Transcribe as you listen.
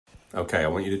Okay, I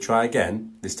want you to try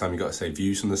again. This time you've got to say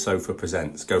Views from the Sofa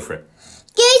presents. Go for it.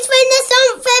 Views from the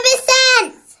Sofa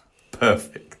presents.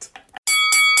 Perfect.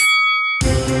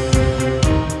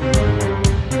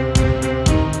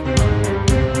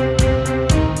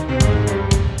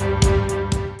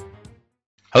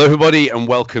 Hello everybody and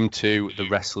welcome to the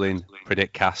Wrestling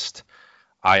Predictcast.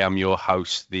 I am your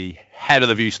host, the head of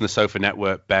the Views from the Sofa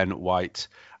Network, Ben White,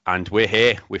 and we're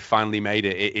here. We've finally made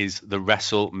it. It is the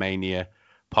Wrestlemania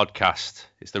podcast.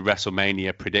 It's the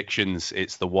Wrestlemania predictions.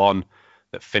 It's the one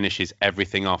that finishes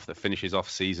everything off, that finishes off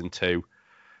season 2.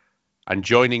 And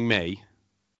joining me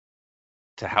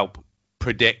to help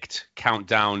predict, count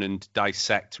down and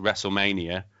dissect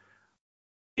WrestleMania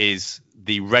is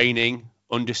the reigning,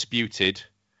 undisputed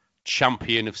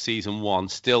champion of season 1,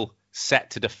 still set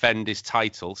to defend his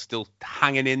title, still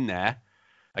hanging in there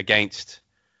against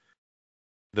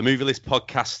the Movie List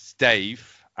Podcast's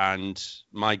Dave and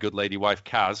my good lady wife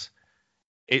Kaz.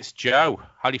 It's Joe.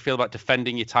 How do you feel about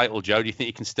defending your title, Joe? Do you think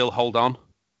you can still hold on?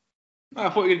 I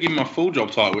thought you were going to give me my full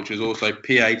job title, which is also PA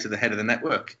to the head of the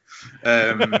network.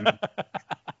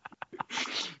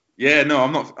 Yeah, no,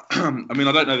 I'm not. I mean,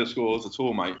 I don't know the scores at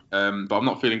all, mate. But I'm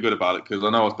not feeling good about it because I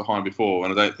know I was behind before,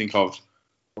 and I don't think I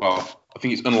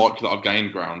think it's unlikely that I've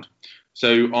gained ground.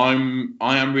 So I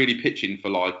am really pitching for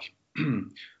like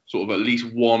sort of at least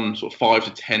one sort of 5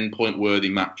 to 10 point worthy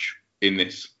match in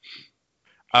this.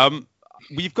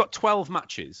 We've got 12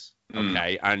 matches,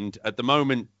 okay, and at the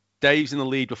moment Dave's in the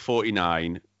lead with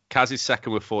 49, Kaz is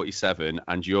second with 47,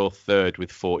 and you're third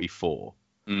with 44.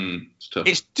 It's tough.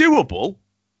 It's doable,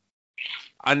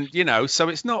 and so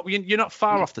it's not. You're not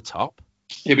far off the top.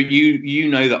 Yeah, but you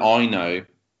know that I know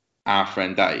our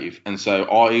friend Dave, and so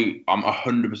I'm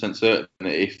 100% certain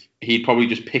that if he'd probably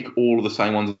just pick all of the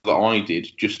same ones that I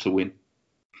did just to win.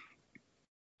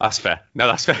 That's fair. No,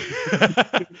 that's fair.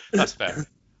 That's fair.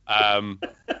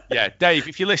 Yeah, Dave,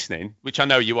 if you're listening, which I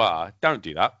know you are, don't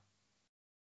do that.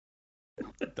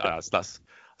 That's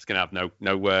going to have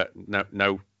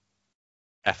no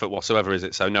effort whatsoever, is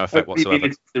it? So no effect whatsoever.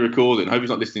 The recording. I hope he's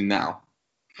not listening now.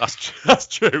 That's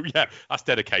true. Yeah, that's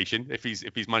dedication. If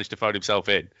he's managed to phone himself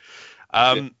in.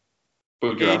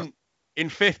 In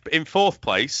fourth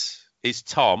place is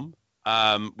Tom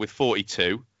with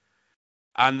 42,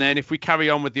 and then if we carry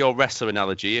on with the old wrestler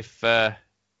analogy,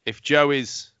 if Joe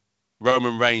is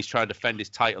Roman Reigns trying to defend his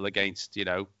title against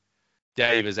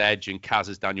Dave as Edge and Kaz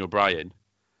as Daniel Bryan,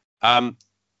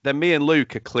 then me and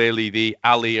Luke are clearly the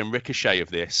Ali and Ricochet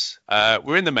of this.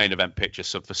 We're in the main event picture,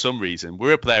 so for some reason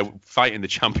we're up there fighting the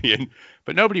champion,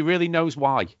 but nobody really knows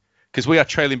why, because we are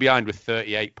trailing behind with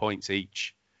 38 points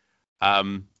each.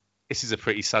 This is a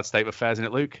pretty sad state of affairs, isn't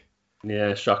it, Luke?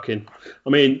 Yeah, shocking. I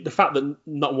mean, the fact that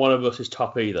not one of us is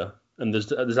top either, and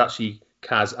there's actually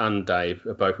Kaz and Dave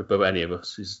are both above any of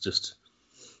us, is just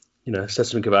says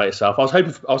something about itself. I was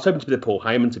hoping to be the Paul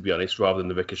Heyman, to be honest, rather than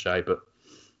the Ricochet, but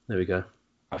there we go.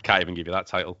 I can't even give you that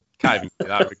title. Can't even give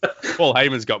you that. Paul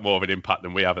Heyman's got more of an impact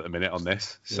than we have at the minute on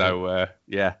this. So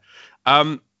yeah.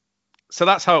 So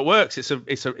that's how it works.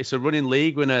 It's a running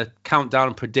league. We're gonna count down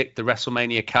and predict the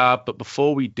WrestleMania card. But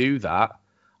before we do that,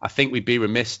 I think we'd be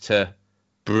remiss to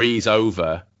breeze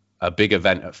over a big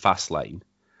event at Fastlane.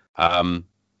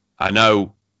 I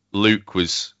know Luke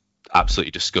was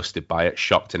absolutely disgusted by it,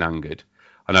 shocked and angered.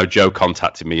 I know Joe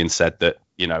contacted me and said that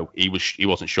he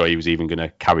wasn't sure he was even going to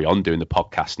carry on doing the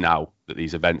podcast now that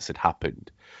these events had happened.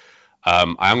 I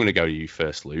am going to go to you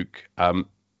first, Luke.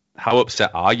 How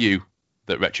upset are you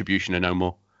that Retribution are no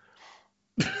more?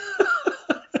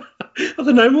 Are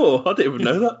they no more? I didn't even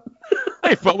know that.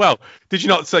 Well, did you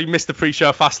not say you missed the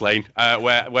pre-show Fastlane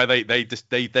where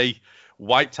they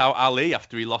wiped out Ali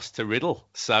after he lost to Riddle?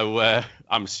 So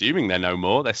I'm assuming they're no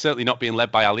more. They're certainly not being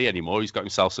led by Ali anymore. He's got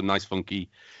himself some nice,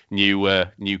 funky new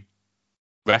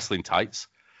wrestling tights.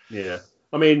 Yeah,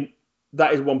 I mean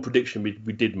that is one prediction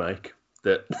we did make,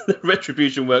 that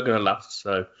Retribution weren't going to last.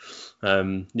 So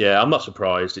yeah, I'm not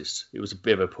surprised. It was a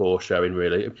bit of a poor showing,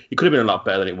 really. It could have been a lot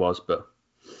better than it was, but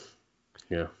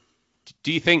yeah.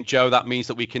 Do you think, Joe, that means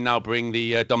that we can now bring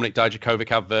the Dominic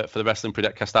Dijakovic advert for the Wrestling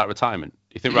Predictcast out of retirement?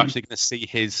 Do you think we're actually going to see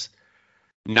his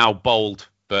now bold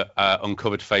but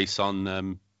uncovered face on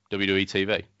WWE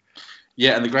TV?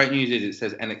 Yeah, and the great news is it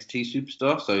says NXT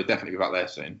Superstar, so definitely be back there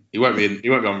soon. He won't be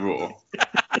on Raw.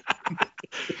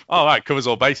 All right, covers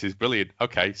all bases. Brilliant.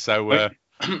 Okay, so I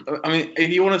mean,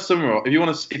 if you want a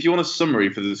summary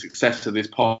for the success of this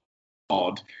pod,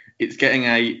 it's getting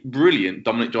a brilliant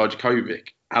Dominic Dijakovic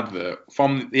advert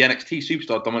from the NXT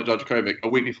Superstar Dominic Dijakovic a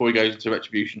week before he goes into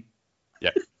Retribution.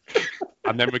 Yeah.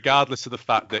 And then regardless of the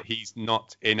fact that he's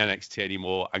not in NXT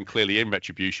anymore and clearly in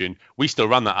Retribution, we still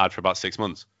ran that ad for about 6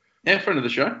 months. Yeah, friend of the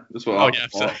show. That's what. Oh, I,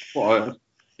 yeah, what I,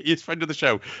 He's friend of the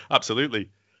show. Absolutely.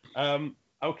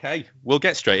 Okay, we'll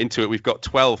get straight into it. We've got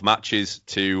 12 matches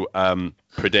to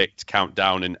predict, count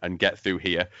down, and get through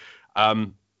here.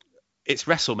 It's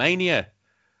WrestleMania,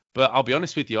 but I'll be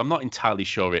honest with you, I'm not entirely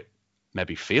sure it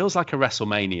maybe feels like a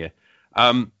WrestleMania.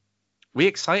 We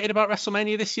excited about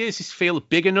WrestleMania this year? Does this feel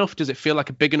big enough? Does it feel like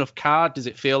a big enough card? Does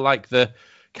it feel like the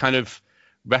kind of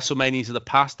WrestleManias of the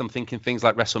past? I'm thinking things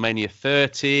like WrestleMania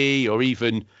 30 or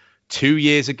even 2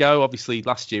 years ago. Obviously,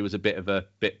 last year was a bit of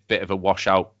a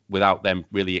washout without them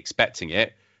really expecting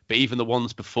it. But even the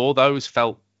ones before those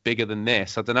felt bigger than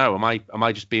this. I don't know. Am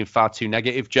I just being far too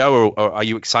negative, Joe, or are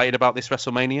you excited about this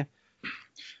WrestleMania?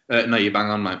 no, you bang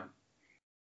on, mate.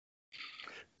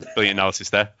 Brilliant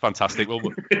analysis there. Fantastic. Well,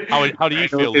 how do you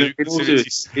feel, Luke? In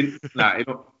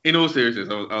all seriousness,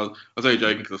 I was only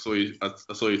joking because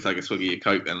I saw you take a swig of your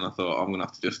Coke then, and I thought I'm gonna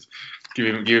have to just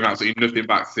give him absolutely nothing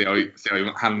back to see how he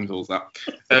handles that.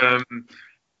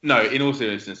 No, in all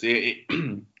seriousness,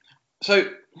 so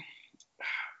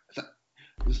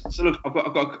look,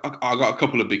 I've got a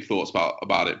couple of big thoughts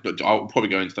about it, but I'll probably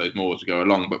go into those more as we go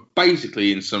along. But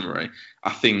basically, in summary,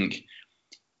 I think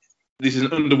this is an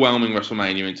underwhelming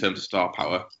WrestleMania in terms of star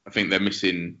power. I think they're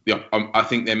missing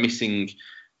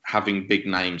having big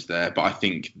names there. But I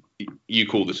think you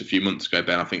called this a few months ago,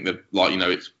 Ben. I think that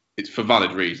it's for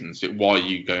valid reasons. Why are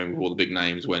you going with all the big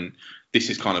names when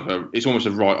this is kind of it's almost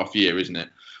a write-off year, isn't it?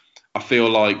 I feel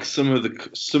like some of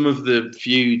the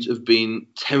feuds have been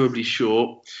terribly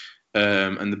short,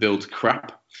 and the build's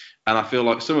crap. And I feel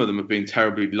like some of them have been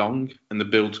terribly long and the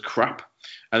build's crap.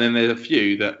 And then there's a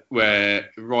few that were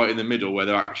right in the middle where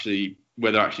they're actually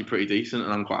pretty decent,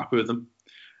 and I'm quite happy with them.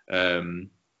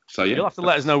 So yeah, you'll have to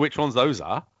let us know which ones those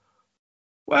are.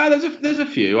 Well, there's a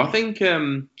few. I think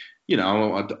I'll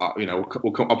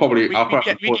probably.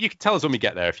 You can tell us when we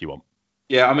get there if you want.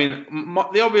 Yeah, I mean,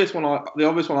 the obvious one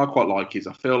I quite like is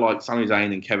I feel like Sami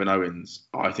Zayn and Kevin Owens,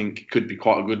 I think could be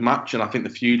quite a good match, and I think the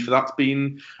feud for that's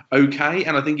been okay,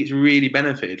 and I think it's really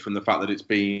benefited from the fact that it's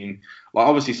been like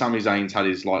obviously Sami Zayn's had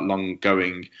his like long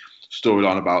going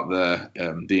storyline about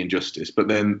the injustice, but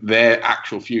then their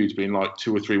actual feud's been like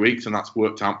 2 or 3 weeks, and that's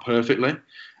worked out perfectly,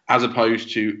 as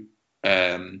opposed to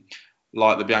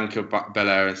like the Bianca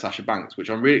Belair and Sasha Banks, which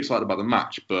I'm really excited about the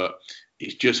match, but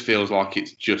it just feels like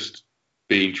it's just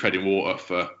been treading water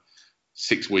for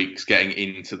 6 weeks getting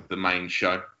into the main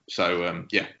show. So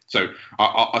so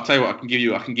I'll tell you what, I can give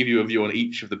you a view on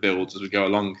each of the builds as we go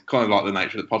along, kind of like the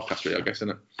nature of the podcast, really, I guess,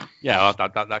 isn't it? Yeah,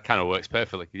 that kind of works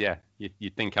perfectly. Yeah,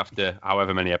 you'd think after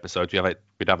however many episodes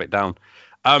we'd have it down.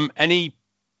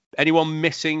 Anyone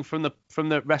missing from the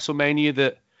WrestleMania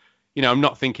that, you know, I'm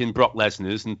not thinking Brock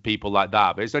Lesnar's and people like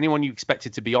that, but is there anyone you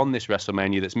expected to be on this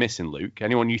WrestleMania that's missing, Luke?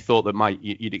 Anyone you thought that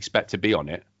you'd expect to be on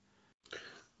it?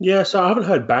 Yeah, so I haven't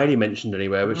heard Bayley mentioned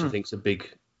anywhere, which I think is a big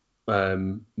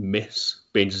miss.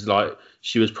 Being just like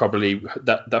she was probably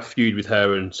that feud with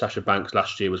her and Sasha Banks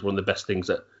last year was one of the best things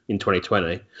in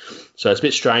 2020. So it's a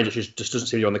bit strange that she just doesn't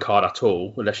seem to be on the card at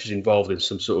all, unless she's involved in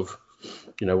some sort of,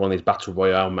 you know, one of these battle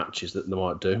royale matches that they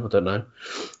might do. I don't know,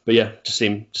 but yeah, just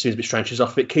seems a bit strange. She's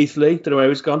off it. Keith Lee, don't know where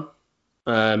he's gone.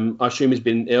 I assume he's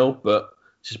been ill, but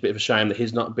it's just a bit of a shame that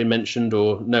he's not been mentioned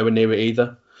or nowhere near it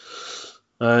either.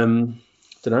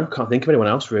 Don't know. Can't think of anyone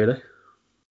else really.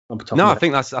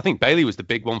 I think Bayley was the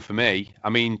big one for me. I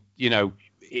mean, you know,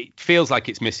 it feels like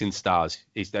it's missing stars.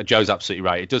 Joe's absolutely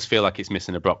right. It does feel like it's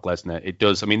missing a Brock Lesnar. It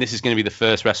does. I mean, this is going to be the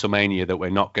first WrestleMania that we're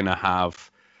not going to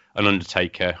have an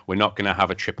Undertaker. We're not going to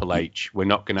have a Triple H. We're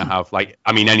not going to have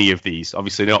any of these.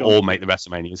 Obviously, they don't all make the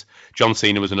WrestleManias. John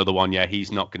Cena was another one. Yeah,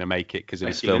 he's not going to make it because of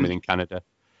his filming in Canada.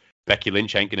 Becky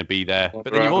Lynch ain't going to be there.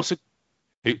 But then you also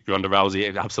Ronda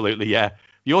Rousey, absolutely, yeah.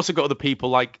 You also got other people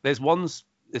like there's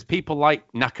people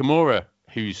like Nakamura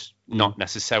who's not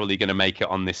necessarily going to make it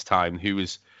on this time, who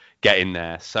was getting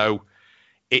there. So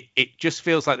it just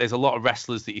feels like there's a lot of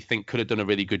wrestlers that you think could have done a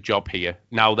really good job here.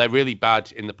 Now, they're really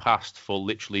bad in the past for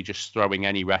literally just throwing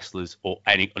any wrestlers or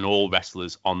all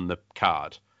wrestlers on the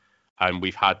card. And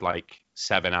we've had like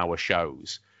 7-hour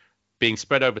shows. Being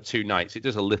spread over 2 nights, it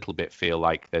does a little bit feel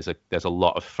like there's a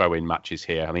lot of throw-in matches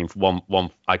here. I mean, one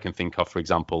I can think of, for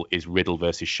example, is Riddle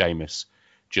versus Sheamus.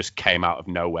 Just came out of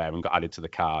nowhere and got added to the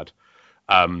card.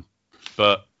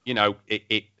 But, you know,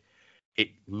 it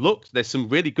looked, there's some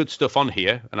really good stuff on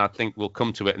here, and I think we'll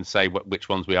come to it and say which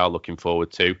ones we are looking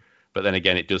forward to. But then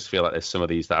again, it does feel like there's some of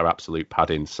these that are absolute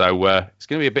padding. So it's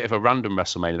going to be a bit of a random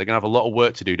WrestleMania. They're going to have a lot of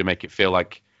work to do to make it feel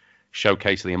like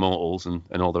Showcase of the Immortals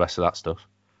and all the rest of that stuff.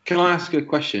 Can I ask a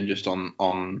question just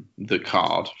on the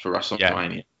card for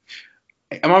WrestleMania?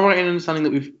 Am I right in understanding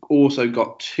that we've also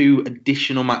got 2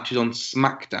 additional matches on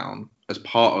SmackDown as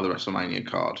part of the WrestleMania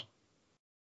card?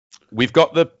 We've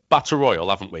got the Battle Royal,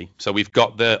 haven't we? So we've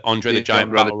got the Andre the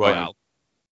Giant Battle Royale.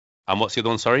 And what's the other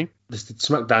one, sorry? This is the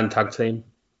SmackDown tag team.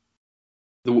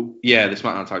 The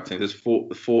SmackDown tag team. There's Fatal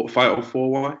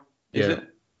 4-Way, is it?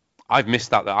 I've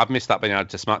missed that. I've missed that being added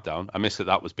to SmackDown. I missed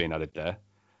that was being added there.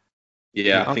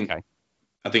 Yeah, I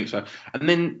think so. And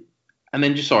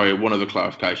then just one other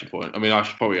clarification point. I mean, I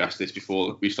should probably ask this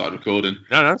before we started recording.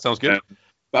 No, sounds good.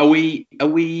 But are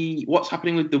we? What's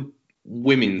happening with the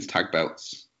women's tag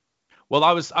belts? Well,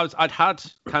 I'd had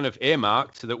kind of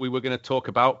earmarked that we were going to talk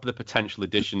about the potential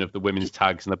addition of the women's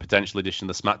tags and the potential addition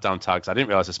of the SmackDown tags. I didn't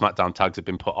realize the SmackDown tags had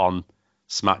been put on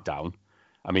SmackDown.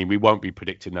 I mean, we won't be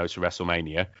predicting those for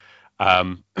WrestleMania.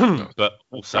 But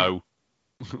also,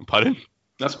 pardon?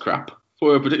 That's crap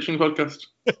for a prediction podcast.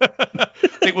 I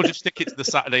think we'll just stick it to the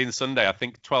Saturday and Sunday. I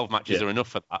think 12 matches are enough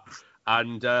for that.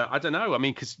 And I don't know. I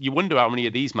mean, because you wonder how many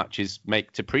of these matches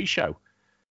make to pre-show.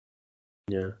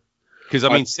 Yeah. Because,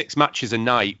 I mean, 6 matches a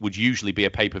night would usually be a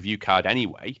pay-per-view card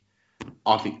anyway.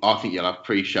 I think you'll have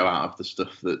pre-show out of the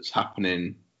stuff that's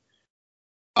happening.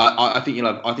 I think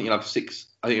you'll have 6.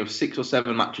 I think you have 6 or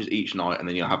 7 matches each night, and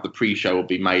then you'll have the pre-show will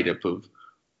be made up of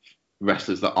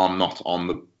wrestlers that are not on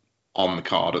the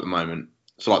card at the moment.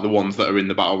 So like the ones that are in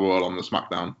the Battle Royal on the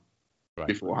SmackDown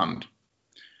beforehand.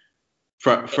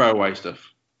 Throw away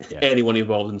stuff. Yeah. Anyone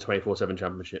involved in the 24/7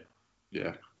 Championship.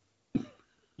 Yeah.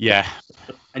 Yeah.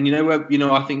 And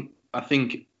I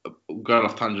think going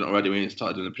off tangent already, we haven't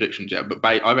started doing the predictions yet, but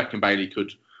I reckon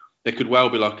there could well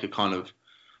be like a kind of,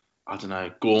 I don't know,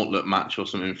 gauntlet match or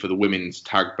something for the women's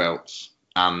tag belts,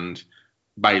 and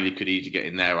Bayley could easily get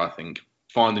in there, I think.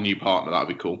 Find a new partner, that'd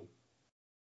be cool.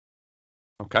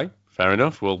 Okay, fair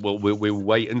enough. We'll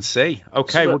wait and see.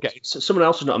 Okay, we'll get someone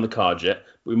else is not on the card yet.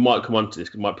 But we might come on to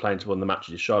this. We might play into one of the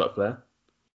matches. Charlotte Flair.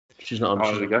 She's not on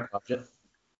the card yet.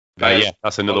 Yeah,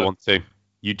 that's another one too.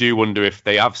 You do wonder if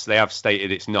they have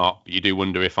stated it's not, but you do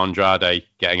wonder if Andrade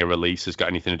getting a release has got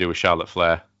anything to do with Charlotte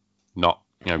Flair not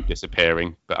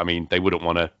disappearing. But I mean, they wouldn't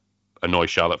want to annoy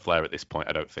Charlotte Flair at this point,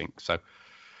 I don't think. So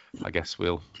I guess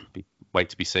we'll wait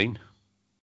to be seen.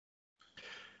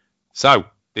 So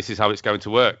this is how it's going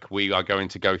to work. We are going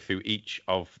to go through each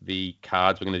of the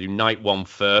cards. We're going to do night 1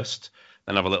 first,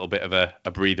 then have a little bit of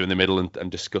a breather in the middle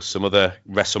and discuss some other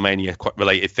WrestleMania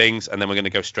related things. And then we're going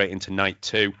to go straight into night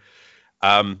 2.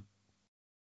 I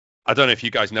don't know if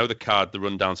you guys know the card, the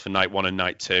rundowns for night 1 and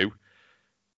night 2.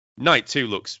 Night 2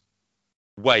 looks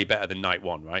way better than night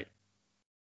 1, right?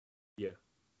 Yeah.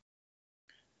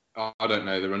 I don't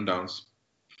know the rundowns.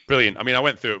 Brilliant. I mean, I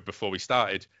went through it before we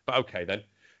started, but okay then.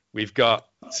 We've got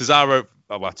Cesaro.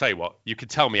 Oh, well, I'll tell you what. You can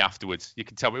tell me afterwards. You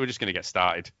can tell me. We're just going to get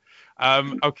started.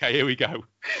 Okay, here we go.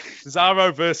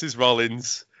 Cesaro versus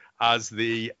Rollins as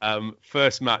the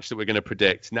first match that we're going to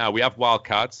predict. Now, we have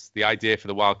wildcards. The idea for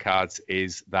the wildcards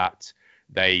is that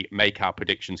they make our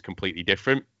predictions completely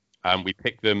different. We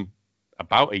picked them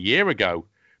about a year ago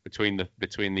between the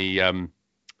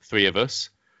 3 of us.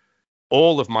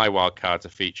 All of my wildcards are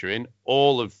featuring.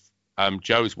 All of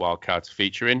Joe's wildcards are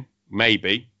featuring.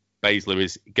 Maybe Baszler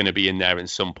is going to be in there at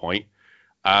some point.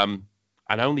 And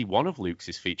only one of Luke's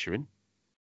is featuring.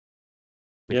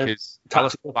 Because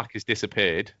Aleister Black has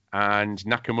disappeared and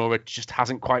Nakamura just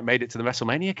hasn't quite made it to the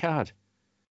WrestleMania card.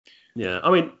 Yeah,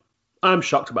 I mean, I'm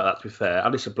shocked about that, to be fair.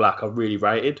 Aleister Black I've really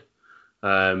rated.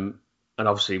 And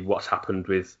obviously what's happened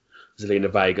with Zelina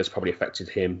Vega's probably affected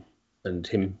him and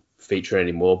him featuring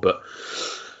anymore. But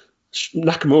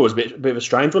Nakamura was a bit of a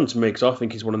strange one to me because I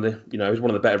think he's one of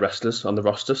the better wrestlers on the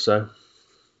roster. So,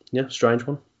 yeah, strange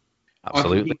one.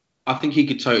 Absolutely. I think he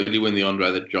could totally win the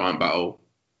Andre the Giant Battle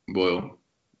Royal,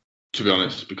 to be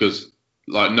honest, because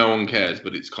like no one cares,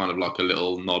 but it's kind of like a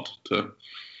little nod to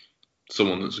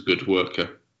someone that's a good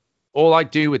worker. All I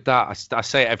do with that, I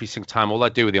say it every single time, all I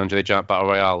do with the Andre the Giant Battle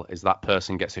Royale is that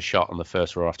person gets a shot on the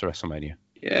first Raw after WrestleMania.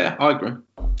 Yeah, I agree.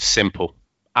 Simple.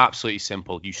 Absolutely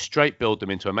simple. You straight build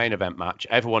them into a main event match.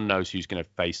 Everyone knows who's going to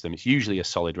face them. It's usually a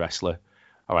solid wrestler.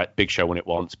 All right, Big Show won it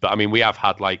once. But, I mean, we have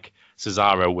had, like,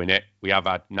 Cesaro win it. We have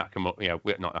had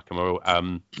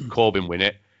Corbin win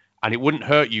it. And it wouldn't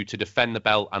hurt you to defend the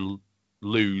belt and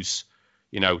lose,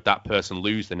 that person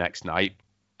lose the next night.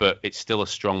 But it's still a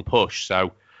strong push.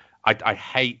 So I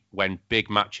hate when big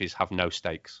matches have no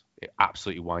stakes. It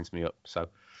absolutely winds me up. So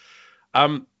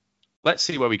let's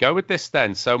see where we go with this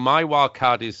then. So my wild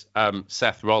card is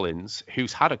Seth Rollins,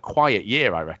 who's had a quiet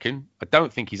year, I reckon. I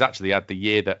don't think he's actually had the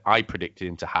year that I predicted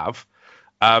him to have.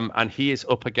 And he is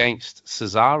up against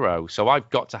Cesaro. So I've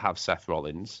got to have Seth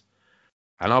Rollins.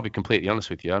 And I'll be completely honest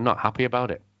with you, I'm not happy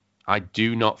about it. I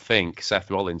do not think Seth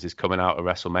Rollins is coming out of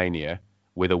WrestleMania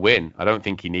with a win. I don't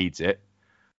think he needs it.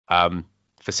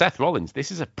 For Seth Rollins,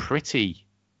 this is a pretty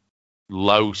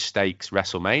low stakes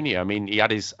WrestleMania. I mean, he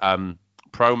had his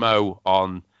promo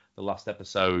on the last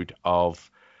episode of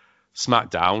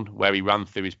SmackDown where he ran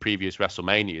through his previous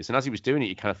WrestleManias, and as he was doing it,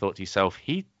 you kind of thought to yourself,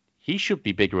 he should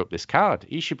be bigger up this card.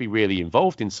 He should be really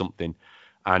involved in something,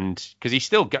 and because he's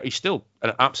still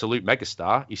an absolute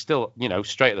megastar. He's still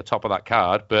straight at the top of that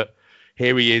card, but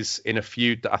here he is in a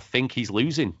feud that I think he's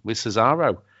losing with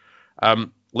Cesaro.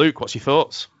 Luke, what's your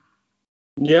thoughts?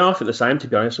 Yeah, I think the same, to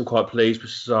be honest. I'm quite pleased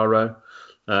with Cesaro.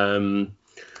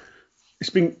 It's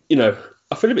been,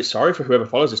 I feel a bit sorry for whoever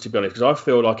follows this, to be honest, because I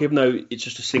feel like even though it's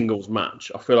just a singles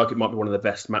match, I feel like it might be one of the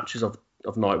best matches of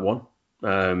night one,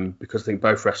 because I think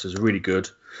both wrestlers are really good.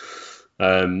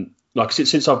 Like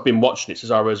since I've been watching it,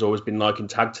 Cesaro's always been like in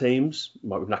tag teams,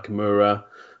 like with Nakamura.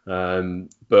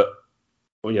 But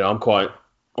I'm quite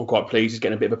pleased he's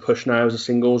getting a bit of a push now as a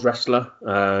singles wrestler.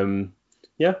 I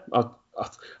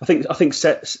think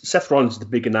Seth Rollins is the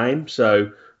bigger name,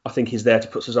 so I think he's there to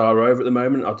put Cesaro over at the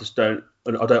moment. I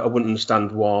wouldn't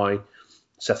understand why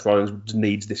Seth Rollins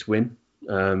needs this win.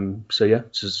 I would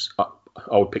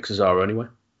pick Cesaro anyway.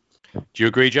 Do you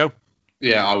agree, Joe?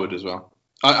 Yeah, I would as well.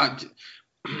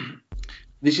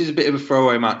 This is a bit of a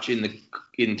throwaway match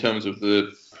in terms of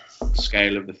the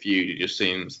scale of the feud. It just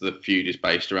seems the feud is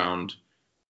based around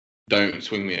 "Don't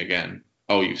swing me again."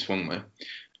 Oh, you've swung me.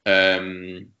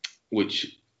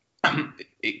 Which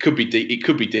it could be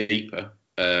deeper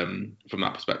from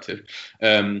that perspective.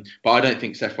 But I don't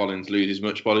think Seth Rollins loses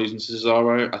much by losing to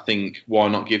Cesaro. I think why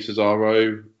not give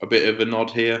Cesaro a bit of a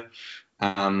nod here?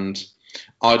 And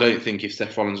I don't think if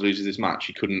Seth Rollins loses this match,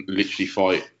 he couldn't literally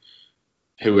fight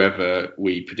whoever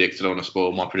we predicted. I want to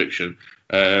spoil my prediction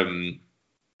at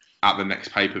the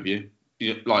next pay-per-view.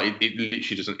 Like it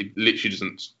literally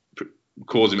doesn't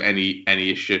cause him any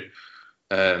issue.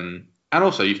 And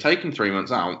also, you've taken 3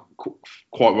 months out,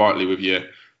 quite rightly, with your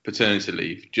paternity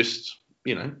leave. Just,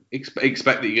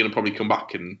 expect that you're going to probably come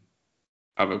back and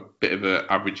have a bit of an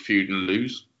average feud and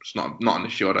lose. It's not an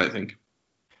issue, I don't think.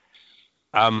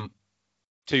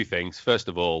 Two things. First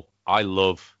of all, I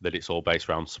love that it's all based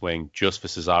around swing, just for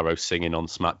Cesaro singing on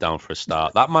SmackDown for a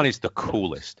start. That man is the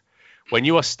coolest. When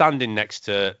you are standing next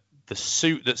to the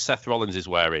suit that Seth Rollins is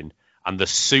wearing, and the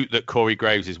suit that Corey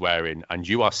Graves is wearing, and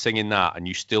you are singing that, and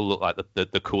you still look like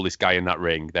the coolest guy in that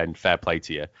ring, then fair play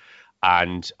to you.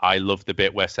 And I love the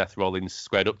bit where Seth Rollins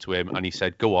squared up to him, and he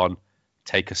said, "Go on,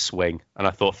 take a swing." And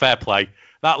I thought, fair play.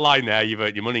 That line there, you've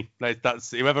earned your money.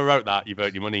 That's whoever wrote that, you've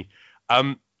earned your money.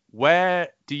 Where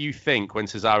do you think, when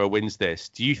Cesaro wins this,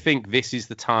 do you think this is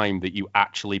the time that you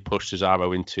actually push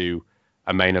Cesaro into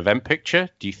a main event picture?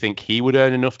 Do you think he would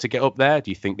earn enough to get up there?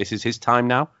 Do you think this is his time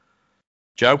now?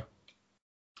 Joe?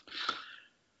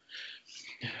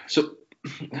 So,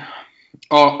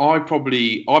 I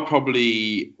probably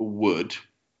would,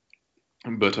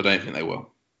 but I don't think they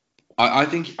will. I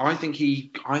think he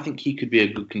could be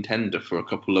a good contender for a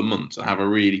couple of months and have a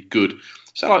really good.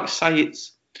 So,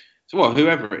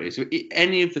 whoever it is,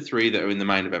 any of the three that are in the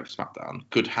main event for SmackDown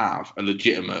could have a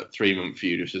legitimate 3-month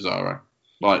feud with Cesaro,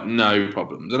 like no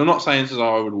problems. And I'm not saying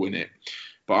Cesaro would win it,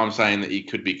 but I'm saying that he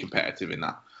could be competitive in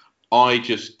that. I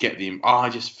just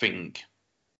think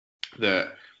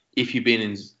that if you've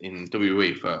been in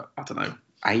WWE for, I don't know,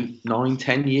 8, 9,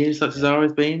 10 years that Cesaro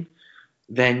has been,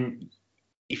 then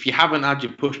if you haven't had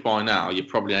your push by now, you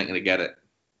probably ain't going to get it.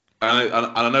 And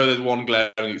I know there's one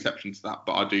glaring exception to that,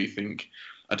 but I do think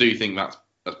that's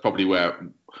probably where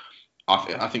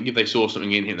I think if they saw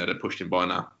something in him, they'd have pushed him by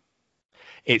now.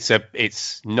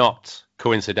 It's not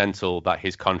coincidental that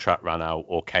his contract ran out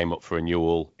or came up for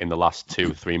renewal in the last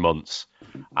 2 or 3 months,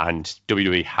 and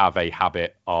WWE have a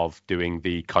habit of doing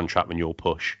the contract renewal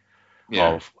push.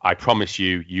 Yeah. Of, I promise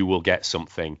you will get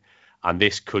something, and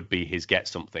this could be his get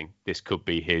something. This could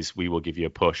be his we will give you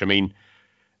a push. I mean,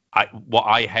 what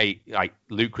I hate, like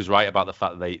Luke was right about the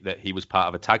fact that he was part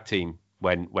of a tag team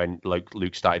when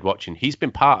Luke started watching. He's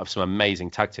been part of some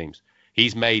amazing tag teams.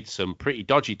 He's made some pretty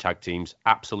dodgy tag teams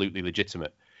absolutely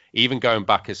legitimate. Even going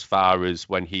back as far as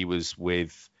when he was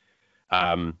with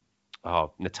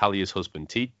Natalia's husband,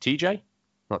 TJ?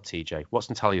 Not TJ. What's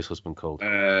Natalia's husband called?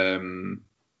 Look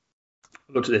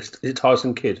at this. Is it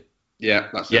Tyson Kidd? Yeah,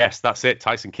 that's it. Yes, that's it.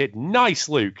 Tyson Kidd. Nice,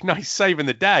 Luke. Nice saving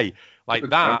the day. Like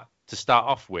that, to start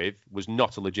off with, was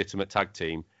not a legitimate tag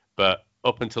team. But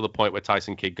up until the point where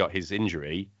Tyson Kidd got his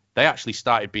injury, they actually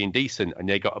started being decent, and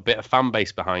they got a bit of fan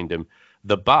base behind them.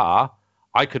 The Bar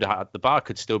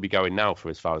could still be going now, for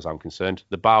as far as I'm concerned.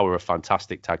 The Bar were a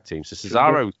fantastic tag team. So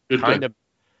Cesaro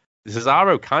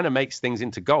Cesaro kind of makes things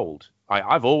into gold.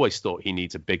 I've always thought he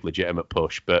needs a big legitimate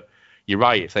push, but you're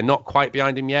right. If they're not quite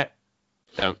behind him yet,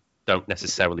 don't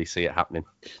necessarily see it happening.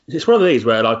 It's one of these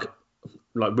where like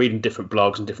reading different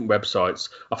blogs and different websites,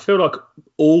 I feel like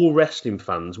all wrestling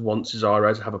fans want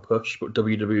Cesaro to have a push, but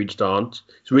WWE just aren't.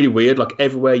 It's really weird. Like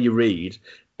everywhere you read,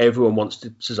 everyone wants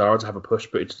Cesaro to have a push,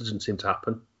 but it doesn't seem to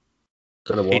happen.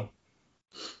 Don't know why.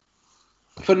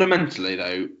 Fundamentally,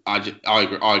 though, I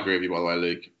agree with you, by the way,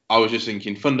 Luke. I was just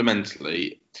thinking,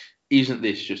 fundamentally, isn't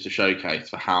this just a showcase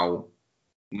for how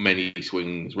many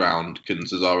swings round can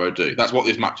Cesaro do? That's what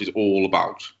this match is all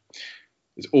about.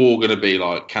 It's all going to be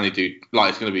like, can he beat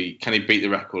the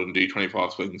record and do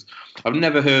 25 swings? I've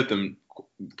never heard them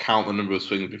count the number of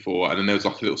swings before. And then there was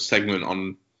like a little segment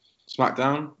on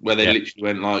SmackDown where they literally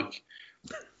went like,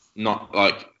 not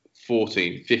like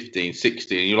 14, 15,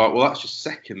 16. And you're like, well, that's just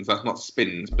seconds. That's not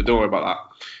spins. But don't worry about that.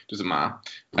 Doesn't matter.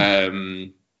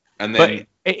 And then, but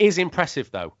it is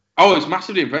impressive, though. Oh, it's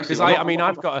massively impressive.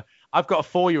 Because I've got a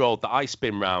 4-year-old that I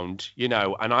spin round, and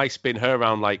I spin her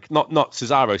around like not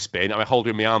Cesaro spin. I hold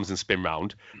her in my arms and spin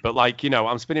round, but like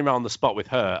I'm spinning around the spot with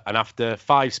her, and after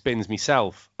 5 spins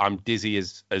myself, I'm dizzy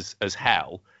as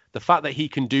hell. The fact that he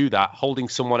can do that holding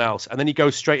someone else, and then he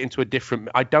goes straight into a different.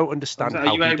 I don't understand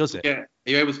how he does it. Are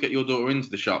you able to get your daughter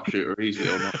into the sharpshooter easily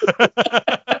or not?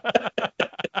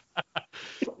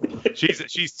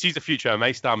 She's a future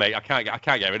MMA star, mate. I can't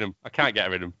get rid of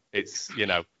him. It's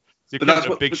But that's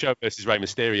a big show versus Rey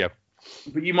Mysterio.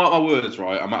 But you mark my words,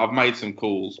 right? I've made some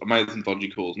calls. I've made some dodgy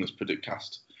calls in this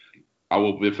Predictcast. I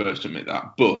will be the first to admit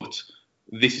that. But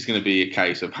this is going to be a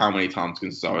case of how many times can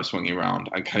Cesaro swing around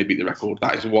and can he beat the record?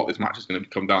 That is what this match is going to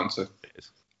come down to.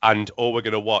 And all we're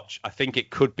going to watch, I think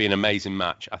it could be an amazing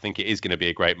match. I think it is going to be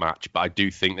a great match. But I do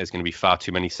think there's going to be far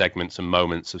too many segments and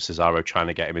moments of Cesaro trying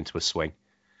to get him into a swing.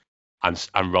 And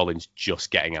Rollins just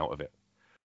getting out of it.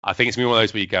 I think it's going to be one of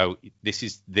those where you go,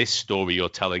 this story you're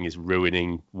telling is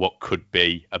ruining what could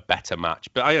be a better match.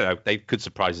 But I don't know, they could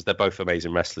surprise us. They're both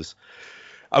amazing wrestlers.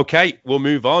 Okay, we'll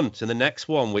move on to the next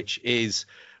one, which is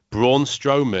Braun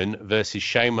Strowman versus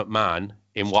Shane McMahon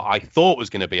in what I thought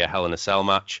was going to be a Hell in a Cell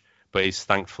match, but is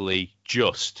thankfully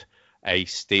just a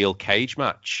steel cage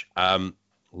match.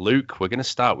 Luke, we're going to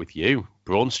start with you.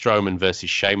 Braun Strowman versus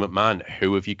Shane McMahon.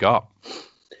 Who have you got?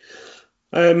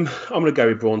 I'm going to go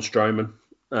with Braun Strowman.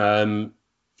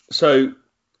 So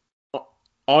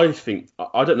I think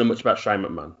I don't know much about Shane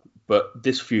McMahon, but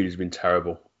this feud has been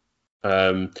terrible.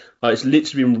 It's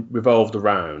literally been revolved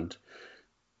around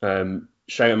Shane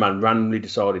McMahon randomly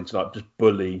deciding to just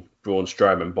bully Braun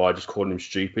Strowman by just calling him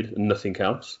stupid and nothing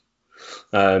else.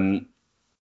 And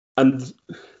the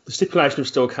stipulation of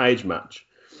steel cage match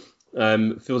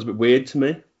feels a bit weird to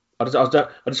me. I just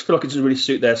feel like it doesn't really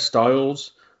suit their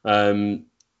styles.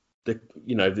 It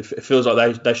feels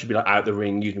like they should be out the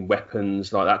ring using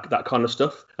weapons like that kind of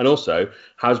stuff. And also,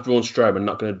 how's Braun Strowman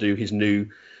not going to do his new?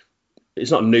 It's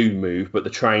not a new move, but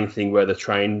the train thing where the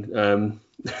train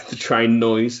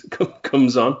noise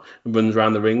comes on and runs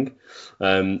around the ring.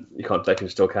 You can't take him in a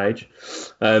steel cage.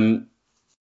 I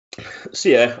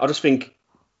just think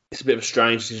it's a bit of a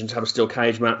strange decision to have a steel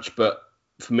cage match. But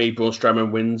for me, Braun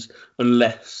Strowman wins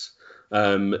unless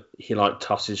he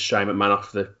tosses Shane McMahon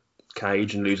off the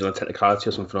cage and loses on a technicality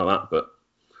or something like that. But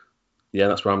yeah,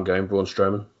 that's where I'm going, Braun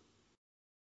Strowman.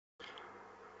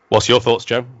 What's your thoughts,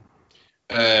 Joe?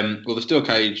 Well, the steel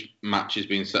cage match is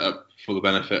being set up for the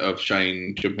benefit of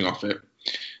Shane jumping off it.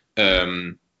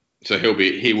 So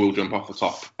he will jump off the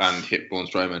top and hit Braun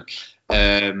Strowman.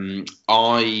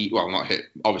 Not hit,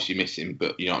 obviously miss him,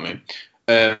 but you know what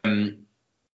I mean.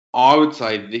 I would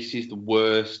say this is the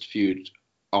worst feud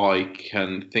I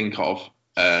can think of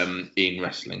in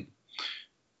wrestling.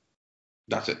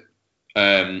 That's it.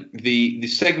 The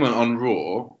segment on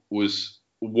Raw was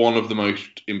one of the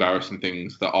most embarrassing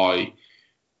things that I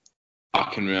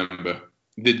can remember.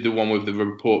 The one with the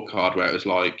report card where it was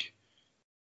like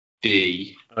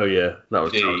D. Oh yeah, that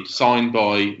was D, signed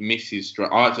by Mrs.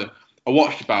 I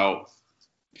watched about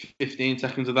 15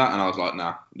 seconds of that and I was like,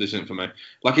 nah, this isn't for me.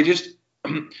 The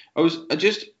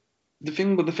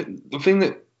thing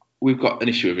that we've got an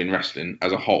issue with in wrestling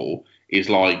as a whole is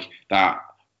like that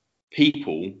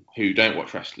people who don't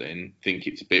watch wrestling think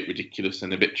it's a bit ridiculous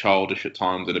and a bit childish at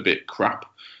times and a bit crap.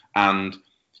 And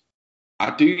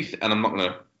I do, and I'm not going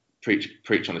to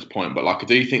preach on this point, but I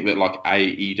do think that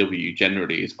AEW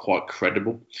generally is quite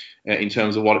credible in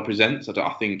terms of what it presents.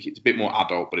 I think it's a bit more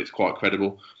adult, but it's quite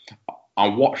credible. I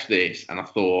watched this and I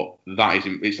thought I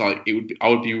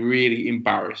would be really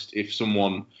embarrassed if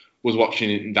someone was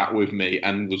watching that with me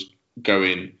and was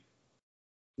going,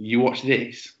 you watch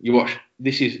this?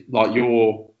 This is like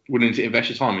your willing to invest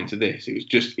your time into this.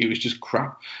 It was just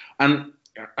crap. And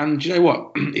do you know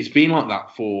what? It's been like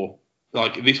that for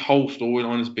like this whole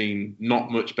storyline has been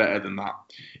not much better than that.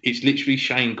 It's literally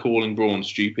Shane calling Braun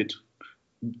stupid,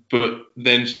 but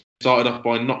then started off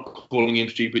by not calling him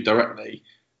stupid directly,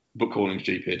 but calling him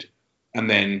stupid, and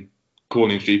then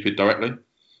calling him stupid directly.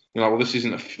 You're like, well, this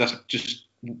isn't. That's just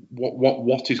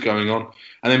what is going on.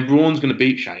 And then Braun's going to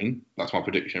beat Shane. That's my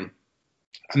prediction.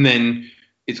 And then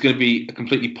it's going to be a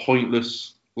completely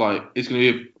pointless. Like it's going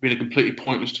to be a completely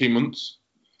pointless 2 months.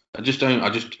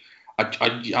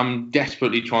 I'm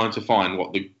desperately trying to find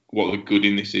what the good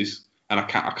in this is, and I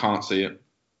can't see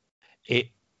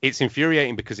it. It's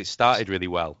infuriating because it started really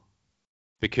well.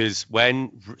 Because when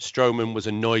Strowman was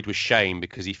annoyed with Shane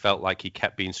because he felt like he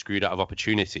kept being screwed out of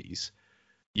opportunities,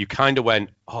 you kind of went,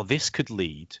 oh, this could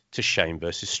lead to Shane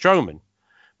versus Strowman.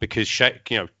 Because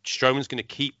Strowman's going to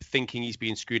keep thinking he's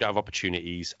being screwed out of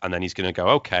opportunities, and then he's going to go,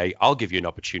 okay, I'll give you an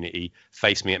opportunity,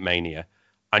 face me at Mania.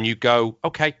 And you go,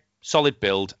 okay, solid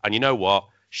build. And you know what?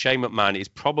 Shane McMahon is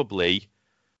probably,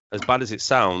 as bad as it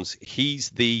sounds, he's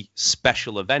the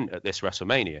special event at this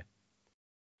WrestleMania.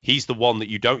 He's the one that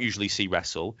you don't usually see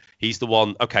wrestle. He's the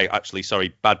one, okay, actually,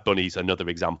 sorry, Bad Bunny's another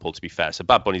example, to be fair. So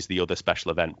Bad Bunny's the other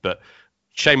special event. But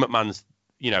Shane McMahon's,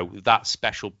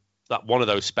 that one of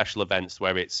those special events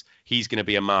where he's going to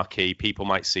be a marquee. People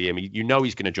might see him. He's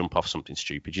going to jump off something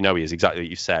stupid. He is exactly what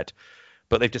you said.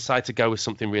 But they've decided to go with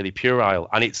something really puerile.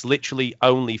 And it's literally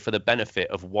only for the benefit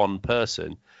of one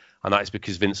person. And that is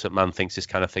because Vince McMahon thinks this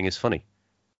kind of thing is funny.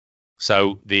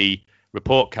 So the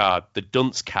report card, the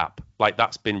dunce cap, like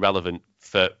that's been relevant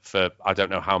for I don't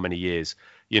know how many years.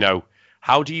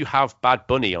 How do you have Bad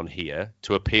Bunny on here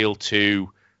to appeal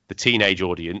to the teenage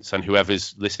audience and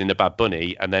whoever's listening to Bad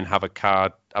Bunny, and then have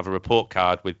a report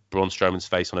card with Braun Strowman's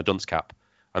face on a dunce cap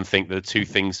and think that the two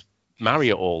things marry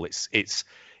at all? It's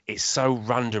so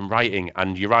random writing,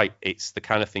 and you're right. It's the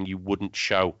kind of thing you wouldn't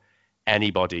show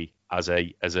anybody as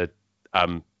a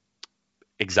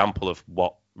example of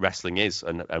what wrestling is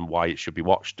and why it should be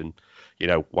watched, and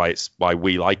why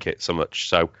we like it so much.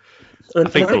 So I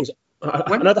think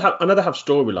another have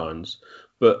storylines,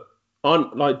 but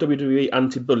aren't like WWE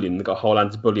anti-bullying? They've got a whole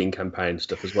anti-bullying campaign and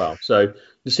stuff as well. So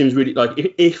it seems really like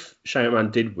if Shane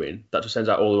McMahon did win, that just sends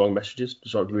out all the wrong messages.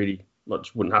 Just like really,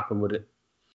 just wouldn't happen, would it?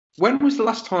 When was the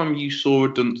last time you saw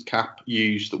a dunce cap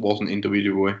used that wasn't in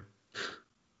WWE?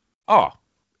 Oh,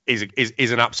 is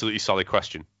an absolutely solid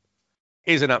question.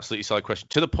 Is an absolutely solid question.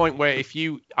 To the point where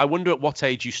I wonder at what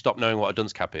age you stop knowing what a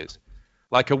dunce cap is.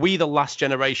 Like, are we the last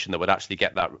generation that would actually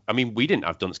get that? I mean, we didn't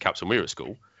have dunce caps when we were at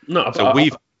school. No, so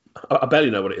I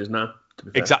barely know what it is now.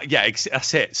 Exactly. Yeah,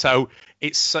 that's it. So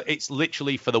it's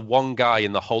literally for the one guy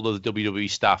in the whole of the WWE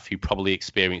staff who probably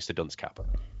experienced a dunce cap.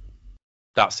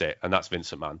 That's it, and that's Vince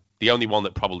McMahon, the only one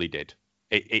that probably did.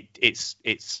 It's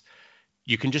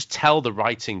you can just tell the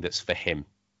writing that's for him,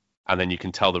 and then you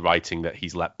can tell the writing that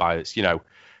he's let by us.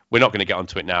 We're not going to get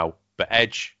onto it now, but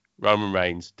Edge, Roman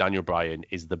Reigns, Daniel Bryan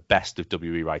is the best of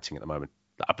WWE writing at the moment.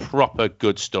 A proper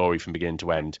good story from beginning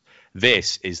to end.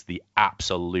 This is the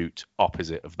absolute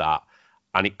opposite of that,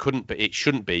 and it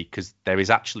shouldn't be, because there is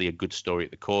actually a good story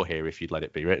at the core here if you'd let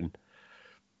it be written.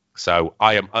 So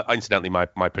I am, incidentally, my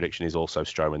prediction is also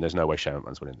Strowman. There's no way Shane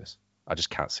McMahon's winning this. I just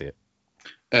can't see it.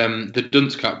 The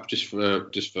dunce cap, just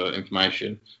for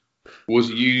information, was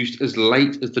used as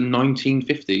late as the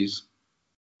 1950s.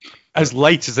 As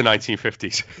late as the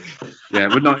 1950s. Yeah,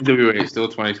 but not in WWE. It's still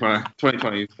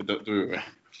 2020 for WWE.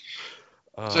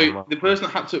 Oh, so the person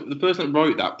that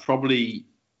wrote that probably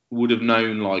would have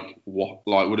known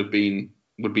would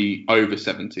be over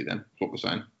 70 then. Is what we're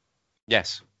saying.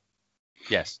 Yes.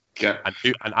 Yeah.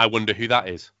 And I wonder who that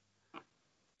is.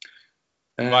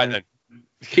 Right then.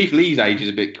 Keith Lee's age is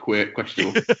a bit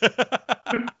questionable.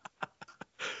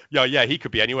 Yeah, he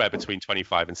could be anywhere between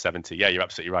 25 and 70. Yeah, you're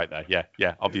absolutely right there.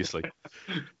 Yeah, obviously.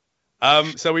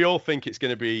 So we all think it's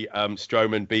going to be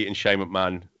Strowman beating Shane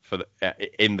McMahon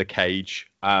in the cage.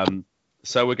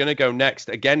 So we're going to go next.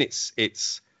 Again,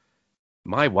 it's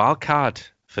my wild card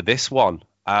for this one.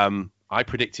 I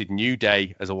predicted New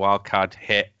Day as a wild card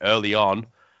hit early on.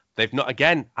 They've not,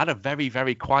 again, had a very,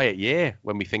 very quiet year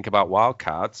when we think about wild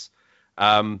cards.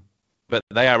 But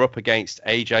they are up against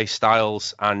AJ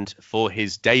Styles, and for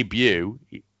his debut,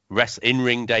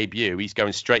 in-ring debut, he's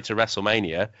going straight to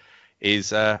WrestleMania,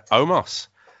 is Omos.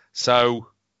 So,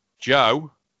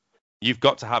 Joe, you've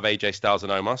got to have AJ Styles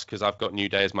and Omos because I've got New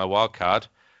Day as my wild card.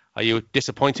 Are you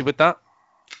disappointed with that?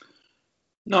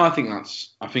 No, I think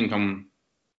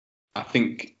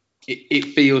it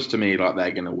feels to me like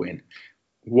they're going to win.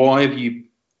 Why have you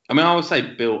I mean, I would say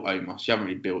built Omos. You haven't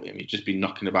really built him. He's just been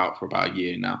knocking about for about a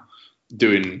year now,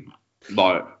 doing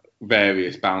like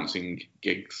various bouncing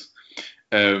gigs.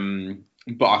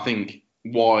 But I think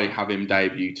why have him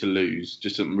debut to lose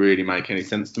just doesn't really make any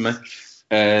sense to me.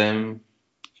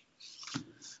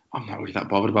 I'm not really that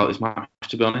bothered about this match,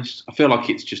 to be honest. I feel like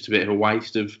it's just a bit of a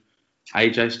waste of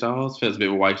AJ Styles. Feels a bit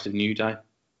of a waste of New Day.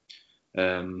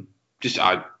 Not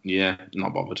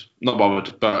bothered. Not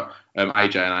bothered. But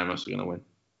AJ and Amos are going to win.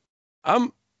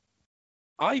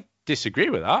 I disagree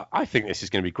with that. I think this is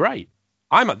going to be great.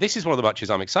 This is one of the matches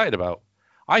I'm excited about.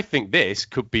 I think this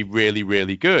could be really,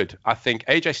 really good. I think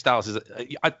AJ Styles is.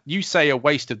 You say a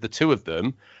waste of the two of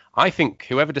them. I think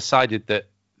whoever decided that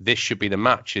this should be the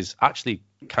match is actually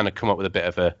kind of come up with a bit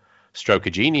of a stroke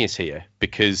of genius here,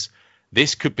 because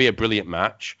this could be a brilliant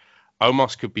match.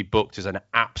 Omos could be booked as an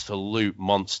absolute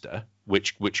monster,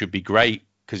 which would be great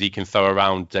because he can throw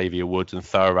around Xavier Woods and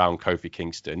throw around Kofi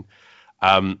Kingston.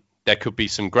 There could be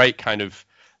some great kind of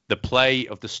the play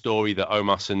of the story that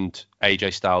Omos and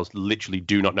AJ Styles literally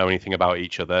do not know anything about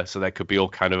each other. So there could be all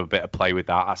kind of a bit of play with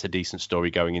that. That's a decent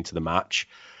story going into the match.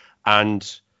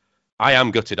 And I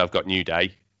am gutted I've got New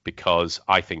Day because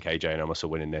I think AJ and Omos are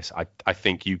winning this. I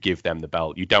think you give them the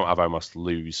belt. You don't have Omos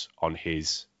lose on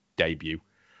his debut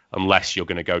unless you're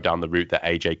going to go down the route that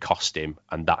AJ cost him,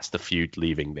 and that's the feud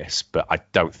leaving this. But I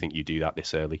don't think you do that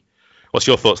this early. What's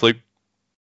your thoughts, Luke?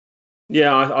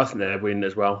 Yeah, I think they're winning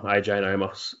as well, AJ and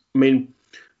Omos. I mean,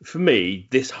 for me,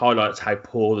 this highlights how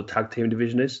poor the tag team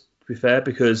division is, to be fair,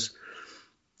 because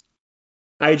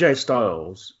AJ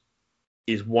Styles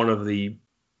is one of the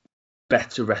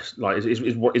better wrestlers,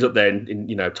 is up there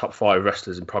in top 5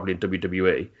 wrestlers and probably in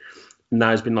WWE.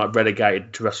 Now he's been like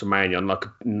relegated to WrestleMania on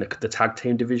the tag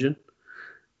team division,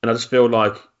 and I just feel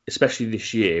like, especially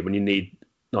this year when you need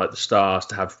like the stars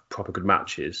to have proper good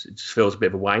matches, it just feels a bit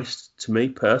of a waste to me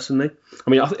personally. I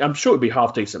mean, I'm sure it'd be a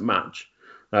half decent match,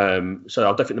 so I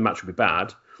don't think the match would be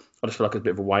bad. I just feel like it's a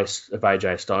bit of a waste of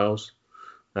AJ Styles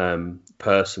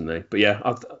personally. But yeah,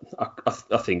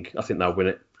 I think they'll win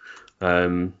it.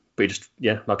 But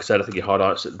like I said, I think it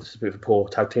highlights that it's a bit of a poor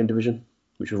tag team division,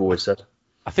 which we've always said.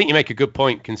 I think you make a good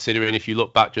point, considering if you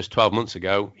look back just 12 months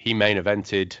ago, he main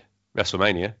evented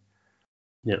WrestleMania.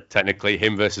 Yeah. Technically,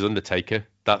 him versus Undertaker.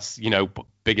 That's,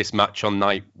 biggest match on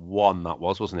night 1, that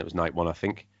wasn't it? It was night 1, I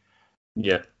think.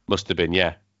 Yeah. Must have been,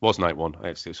 yeah. Was night 1.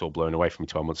 It's all blown away from me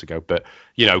 12 months ago. But,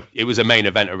 it was a main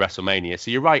event of WrestleMania. So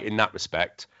you're right in that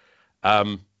respect.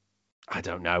 I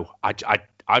don't know. I've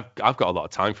got a lot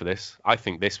of time for this. I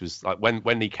think this was like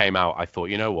when he came out, I thought,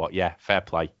 you know what? Yeah, fair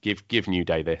play. Give New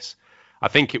Day this. I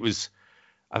think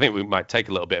we might take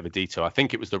a little bit of a detour. I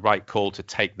think it was the right call to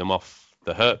take them off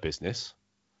the Hurt Business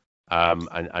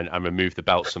and remove the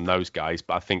belts from those guys.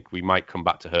 But I think we might come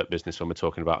back to Hurt Business when we're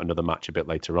talking about another match a bit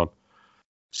later on.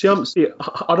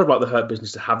 I'd have liked the Hurt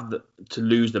Business to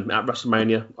lose them at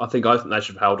WrestleMania. I think they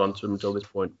should have held on to them until this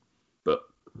point. But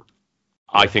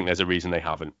I think there's a reason they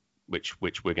haven't, which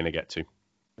we're going to get to.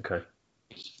 Okay.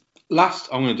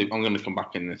 I'm going to come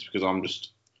back in this because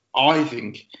I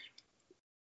think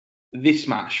this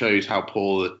match shows how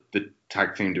poor the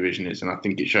tag team division is, and I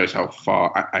think it shows how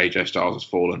far AJ Styles has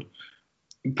fallen.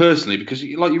 Personally, because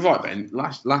like you're right, Ben,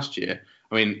 last year,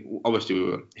 I mean, obviously we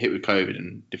were hit with COVID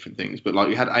and different things, but like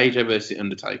you had AJ versus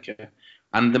Undertaker,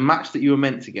 and the match that you were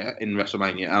meant to get in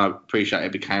WrestleMania, and I appreciate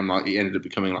it ended up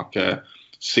becoming like a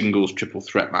singles triple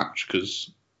threat match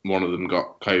because one of them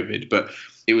got COVID, but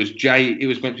it was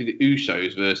meant to be the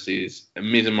Usos versus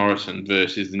Miz and Morrison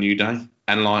versus the New Day,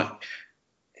 and like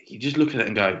you just look at it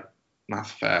and go,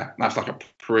 that's fair. That's a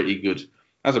pretty good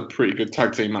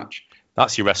tag team match.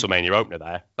 That's your WrestleMania opener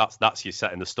there. That's you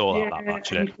setting the stall out that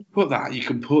match. You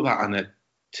can put that in a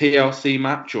TLC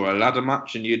match or a ladder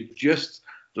match, and you're just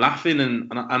laughing. And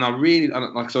I really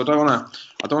like. So I don't want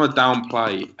to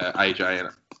downplay AJ and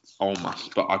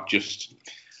Omos, but I'm just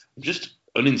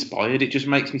uninspired. It just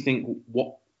makes me think,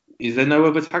 what is there no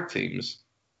other tag teams?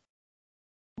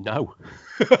 No,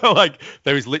 like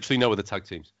there is literally no other tag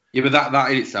teams. Yeah, but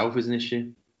that in itself is an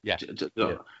issue. Yeah.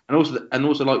 And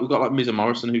also like we've got like Miz and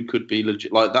Morrison who could be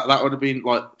legit. Like that would have been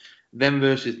like them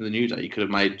versus the New Day. You could have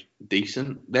made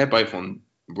decent. They're both on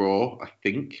Raw, I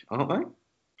think, aren't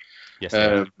they?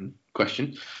 Yes.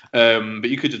 Question. But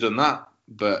you could have done that.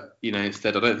 But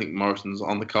instead, I don't think Morrison's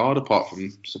on the card apart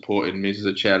from supporting Miz as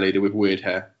a cheerleader with weird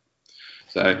hair.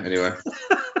 So anyway.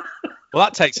 Well,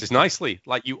 that takes us nicely.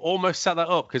 Like you almost set that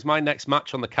up because my next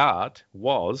match on the card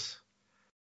was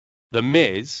The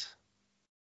Miz,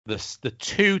 the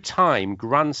 2-time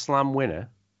Grand Slam winner,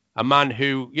 a man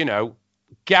who,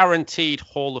 guaranteed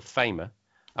Hall of Famer,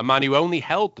 a man who only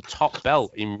held the top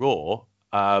belt in Raw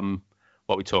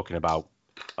what are we talking about?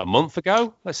 A month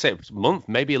ago? Let's say it was a month,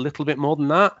 maybe a little bit more than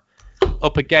that.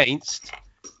 Up against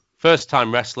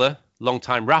first-time wrestler,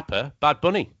 long-time rapper, Bad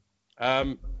Bunny.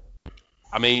 I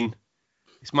mean,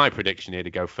 it's my prediction here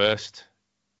to go first.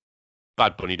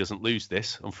 Bad Bunny doesn't lose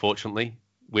this, unfortunately,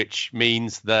 which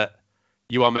means that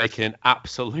you are making an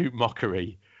absolute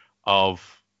mockery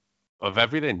of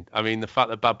everything. I mean, the fact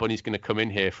that Bad Bunny's going to come in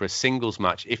here for a singles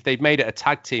match, if they'd made it a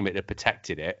tag team, it'd have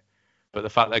protected it. But the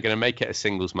fact they're going to make it a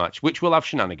singles match, which will have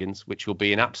shenanigans, which will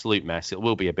be an absolute mess, it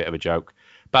will be a bit of a joke.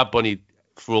 Bad Bunny,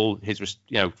 for all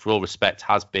respect,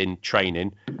 has been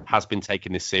training, has been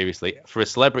taking this seriously. For a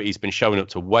celebrity, he's been showing up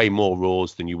to way more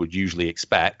Raws than you would usually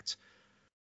expect.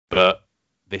 But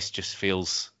this just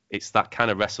feels, it's that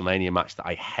kind of WrestleMania match that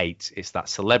I hate. It's that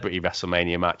celebrity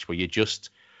WrestleMania match where you're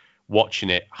just watching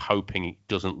it, hoping it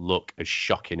doesn't look as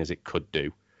shocking as it could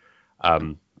do.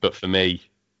 But for me,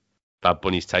 Bad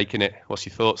Bunny's taking it. What's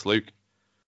your thoughts, Luke?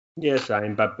 Yeah,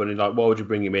 same. Bad Bunny. Like, why would you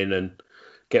bring him in and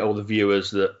get all the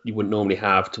viewers that you wouldn't normally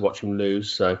have to watch him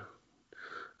lose? So,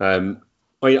 I mean,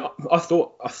 I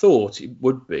thought it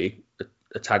would be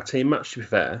a tag team match, to be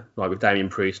fair, like with Damien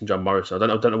Priest and John Morrison. I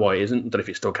don't know why it isn't. I don't know if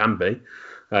it still can be,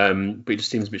 but it just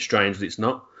seems a bit strange that it's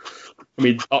not. I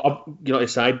mean, you know what I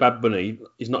say, Bad Bunny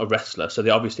is not a wrestler, so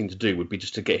the obvious thing to do would be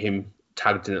just to get him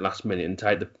tagged in at last minute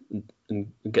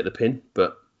and get the pin.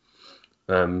 But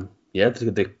yeah,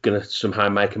 they're gonna somehow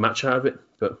make a match out of it,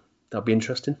 but that'll be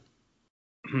interesting.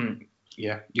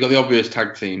 Yeah, you got the obvious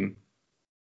tag team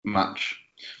match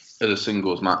as a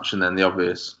singles match, and then the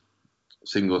obvious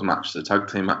singles match as a tag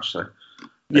team match. So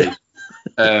yeah,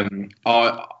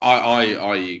 I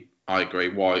agree.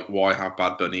 Why have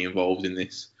Bad Bunny involved in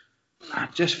this? I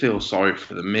just feel sorry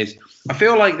for the Miz. I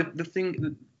feel like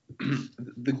the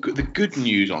good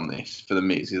news on this for the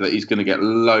Miz is that he's going to get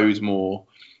loads more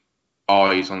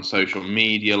eyes on social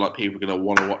media. Like, people are going to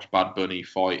want to watch Bad Bunny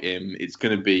fight him. It's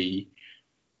going to be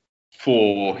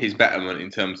for his betterment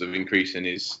in terms of increasing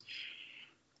his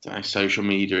social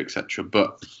media, etc.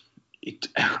 But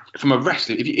from a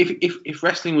wrestling, if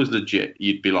wrestling was legit,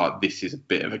 you'd be like, this is a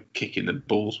bit of a kick in the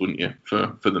balls, wouldn't you?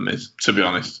 For the Miz, to be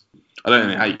honest. I don't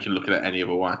know how you can look at it any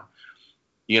other way.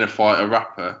 You're going to fight a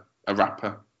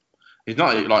rapper. He's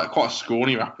not like quite a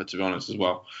scrawny rapper, to be honest, as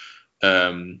well.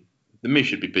 The Miz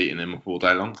should be beating him up all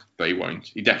day long, but he won't.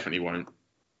 He definitely won't.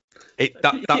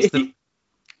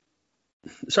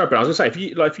 Sorry, but I was going to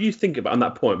say, if you think about on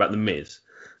that point about the Miz,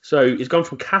 so he's gone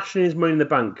from cashing his money in the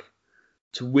bank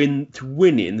to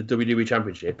winning the WWE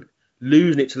Championship,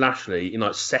 losing it to Lashley in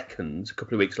like seconds a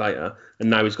couple of weeks later, and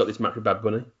now he's got this match with Bad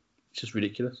Bunny. It's just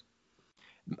ridiculous.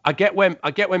 I get where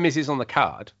Miz is on the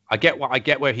card. I get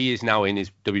where he is now in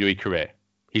his WWE career.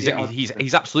 He's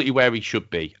absolutely where he should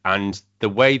be, and the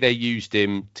way they used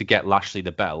him to get Lashley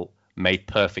the belt made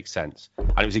perfect sense,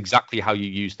 and it was exactly how you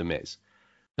used the Miz.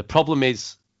 The problem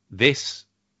is this,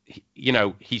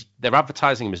 they're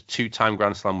advertising him as a 2-time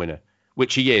Grand Slam winner,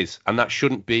 which he is, and that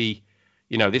shouldn't be.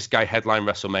 This guy headlined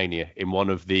WrestleMania in one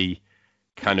of the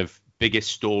kind of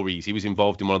biggest stories. He was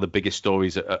involved in one of the biggest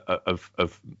stories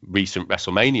of recent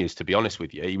WrestleManias, to be honest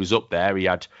with you. He was up there. He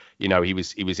had, he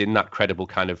was in that credible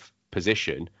kind of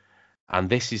position. And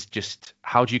this is just,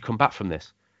 how do you come back from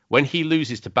this? When he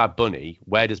loses to Bad Bunny,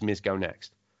 where does Miz go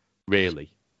next?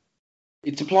 Really?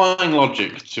 It's applying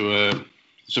logic to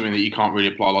something that you can't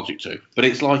really apply logic to. But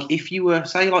it's like, if you were,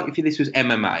 say, like, if this was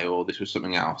MMA or this was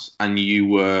something else, and you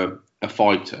were a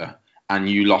fighter and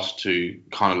you lost to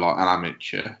kind of like an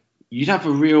amateur, you'd have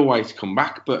a real way to come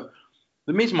back. But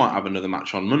the Miz might have another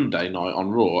match on Monday night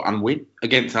on Raw and win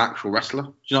against an actual wrestler.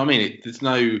 Do you know what I mean? That's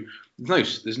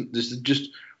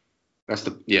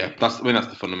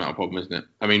the fundamental problem, isn't it?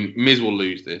 I mean, Miz will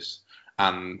lose this,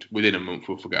 and within a month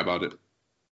we'll forget about it.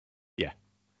 Yeah.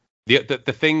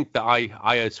 The thing that I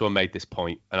heard someone made this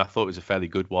point, and I thought it was a fairly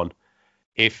good one.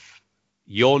 If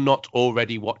you're not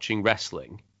already watching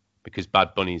wrestling because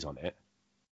Bad Bunny's on it,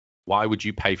 why would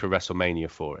you pay for WrestleMania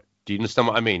for it? Do you understand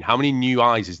what I mean? How many new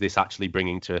eyes is this actually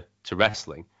bringing to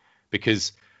wrestling?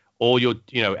 Because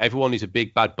everyone who's a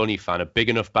big Bad Bunny fan, a big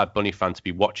enough Bad Bunny fan to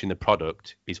be watching the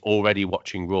product, is already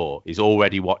watching Raw, is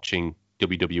already watching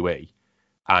WWE.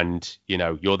 And,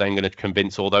 you're then going to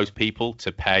convince all those people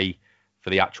to pay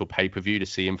for the actual pay-per-view to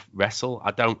see him wrestle.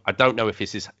 I don't know if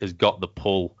this has got the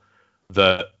pull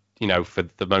that, for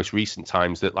the most recent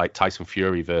times that like Tyson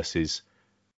Fury versus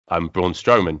Braun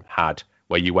Strowman had,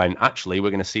 where you went, actually, we're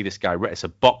going to see this guy. It's a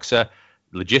boxer,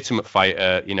 legitimate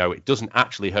fighter. It doesn't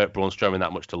actually hurt Braun Strowman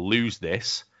that much to lose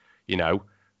this,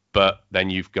 but then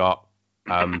you've got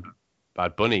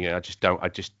Bad Bunny, and I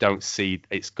just don't see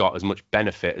it's got as much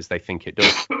benefit as they think it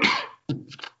does.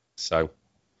 So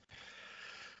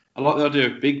I like the idea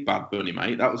of Big Bad Bunny,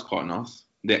 mate. That was quite nice.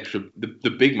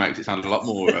 The big makes it sound a lot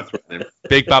more threatening.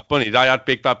 Big Bad Bunny. Did I add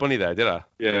Big Bad Bunny there? Did I?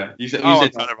 Yeah, you said I'm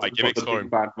trying to write gimmicks for him.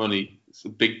 Big Bad Bunny, it's a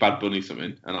Big Bad Bunny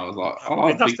something, and I was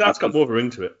like, that's got more of a ring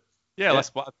to it. Yeah,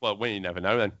 well, you never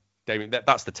know then. Damien,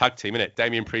 that's the tag team, isn't it?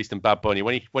 Damien Priest and Bad Bunny.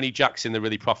 When he jacks in the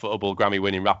really profitable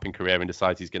Grammy-winning rapping career and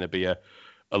decides he's going to be a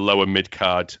lower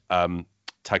mid-card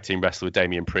tag team wrestler with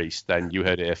Damien Priest, then you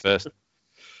heard it here first.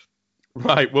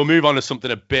 Right, we'll move on to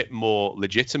something a bit more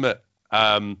legitimate.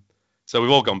 So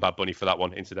we've all gone Bad Bunny for that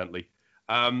one, incidentally.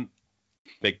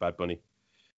 Big Bad Bunny.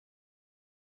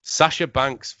 Sasha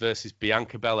Banks versus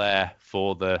Bianca Belair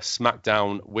for the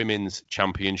SmackDown Women's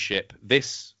Championship.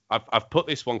 I've put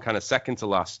this one kind of second to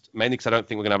last, mainly because I don't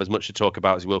think we're going to have as much to talk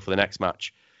about as we will for the next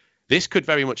match. This could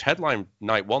very much headline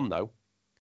night one, though. I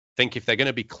think if they're going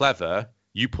to be clever,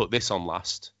 you put this on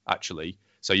last, actually.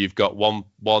 So you've got one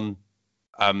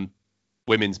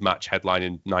women's match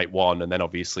headlining night one, and then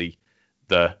obviously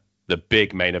the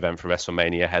big main event for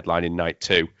WrestleMania headlining night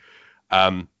two.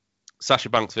 Sasha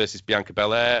Banks versus Bianca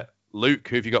Belair. Luke,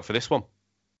 who have you got for this one?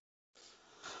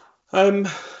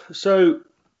 So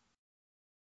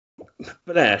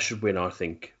Belair should win, I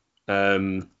think.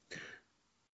 The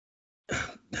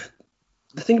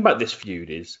thing about this feud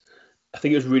is, I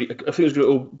think it was going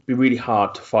to be really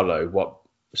hard to follow what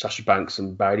Sasha Banks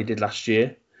and Bayley did last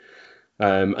year.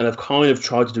 And they've kind of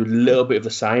tried to do a little bit of the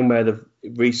same, where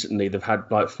they've had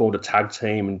formed a tag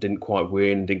team and didn't quite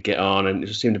win, didn't get on, and it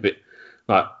just seemed a bit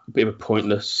of a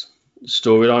pointless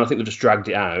storyline. I think they've just dragged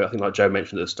it out. I think, like Joe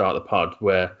mentioned at the start of the pod,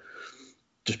 where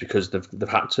just because they've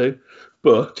had to,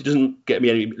 but it doesn't get me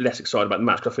any less excited about the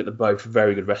match, because I think they're both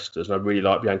very good wrestlers, and I really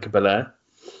like Bianca Belair.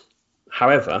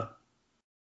 However,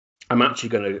 I'm actually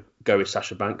going to go with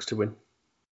Sasha Banks to win,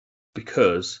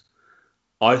 because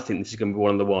I think this is going to be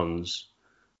one of the ones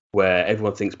where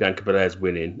everyone thinks Bianca Belair's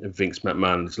winning, and Vince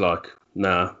McMahon is like,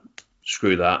 nah,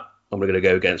 screw that. I'm going to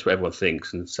go against what everyone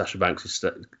thinks, and Sasha Banks is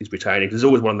retaining. There's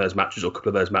always one of those matches, or a couple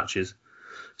of those matches,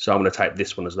 so I'm going to take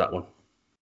this one as that one.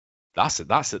 That's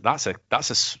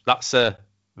a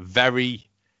very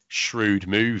shrewd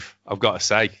move, I've got to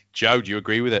say. Joe, do you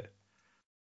agree with it?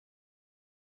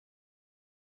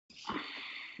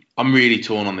 I'm really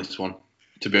torn on this one,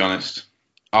 to be honest.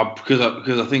 Because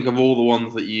I think of all the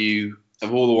ones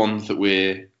that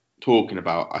we're talking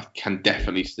about, I can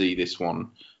definitely see this one.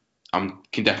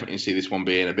 Can definitely see this one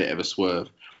being a bit of a swerve.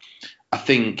 I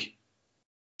think.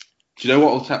 Do you know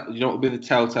what will be the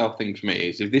telltale thing for me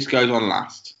is, if this goes on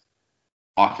last,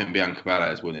 I think Bianca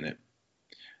Belair is winning it.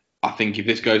 I think if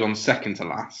this goes on second to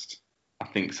last, I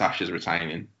think Sasha's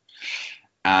retaining.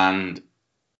 And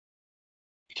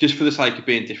just for the sake of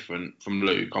being different from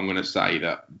Luke, I'm going to say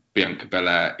that Bianca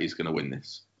Belair is going to win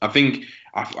this. I think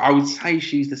I would say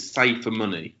she's the safer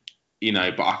money,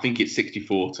 but I think it's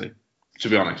 60-40, to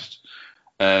be honest.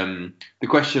 The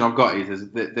question I've got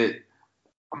is that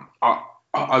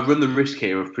I run the risk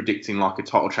here of predicting like a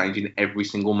title change in every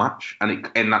single match, and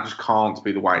that just can't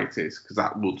be the way it is, because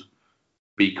that would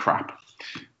be crap.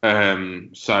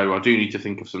 So I do need to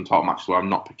think of some title matches where I'm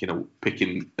not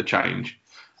picking a change.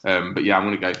 But yeah, I'm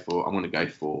going to go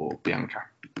for Bianca.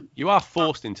 You are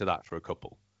forced into that for a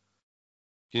couple.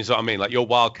 You know what I mean? Like, your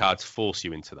wild cards force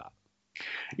you into that.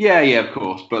 Yeah, of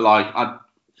course. But of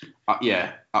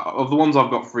the ones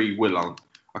I've got free will on,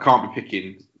 I can't be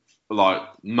picking like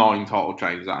 9 title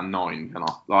changes out of 9, can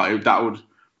I? Like, that would.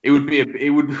 It would be.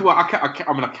 Well,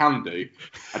 I can do.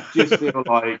 I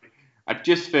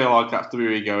just feel like that's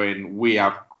WWE going. We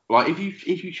have, like,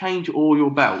 if you change all your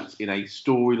belts in a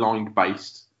storyline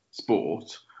based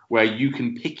sport where you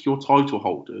can pick your title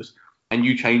holders and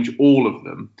you change all of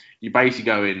them, you're basically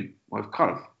going, well, we've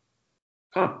kind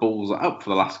of balls that up for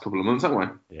the last couple of months,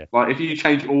 haven't we? Yeah. Like, if you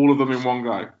change all of them in one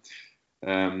go. So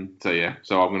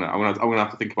I'm gonna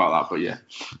have to think about that. But yeah,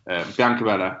 Bianca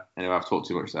Belair. Anyway, I've talked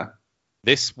too much there.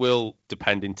 This will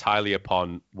depend entirely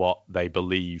upon what they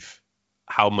believe,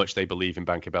 how much they believe in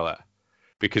Bianca Belair.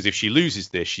 Because if she loses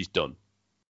this, she's done.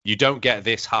 You don't get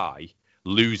this high,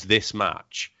 lose this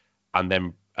match, and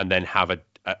then have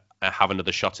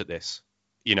another shot at this.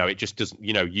 It just doesn't.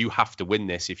 You have to win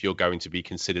this if you're going to be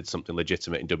considered something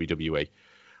legitimate in WWE.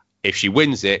 If she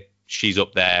wins it, she's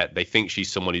up there. They think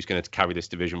she's someone who's going to carry this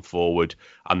division forward,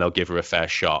 and they'll give her a fair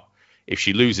shot. If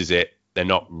she loses it, they're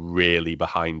not really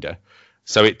behind her.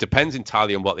 So it depends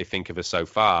entirely on what they think of her so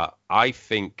far. I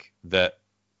think that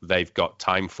they've got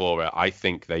time for her. I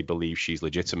think they believe she's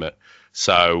legitimate.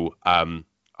 So I'm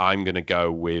going to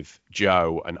go with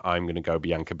Joe, and I'm going to go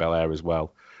Bianca Belair as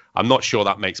well. I'm not sure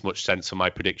that makes much sense for my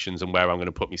predictions and where I'm going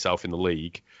to put myself in the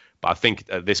league, But I think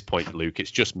at this point, Luke,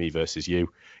 it's just me versus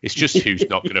you. It's just who's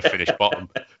not going to finish bottom.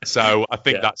 So I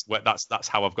think that's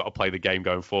how I've got to play the game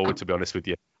going forward. To be honest with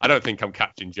you, I don't think I'm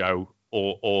catching Joe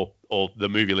or the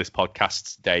Movie List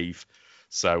podcast's Dave.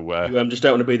 So you just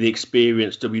don't want to be the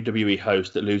experienced WWE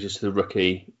host that loses to the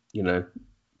rookie.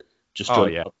 Just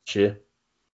year.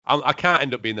 I can't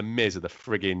end up being the Miz of the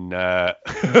frigging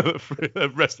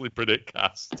Wrestling Predict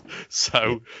cast.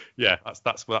 So yeah,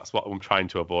 that's what I'm trying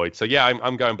to avoid. So yeah,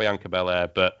 I'm going Bianca Belair,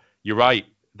 but you're right.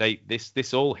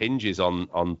 This all hinges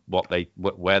on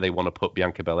where they want to put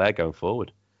Bianca Belair going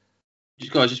forward.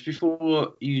 Just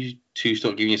before you two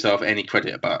start giving yourself any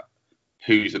credit about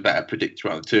who's a better predictor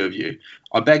out of the two of you,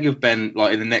 I beg of Ben,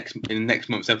 like in the next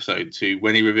month's episode, to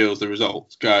when he reveals the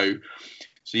results, go.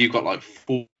 So you've got like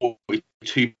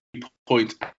 42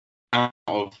 points out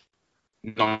of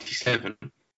 97,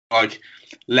 like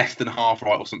less than half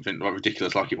right or something like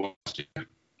ridiculous, like it was.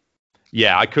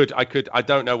 Yeah, I could. I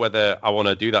don't know whether I want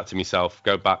to do that to myself.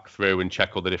 Go back through and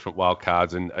check all the different wild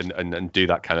cards and do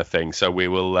that kind of thing. So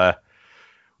we'll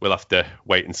have to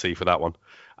wait and see for that one.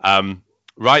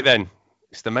 Right then,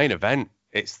 it's the main event.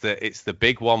 It's the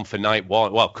big one for night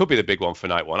one. Well, it could be the big one for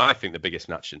night one. I think the biggest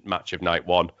match of night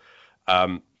one.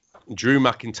 Drew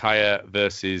McIntyre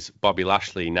versus Bobby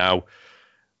Lashley. Now,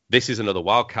 this is another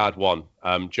wildcard one.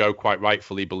 Joe quite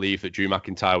rightfully believed that Drew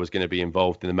McIntyre was going to be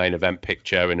involved in the main event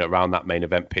picture and around that main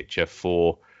event picture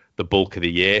for the bulk of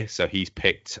the year. So he's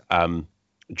picked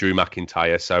Drew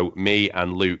McIntyre. So me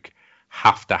and Luke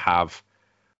have to have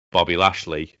Bobby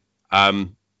Lashley.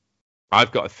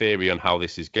 I've got a theory on how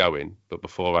this is going, but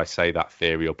before I say that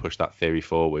theory or push that theory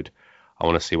forward, I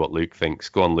want to see what Luke thinks.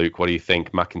 Go on, Luke. What do you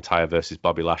think? McIntyre versus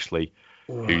Bobby Lashley.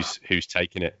 Who's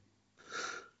taking it?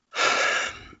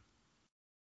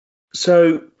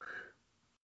 So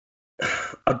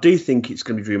I do think it's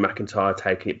going to be Drew McIntyre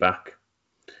taking it back,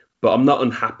 but I'm not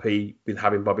unhappy with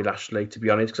having Bobby Lashley, to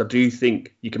be honest, because I do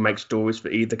think you can make stories for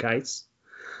either case.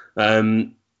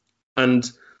 And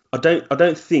I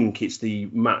don't think it's the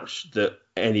match that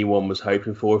anyone was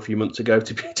hoping for a few months ago.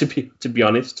 To be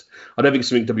honest, I don't think it's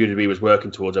something WWE was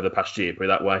working towards over the past year. Put it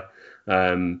that way.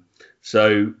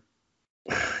 So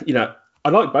I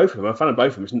like both of them. I'm a fan of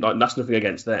both of them. It's like, that's nothing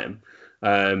against them.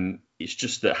 It's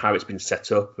just that how it's been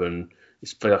set up and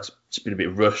it's been a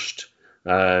bit rushed.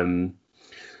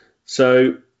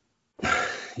 So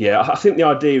yeah, I think the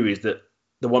idea is that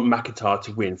they want McIntyre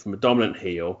to win from a dominant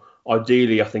heel.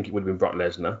 Ideally, I think it would have been Brock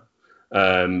Lesnar,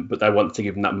 but they want to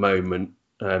give him that moment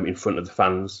in front of the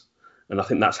fans, and I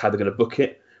think that's how they're going to book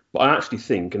it. But I actually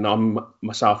think, and I'm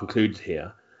myself included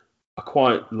here, I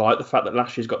quite like the fact that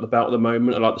Lashley's got the belt at the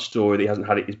moment. I like the story that he hasn't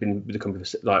had it. He's been with the company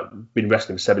been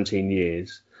wrestling for 17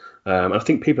 years, and I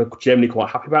think people are generally quite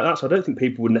happy about that. So I don't think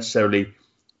people would necessarily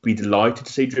be delighted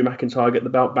to see Drew McIntyre get the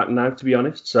belt back now, to be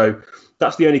honest. So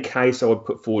that's the only case I would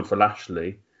put forward for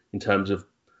Lashley in terms of,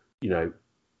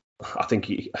 I think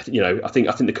they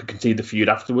could continue the feud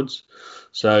afterwards.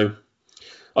 So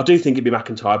I do think it'd be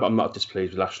McIntyre, but I'm not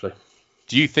displeased with Lashley.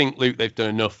 Do you think, Luke, they've done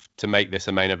enough to make this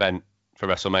a main event for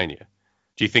WrestleMania?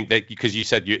 Do you think that, because you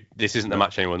said this isn't the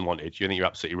match anyone wanted, you think you're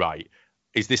absolutely right.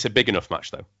 Is this a big enough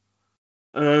match, though?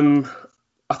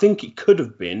 I think it could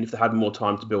have been if they had more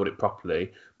time to build it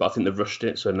properly, but I think they've rushed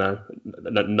it, so no,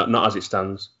 not as it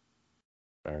stands.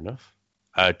 Fair enough.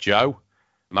 Joe,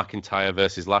 McIntyre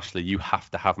versus Lashley. You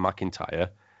have to have McIntyre.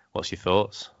 What's your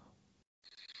thoughts?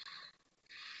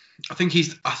 I think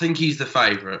he's the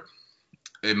favourite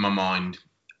in my mind,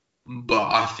 but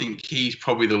I think he's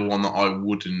probably the one that I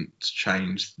wouldn't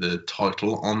change the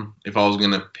title on if I was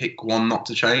going to pick one not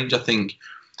to change. I think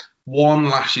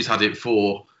Lashley's had it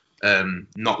for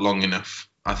not long enough.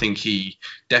 I think he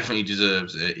definitely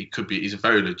deserves it. He's a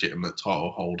very legitimate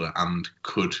title holder and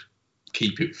could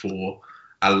keep it for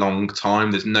a long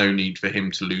time. There's no need for him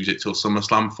to lose it till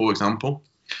SummerSlam, for example.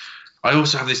 I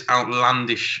also have this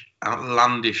outlandish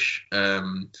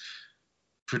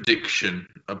prediction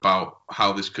about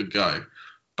how this could go,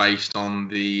 based on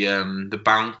the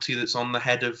bounty that's on the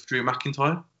head of Drew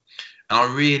McIntyre, and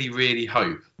I really, really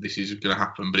hope this is going to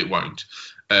happen, but it won't.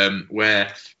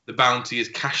 Where the bounty is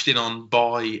cashed in on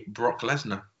by Brock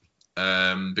Lesnar,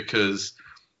 because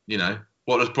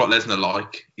what does Brock Lesnar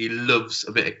like? He loves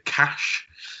a bit of cash.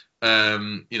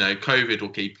 COVID will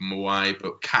keep him away,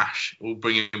 but cash will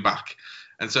bring him back.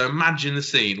 And so imagine the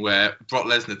scene where Brock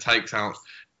Lesnar takes out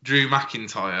Drew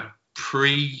McIntyre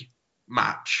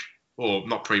pre-match, or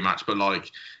not pre-match, but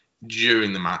like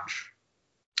during the match.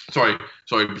 Sorry,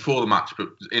 before the match, but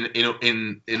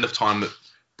in enough time that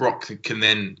Brock can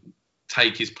then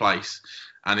take his place,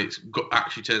 and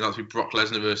actually turns out to be Brock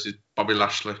Lesnar versus Bobby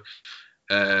Lashley.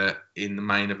 in the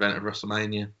main event of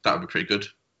WrestleMania. That would be pretty good.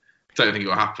 Don't think it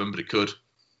will happen, but it could.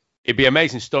 It'd be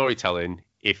amazing storytelling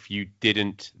if you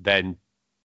didn't then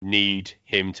need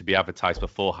him to be advertised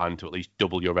beforehand to at least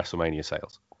double your WrestleMania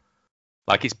sales.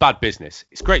 Like, it's bad business.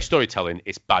 It's great storytelling.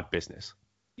 It's bad business.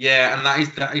 Yeah, and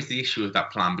that is the issue with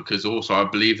that plan, because also I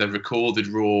believe they've recorded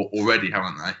Raw already,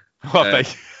 haven't they? Well,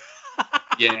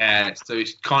 Yeah, so it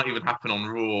can't even happen on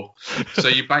Raw. So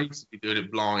you're basically doing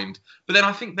it blind. But then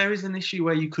I think there is an issue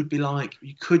where you could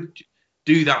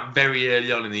do that very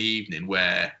early on in the evening,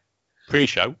 where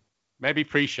maybe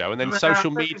pre-show, and then social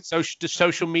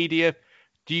media.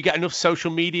 Do you get enough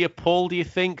social media pull, do you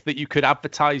think, that you could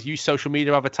use social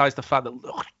media to advertise the fact that,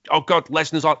 oh God,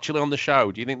 Lesnar's actually on the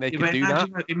show? Do you think they could do that?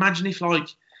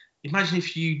 Imagine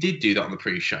if you did do that on the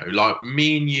pre-show. Like,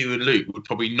 me and you and Luke would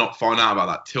probably not find out about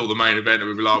that till the main event, and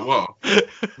we'd be like, well,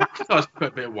 McIntyre's put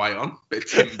a bit of weight on, a bit of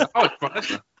timber. Oh, it's quite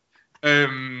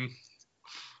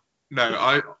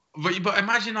Lesnar. But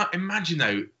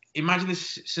imagine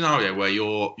this scenario where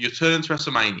you're turning to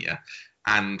WrestleMania,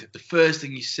 and the first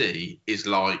thing you see is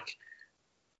like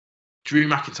Drew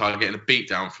McIntyre getting a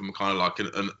beatdown from kind of like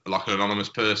an anonymous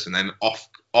person, then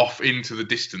off into the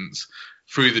distance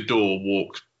through the door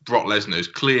walks Brock Lesnar, who's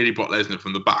clearly Brock Lesnar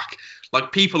from the back.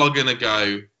 Like, people are gonna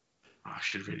go, I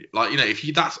should really, like, you know, if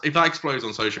that explodes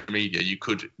on social media, you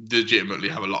could legitimately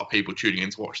have a lot of people tuning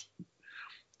in to watch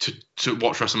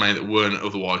WrestleMania that weren't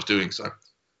otherwise doing so.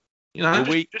 You know,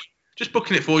 just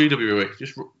booking it for you, WWE.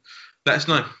 Just let us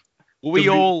know. Were we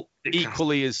all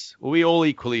equally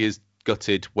as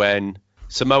gutted when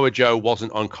Samoa Joe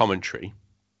wasn't on commentary?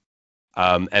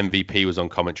 MVP was on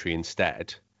commentary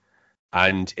instead.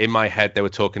 And in my head, they were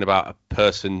talking about a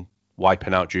person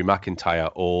wiping out Drew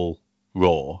McIntyre all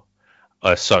Raw.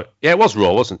 It was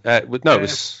Raw, wasn't it?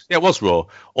 It was Raw,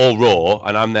 all Raw.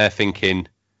 And I'm there thinking,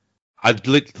 I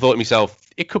thought to myself,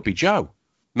 it could be Joe.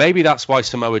 Maybe that's why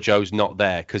Samoa Joe's not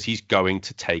there, because he's going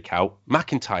to take out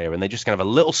McIntyre, and they're just going to have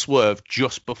a little swerve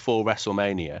just before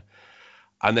WrestleMania.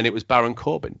 And then it was Baron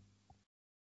Corbin,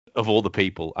 of all the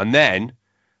people. And then,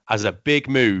 as a big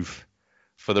move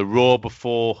for the Raw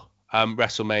before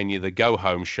WrestleMania, the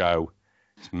go-home show,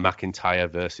 it's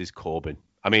McIntyre versus Corbin.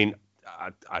 I mean,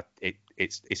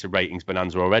 it's a ratings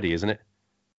bonanza already, isn't it?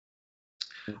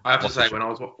 I have to say, when I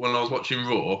was watching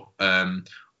Raw,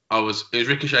 it was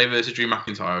Ricochet versus Drew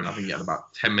McIntyre, and I think he had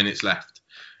about 10 minutes left,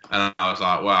 and I was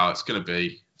like, wow, it's gonna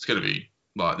be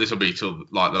like, this will be till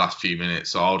like the last few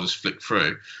minutes, so I'll just flick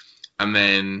through. And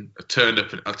then I turned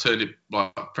it,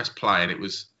 like, press play, and it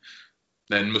was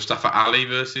then Mustafa Ali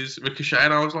versus Ricochet,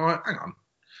 and I was like, hang on,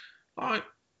 like,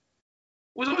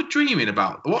 was I dreaming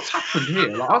about what's happened here?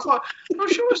 Like, I was like, I'm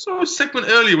sure I saw a segment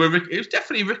earlier where it was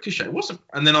definitely Ricochet, it wasn't?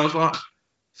 And then I was like,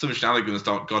 some shenanigans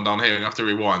gone down here, and I have to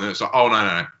rewind. And it's like, oh,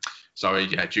 no. Sorry,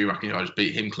 yeah, Drew McIntyre just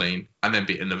beat him clean, and then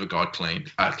beat another guy clean.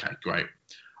 Okay, great.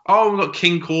 Oh, we've got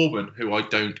King Corbin, who I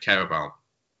don't care about.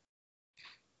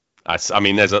 I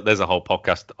mean, there's a whole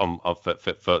podcast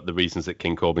for the reasons that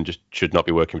King Corbin just should not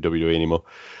be working with WWE anymore.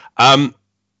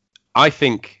 I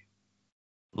think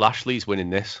Lashley's winning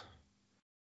this.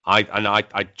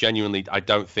 I genuinely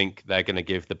don't think they're going to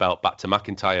give the belt back to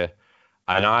McIntyre.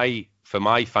 And for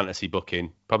my fantasy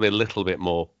booking, probably a little bit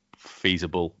more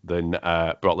feasible than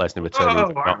Brock Lesnar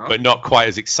returning, but not quite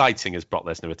as exciting as Brock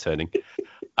Lesnar returning.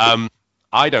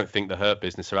 I don't think the Hurt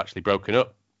Business are actually broken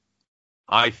up.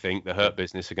 I think the Hurt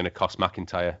Business are going to cost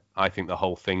McIntyre. I think the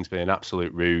whole thing's been an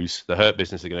absolute ruse. The Hurt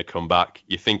Business are going to come back.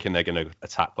 You're thinking they're going to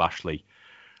attack Lashley,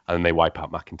 and then they wipe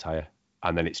out McIntyre.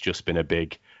 And then it's just been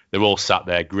they're all sat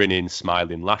there grinning,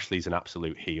 smiling. Lashley's an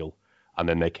absolute heel. And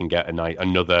then they can get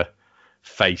another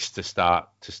face to start,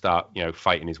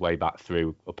 fighting his way back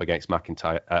through up against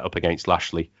McIntyre, up against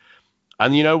Lashley.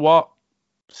 And you know what?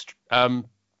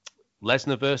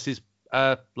 Lesnar versus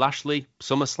Lashley,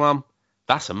 SummerSlam,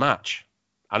 that's a match.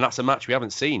 And that's a match we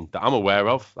haven't seen that I'm aware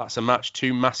of. That's a match,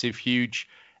 two massive, huge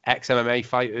ex-MMA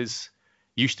fighters.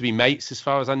 Used to be mates, as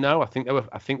far as I know. I think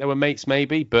they were mates,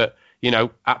 maybe. But,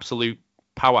 absolute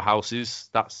powerhouses.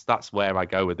 That's where I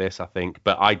go with this, I think.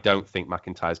 But I don't think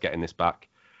McIntyre's getting this back.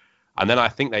 And then I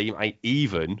think they might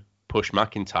even push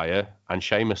McIntyre and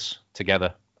Sheamus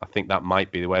together. I think that might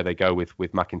be the way they go with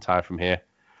McIntyre from here,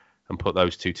 and put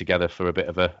those two together for a bit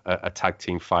of a tag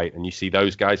team fight. And you see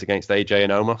those guys against AJ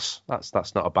and Omos.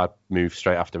 That's not a bad move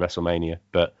straight after WrestleMania.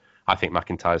 But I think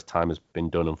McIntyre's time has been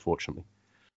done, unfortunately.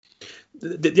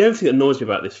 The only thing that annoys me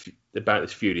about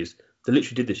this feud is they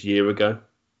literally did this a year ago.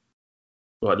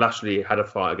 Like, Lashley had a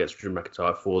fight against Drew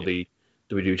McIntyre for the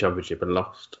WWE Championship and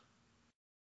lost.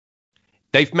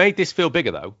 They've made this feel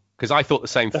bigger, though, because I thought the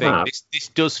same They thing. have. This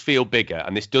does feel bigger,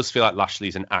 and this does feel like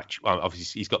Lashley's an actual. Well,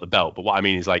 obviously, he's got the belt, but what I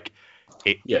mean is like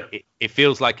it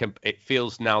feels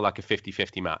now like a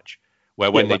 50-50 match. Where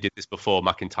when they did this before,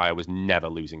 McIntyre was never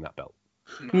losing that belt.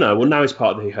 No, well now he's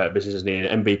part of the Hurt Business, isn't he?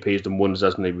 And MVP has done wonders,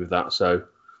 hasn't he, with that? So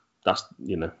that's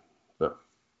but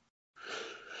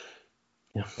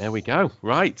yeah. There we go.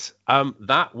 Right.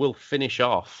 That will finish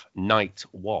off night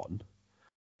one.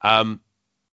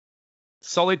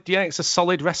 Solid. Yeah, it's a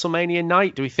solid WrestleMania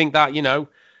night. Do we think that,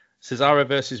 Cesaro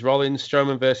versus Rollins,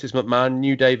 Strowman versus McMahon,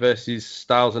 New Day versus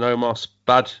Styles and Omos,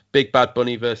 Big Bad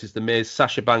Bunny versus The Miz,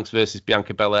 Sasha Banks versus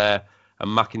Bianca Belair, and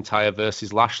McIntyre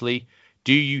versus Lashley?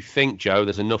 Do you think, Joe,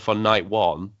 there's enough on night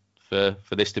one for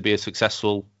this to be a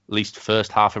successful, at least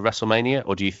first half of WrestleMania,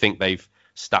 or do you think they've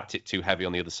stacked it too heavy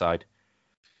on the other side?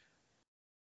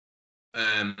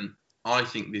 I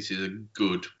think this is a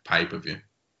good pay-per-view.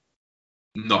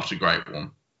 Not a great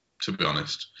one, to be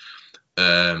honest.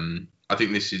 I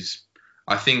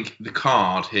think the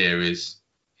card here is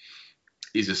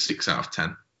a 6 out of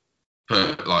 10.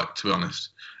 To be honest.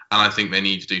 And I think they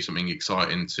need to do something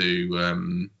exciting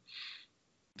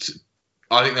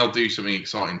I think they'll do something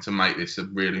exciting to make this a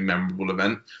really memorable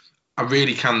event. I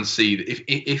really can see that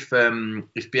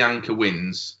if Bianca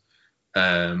wins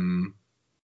the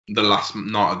last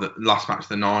match of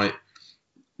the night,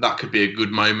 that could be a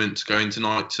good moment to go into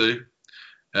night two.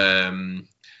 I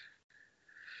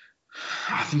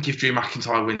think if Drew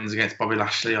McIntyre wins against Bobby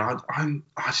Lashley, I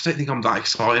just don't think I'm that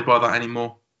excited by that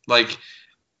anymore. Like,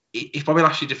 if Bobby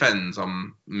Lashley defends,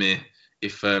 I'm meh.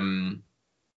 If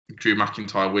Drew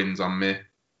McIntyre wins, I'm meh.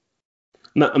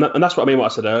 No, and that's what I mean.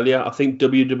 What I said earlier. I think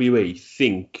WWE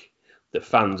think that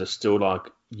fans are still like,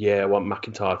 I want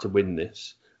McIntyre to win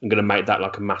this. I'm going to make that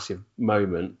like a massive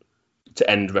moment to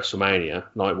end WrestleMania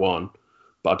night one,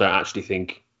 but I don't actually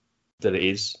think that it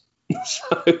is.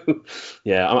 So,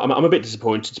 yeah, I'm a bit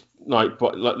disappointed. Like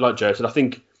Joe said, I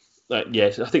think, I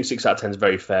think 6 out of 10 is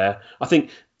very fair. I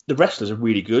think the wrestlers are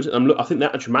really good. I think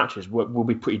the actual matches will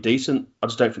be pretty decent. I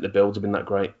just don't think the builds have been that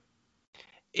great.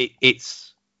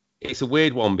 It's a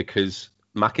weird one because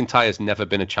McIntyre's never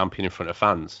been a champion in front of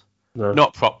fans. No.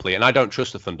 Not properly, and I don't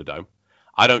trust the Thunderdome.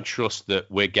 I don't trust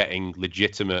that we're getting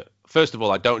legitimate. First of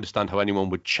all, I don't understand how anyone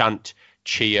would chant,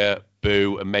 cheer,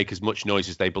 boo, and make as much noise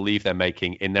as they believe they're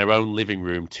making in their own living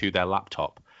room to their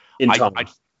laptop. In time.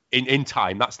 In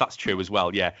time, that's true as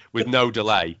well. Yeah, with no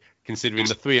delay. Considering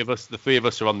the three of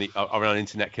us are on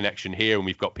internet connection here, and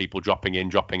we've got people dropping in,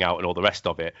 dropping out, and all the rest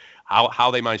of it. How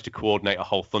they managed to coordinate a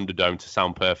whole Thunderdome to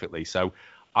sound perfectly. So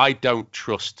I don't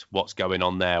trust what's going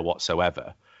on there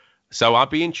whatsoever. So I'd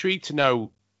be intrigued to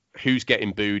know who's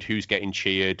getting booed, who's getting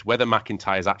cheered, whether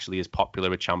McIntyre is actually as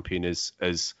popular a champion as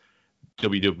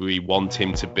WWE want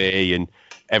him to be, and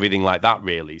everything like that.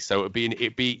 Really, so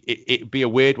it'd be a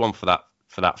weird one for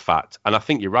that fact. And I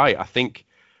think you're right. I think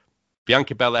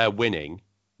Bianca Belair winning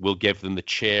will give them the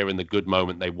cheer and the good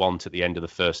moment they want at the end of the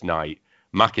first night.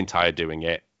 McIntyre doing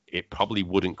it probably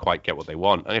wouldn't quite get what they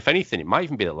want. And if anything, it might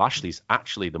even be that Lashley's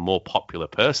actually the more popular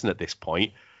person at this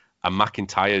point, and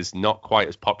McIntyre's not quite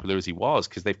as popular as he was,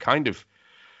 because they've kind of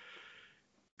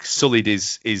sullied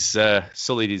his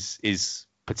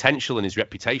potential and his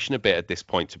reputation a bit at this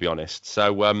point, to be honest.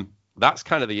 So that's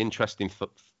kind of the interesting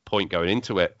point going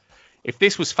into it. If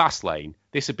this was Fastlane,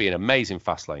 this would be an amazing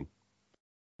Fastlane.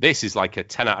 This is like a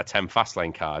 10 out of 10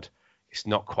 Fastlane card. It's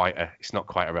not quite a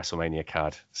WrestleMania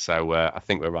card. So I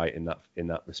think we're right in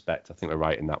that respect. I think we're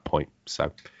right in that point.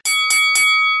 So.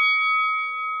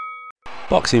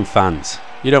 Boxing fans,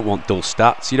 you don't want dull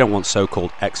stats, you don't want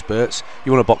so-called experts,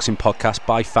 you want a boxing podcast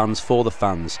by fans for the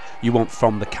fans. You want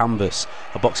From the Canvas,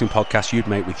 a boxing podcast you'd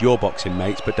make with your boxing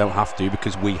mates but don't have to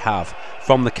because we have.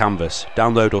 From the Canvas,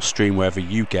 download or stream wherever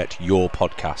you get your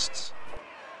podcasts.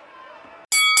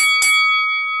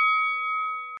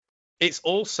 It's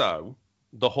also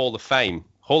the Hall of Fame.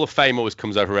 Hall of Fame always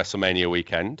comes over WrestleMania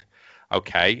weekend.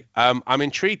 Okay, I'm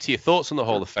intrigued to your thoughts on the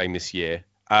Hall of Fame this year.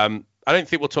 I don't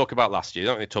think we'll talk about last year. I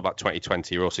don't think we'll talk about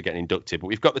 2020. You're also getting inducted. But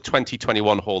we've got the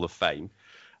 2021 Hall of Fame.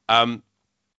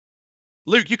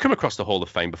 Luke, you come across the Hall of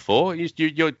Fame before.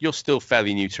 You're still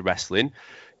fairly new to wrestling.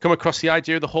 Come across the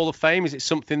idea of the Hall of Fame? Is it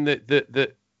something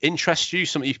that interests you?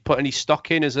 Something you've put any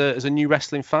stock in as a new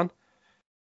wrestling fan?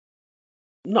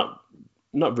 Not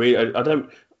really. I don't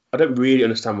really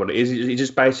understand what it is. It's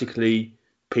just basically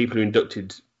people who are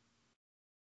inducted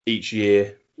each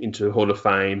year into the Hall of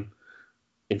Fame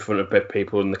in front of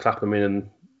people, and they clap them in and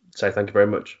say thank you very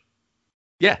much.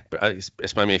 Yeah, but it's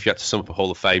I mean, if you had to sum up a Hall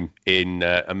of Fame in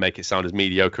and make it sound as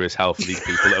mediocre as hell for these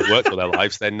people that have worked all their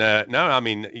lives, then no, I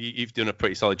mean, you've done a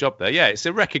pretty solid job there. Yeah, it's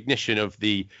a recognition of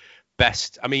the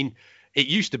best. I mean, it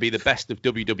used to be the best of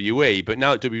WWE, but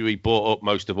now that WWE bought up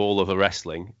most of all of the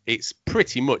wrestling, it's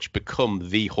pretty much become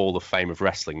the Hall of Fame of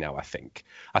wrestling now. I think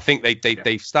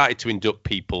they've started to induct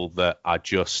people that are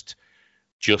just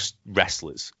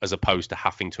wrestlers, as opposed to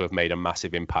having to have made a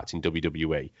massive impact in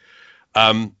WWE.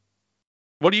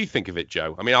 What do you think of it,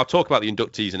 Joe? I mean, I'll talk about the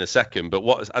inductees in a second, but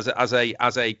what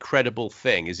as a credible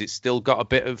thing, is it still got a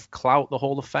bit of clout, the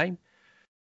Hall of Fame?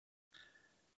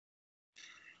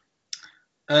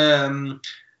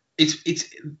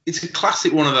 It's a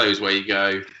classic one of those where you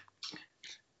go.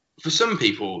 For some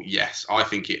people, yes, I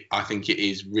think it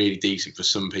is really decent for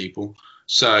some people.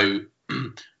 So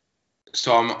I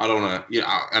don't want to,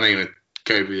 I'm not going to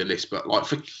go through the list, but like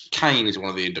for Kane is one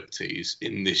of the inductees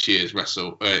in this year's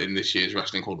Wrestling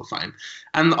Hall of Fame,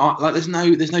 and there's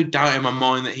no doubt in my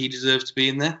mind that he deserves to be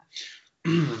in there.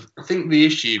 I think the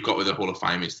issue you've got with the Hall of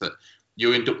Fame is that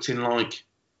you're inducting like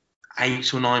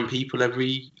 8 or 9 people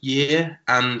every year,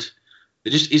 and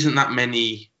there just isn't that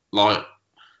many. Like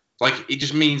it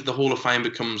just means the Hall of Fame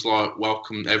becomes like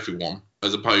welcome to everyone,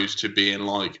 as opposed to being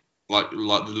like the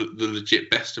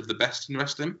legit best of the best in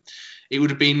wrestling. It would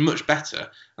have been much better.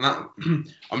 And that,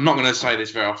 I'm not going to say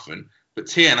this very often, but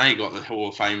TNA got the Hall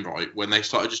of Fame right when they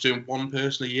started just doing one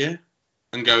person a year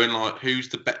and going like, who is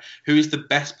the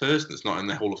best person that's not in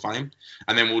the Hall of Fame,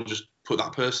 and then we'll just put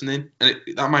that person in, and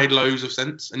that made loads of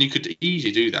sense. And you could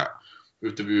easily do that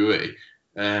with WWE.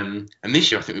 And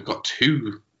this year, I think we've got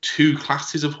two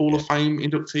classes of Hall of Fame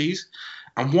inductees,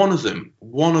 and one of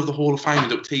the Hall of Fame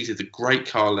inductees is the great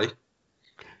Carly.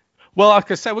 Well,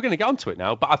 like I said, we're going to get onto it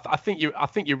now, but I think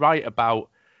you're right about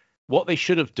what they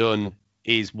should have done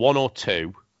is 1 or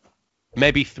 2,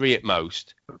 maybe 3 at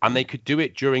most, and they could do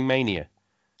it during Mania.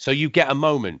 So you get a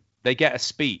moment, they get a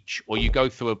speech, or you go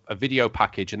through a video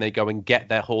package and they go and get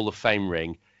their Hall of Fame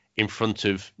ring in front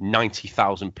of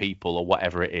 90,000 people or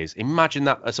whatever it is. Imagine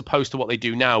that, as opposed to what they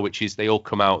do now, which is they all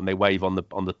come out and they wave on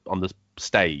the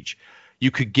stage.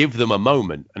 You could give them a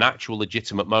moment, an actual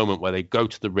legitimate moment where they go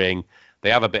to the ring. They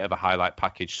have a bit of a highlight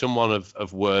package. Someone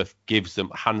of worth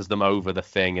hands them over the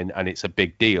thing, and it's a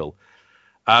big deal.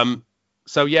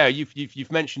 So yeah,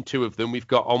 you've mentioned 2 of them. We've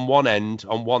got on one end,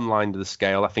 on one line of the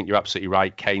scale. I think you're absolutely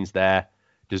right. Kane's there,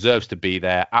 deserves to be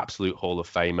there. Absolute Hall of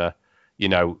Famer. You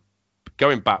know,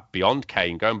 going back beyond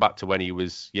Kane, going back to when he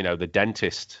was, the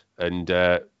dentist and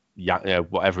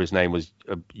whatever his name was,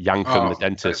 Yankum, the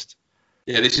dentist.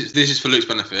 Yeah, this is for Luke's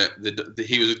benefit.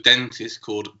 He was a dentist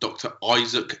called Dr.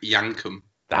 Isaac Yankum.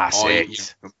 That's it.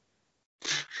 Yankum.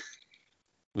 It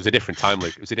was a different time,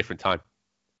 Luke. It was a different time.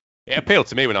 It appealed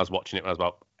to me when I was watching it when I was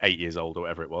about 8 years old or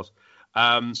whatever it was.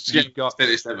 You've got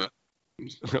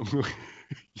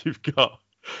you've got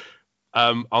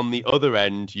on the other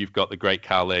end, you've got the great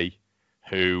Khali,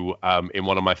 who in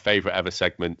one of my favourite ever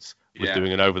segments was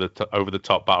doing an over the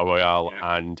top battle royale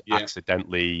and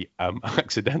accidentally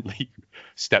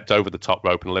stepped over the top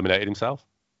rope and eliminated himself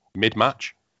mid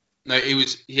match. No, it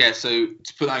was so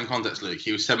to put that in context, Luke,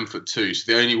 he was 7'2",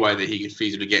 so the only way that he could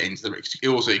feasibly get into the ring.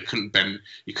 Also, he couldn't bend.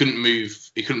 He couldn't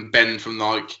move. He couldn't bend from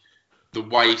like the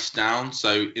waist down.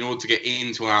 So in order to get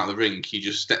into and out of the ring, he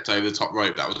just stepped over the top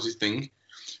rope. That was his thing.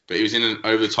 But he was in an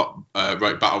over the top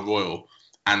rope battle royal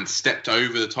and stepped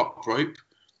over the top rope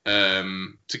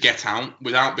to get out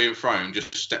without being thrown.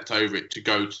 Just stepped over it to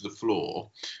go to the floor.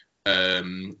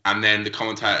 And then the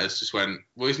commentators just went,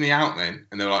 "Well, isn't he out then?"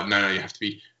 And they were like, "No, you have to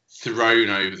be thrown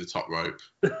over the top rope."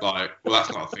 Like, well,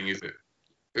 that's not a thing, is it?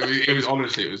 It was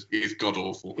honestly, it's god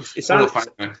awful.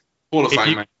 Hall of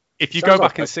Fame. If you go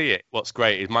back and see it, what's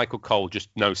great is Michael Cole just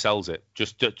no sells it.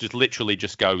 Just literally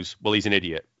just goes, well, he's an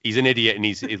idiot. He's an idiot, and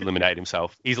he's eliminated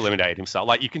himself. He's eliminated himself.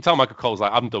 Like, you can tell Michael Cole's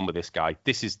like, I'm done with this guy.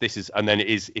 This is, and then it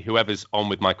is whoever's on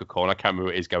with Michael Cole, and I can't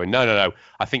remember who it is, going, no.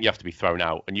 I think you have to be thrown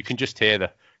out, and you can just hear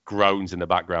the groans in the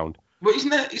background. Well,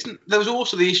 there was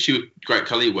also the issue with Great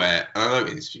Khali where, and I don't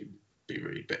mean this to be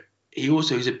rude, but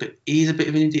he's a bit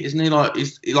of an idiot, isn't he? Like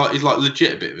he's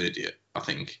legit a bit of an idiot, I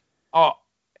think. Oh,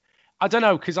 I don't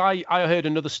know, because I heard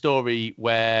another story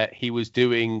where he was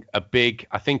doing a big,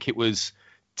 I think it was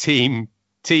Team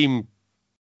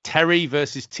Terry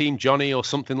versus Team Johnny or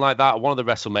something like that, one of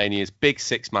the WrestleManias, big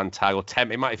 6-man tag, or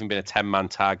 10, it might have even been a 10-man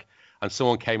tag, and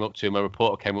someone came up to him, a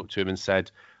reporter came up to him and said,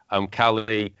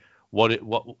 Khali, what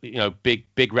big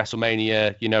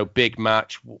WrestleMania, big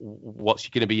match, what's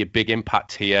going to be a big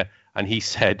impact here? And he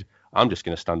said, I'm just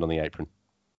going to stand on the apron.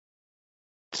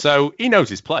 So he knows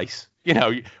his place,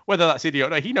 whether that's idiot or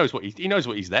not, he knows what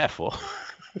he's there for.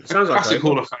 Sounds like classic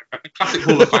Hall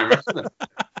of Fame wrestler.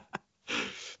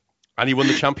 And he won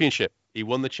the championship. He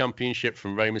won the championship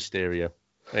from Rey Mysterio.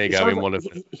 There you go.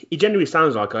 He genuinely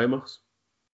sounds like Omos.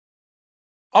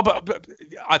 Oh, but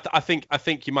I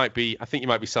think you might be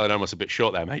selling almost a bit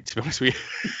short there, mate. To be honest with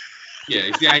you. Yeah,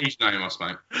 it's the age name,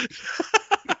 mate.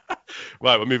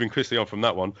 Right, we're moving quickly on from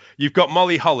that one. You've got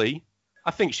Molly Holly.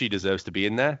 I think she deserves to be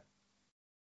in there.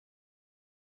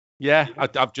 Yeah,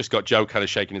 I've just got Joe kind of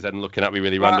shaking his head and looking at me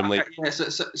really randomly. Yeah,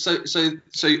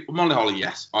 so Molly Holly,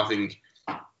 yes. I think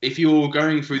if you're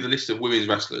going through the list of women's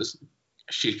wrestlers,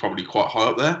 she's probably quite high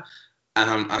up there.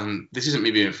 And this isn't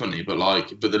me being funny, but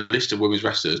the list of women's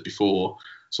wrestlers before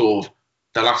sort of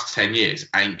the last 10 years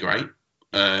ain't great.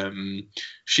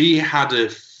 She had a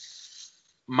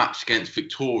match against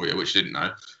Victoria, which I didn't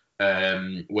know,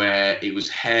 where it was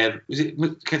hair. Was it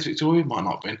against Victoria? Might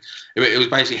not have been. It was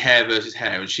basically hair versus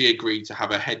hair, and she agreed to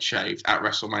have her head shaved at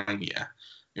WrestleMania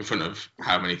in front of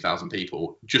how many thousand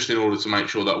people, just in order to make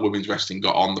sure that women's wrestling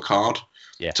got on the card.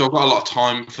 Yeah. So I've got a lot of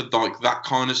time for that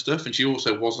kind of stuff, and she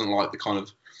also wasn't like the kind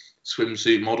of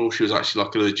swimsuit model. She was actually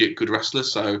like a legit good wrestler.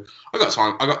 So I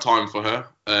got time for her.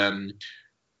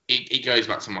 It goes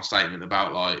back to my statement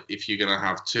about like if you're gonna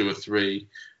have 2 or 3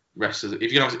 wrestlers,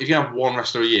 if you have one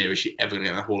wrestler a year, is she ever gonna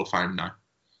get in the Hall of Fame? No.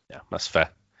 Yeah, that's fair.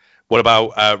 What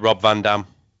about Rob Van Dam?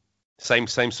 Same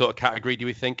sort of category, do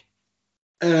we think?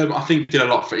 I think he did a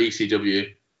lot for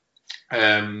ECW.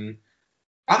 I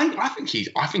think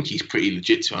he's pretty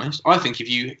legit, to be honest. I think if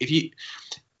you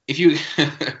I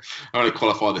want to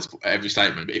qualify this every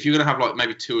statement, but if you're gonna have like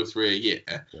maybe 2 or 3 a year,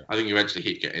 I think eventually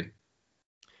he'd get in.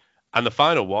 And the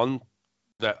final one,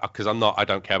 because I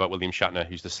don't care about William Shatner,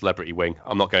 who's the celebrity wing.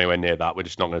 I'm not going anywhere near that. We're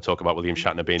just not going to talk about William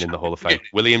Shatner being in the Hall of Fame.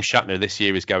 William Shatner this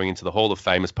year is going into the Hall of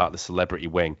Fame as part of the celebrity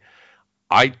wing.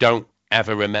 I don't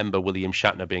ever remember William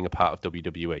Shatner being a part of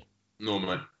WWE.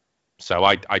 Normally. So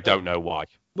I don't know why.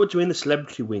 What do you mean the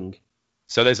celebrity wing?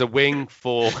 So there's a wing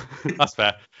for that's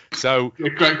fair. So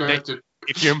great.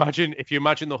 if you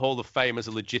imagine the Hall of Fame as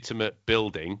a legitimate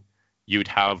building, you'd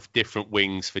have different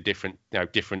wings for different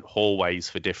hallways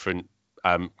for different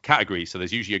categories. So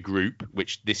there's usually a group,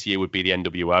 which this year would be the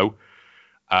NWO.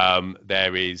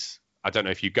 There is, I don't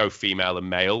know if you go female and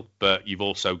male, but you've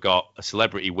also got a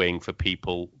celebrity wing for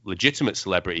people, legitimate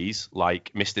celebrities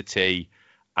like Mr. T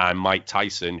and Mike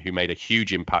Tyson, who made a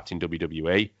huge impact in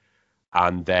WWE,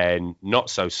 and then not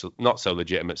so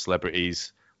legitimate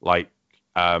celebrities like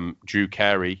Drew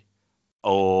Carey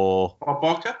or Bob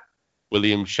Barker?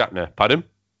 William Shatner. Pardon?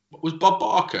 Was Bob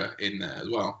Barker in there as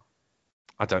well?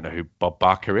 I don't know who Bob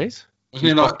Barker is. Wasn't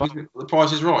he like The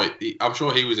Price is Right? I'm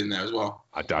sure he was in there as well.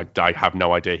 I have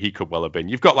no idea. He could well have been.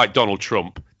 You've got like Donald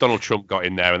Trump. Donald Trump got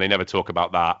in there, and they never talk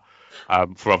about that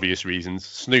for obvious reasons.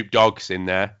 Snoop Dogg's in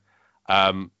there.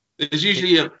 There's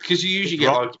usually because you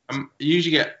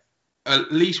usually get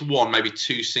at least 1, maybe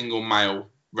 2 single male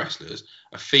wrestlers,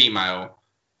 a female,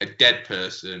 a dead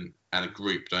person, and a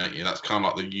group, don't you? That's kind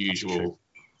of like the usual.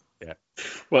 Yeah.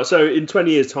 Well, so in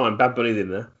 20 years' time, Bad Bunny's in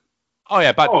there. Oh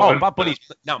yeah, Bad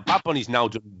Bunny's now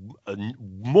done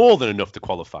more than enough to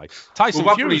qualify. Tyson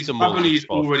Fury's done more. Bad Bunny's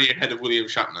already ahead of William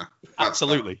Shatner.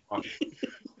 Absolutely.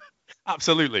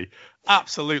 Absolutely.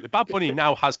 Bad Bunny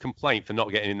now has complaint for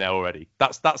not getting in there already.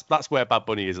 That's where Bad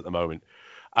Bunny is at the moment.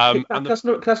 Can I ask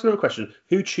another question?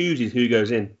 Who chooses who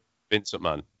goes in? Vince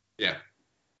McMahon. Yeah.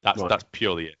 That's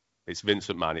purely it. It's Vince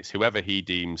McMahon. It's whoever he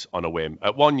deems on a whim.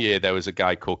 At one year, there was a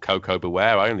guy called Coco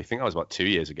Beware. I only think that was about 2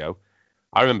 years ago.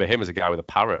 I remember him as a guy with a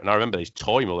parrot, and I remember his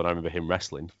toy more than I remember him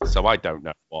wrestling. So I don't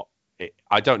know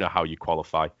I don't know how you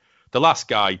qualify. The last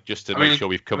guy, just to make sure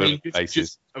we've covered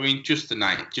bases. Just the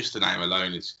name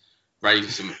alone is raising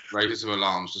some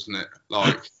alarms, doesn't it?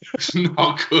 Like, it's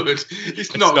not good.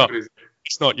 It's not good.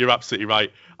 It's not. You're absolutely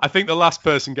right. I think the last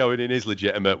person going in is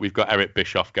legitimate. We've got Eric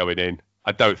Bischoff going in.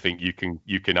 I don't think you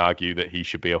can argue that he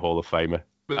should be a Hall of Famer.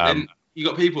 But then you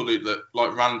got people that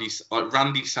like Randy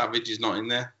Savage is not in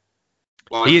there.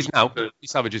 Like, he is now. Randy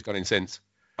Savage has gone in since.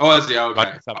 Oh, is he?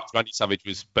 Okay. Randy Savage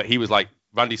was, but he was like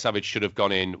Randy Savage should have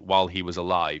gone in while he was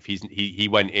alive. He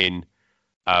went in.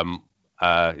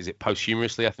 Is it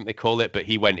posthumously? I think they call it. But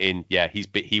he went in. Yeah,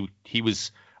 he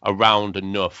was around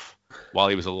enough while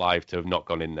he was alive to have not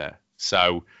gone in there.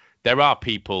 So there are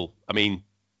people. I mean,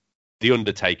 The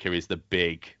Undertaker is the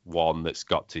big one that's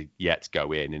got to yet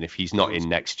go in, and if he's not in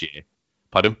next year,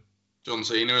 pardon? John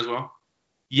Cena as well.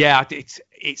 Yeah,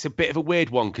 it's a bit of a weird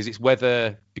one because it's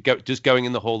whether does going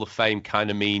in the Hall of Fame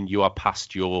kind of mean you are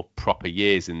past your proper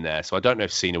years in there. So I don't know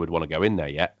if Cena would want to go in there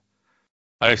yet.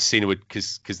 I don't know if Cena would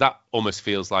because that almost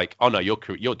feels like, oh no, you're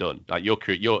done. Like you're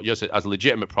as a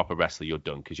legitimate proper wrestler, you're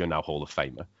done because you're now Hall of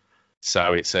Famer.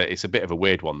 So it's a bit of a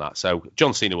weird one that. So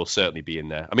John Cena will certainly be in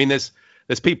there. I mean, there's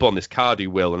people on this card who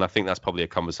will, and I think that's probably a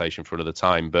conversation for another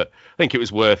time. But I think it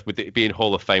was worth with it being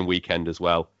Hall of Fame weekend as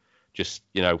well. Just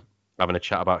having a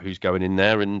chat about who's going in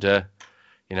there and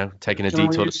taking a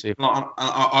detour to see.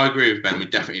 I agree with Ben. We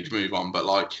definitely need to move on, but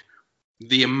like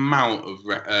the amount of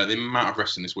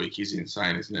wrestling this week is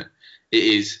insane, isn't it? It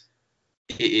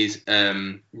is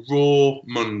Raw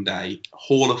Monday,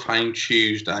 Hall of Fame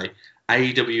Tuesday,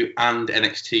 AEW and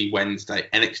NXT Wednesday,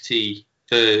 NXT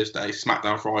Thursday,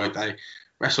 SmackDown Friday,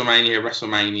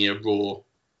 WrestleMania, Raw,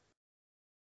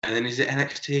 and then is it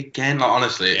NXT again? Like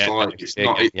honestly, it's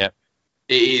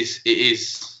It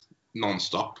is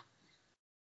non-stop.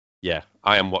 Yeah,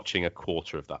 I am watching a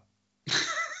quarter of that.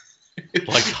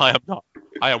 Like I am not.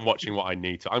 I am watching what I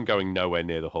need to. I'm going nowhere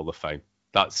near the Hall of Fame.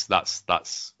 That's.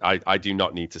 I do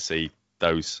not need to see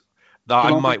those.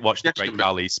 I might watch the Great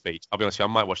Khali speech. I'll be honest with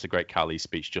you, I might watch the Great Khali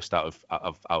speech just out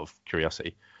of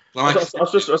curiosity. I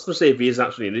was just going to say if he is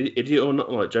actually an idiot or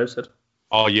not, like Joe said.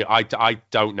 Oh yeah, I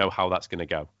don't know how that's going to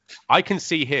go. I can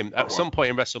see him at some point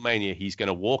in WrestleMania. He's going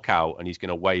to walk out and he's going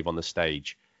to wave on the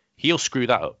stage. He'll screw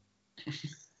that up.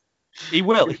 He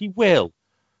will. He will.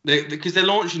 Because they're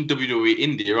launching WWE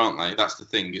India, aren't they? That's the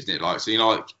thing, isn't it? Like, so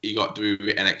like you got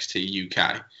WWE NXT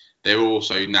UK. They're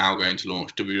also now going to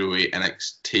launch WWE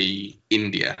NXT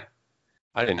India.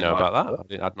 I didn't know about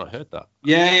that. I'd not heard that.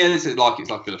 Yeah, it's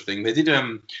like a thing. They did.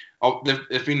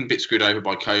 They've been a bit screwed over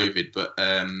by COVID, but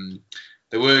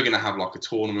they were going to have like a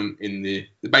tournament in the.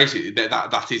 Basically,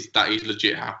 that is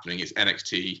legit happening. It's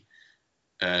NXT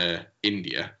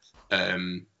India.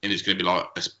 And it's going to be like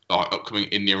upcoming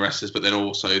Indian wrestlers, but then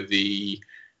also I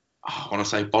want to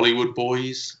say Bollywood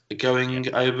boys are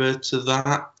going over to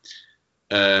that.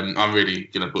 I'm really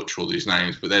going to butcher all these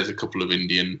names, but there's a couple of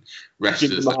Indian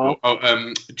wrestlers.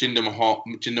 Jinder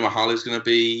Mahal is going to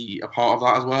be a part of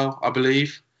that as well, I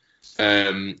believe.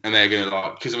 And they're going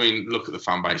to because I mean, look at the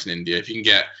fan base in India. If you can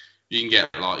get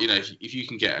if you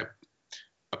can get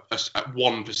a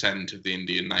 1% of the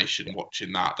Indian nation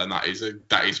watching that, then that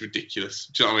is ridiculous.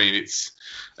 Do you know what I mean? It's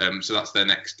so that's their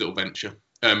next little venture.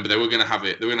 But they were going to have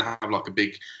it. They were going to have like a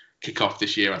big kick-off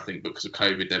this year, I think, because of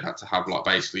COVID. They've had to have like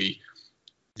basically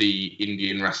the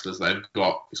Indian wrestlers they've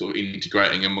got sort of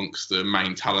integrating amongst the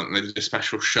main talent. And they did a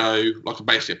special show, like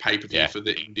basically a pay-per-view for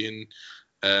the Indian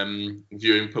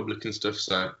viewing public and stuff.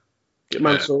 So get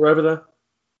Mansoor over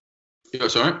there.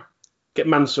 Sorry? Get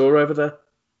Mansoor over there.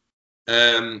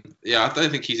 Yeah, I don't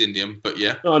think he's Indian, but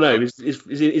yeah. Oh no,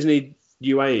 isn't he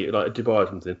UAE, like Dubai or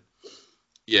something?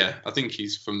 Yeah, I think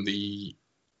he's from Saudi.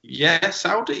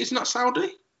 Isn't that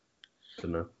Saudi? I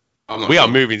don't know. We are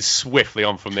moving swiftly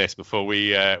on from this before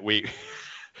we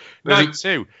night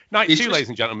two, ladies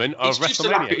and gentlemen, of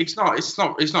WrestleMania. It's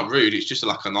not rude. It's just a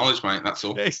lack of knowledge, mate. That's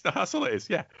all. That's all it is.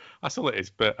 Yeah, that's all it is.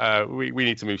 But we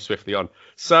need to move swiftly on.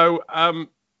 So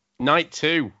night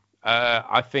two,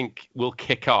 I think we'll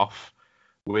kick off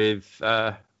with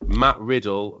Matt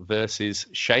Riddle versus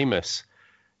Sheamus.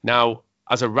 Now,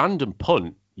 as a random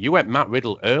punt, you went Matt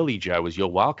Riddle early, Joe, as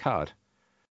your wild card.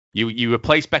 You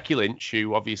replaced Becky Lynch,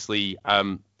 who obviously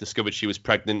discovered she was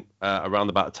pregnant around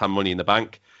about the time Money in the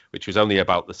Bank, which was only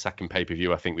about the second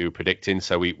pay-per-view I think we were predicting.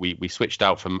 So we switched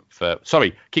out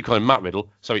keep calling him Matt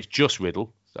Riddle. So it's just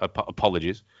Riddle.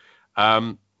 Apologies.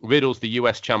 Riddle's the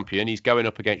US champion. He's going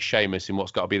up against Sheamus in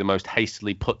what's got to be the most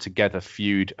hastily put together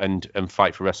feud and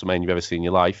fight for WrestleMania you've ever seen in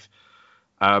your life.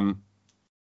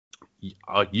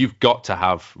 You've got to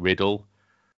have Riddle.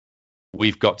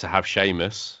 We've got to have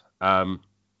Sheamus.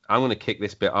 I'm going to kick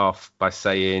this bit off by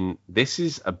saying this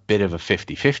is a bit of a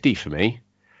 50-50 for me.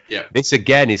 Yeah. This,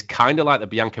 again, is kind of like the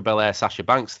Bianca Belair, Sasha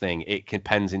Banks thing. It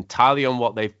depends entirely on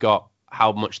what they've got,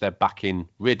 how much they're backing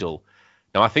Riddle.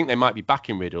 Now, I think they might be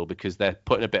backing Riddle because they're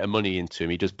putting a bit of money into him.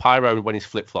 He does pyro when his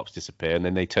flip-flops disappear, and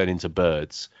then they turn into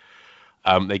birds.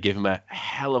 They give him a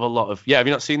hell of a lot of... Yeah, have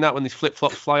you not seen that when these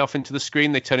flip-flops fly off into the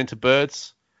screen, they turn into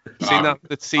birds? Seen that,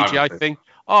 the CGI thing?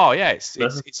 Oh yeah, it's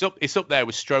up there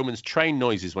with Strowman's train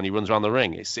noises when he runs around the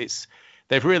ring.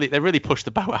 They've really pushed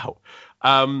the boat out.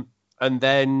 And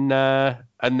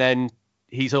then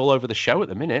he's all over the show at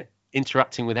the minute,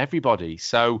 interacting with everybody.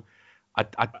 So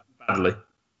badly.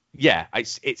 Yeah,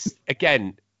 it's Vince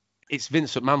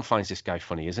McMahon finds this guy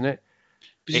funny, isn't it?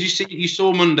 Because you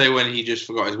saw Monday when he just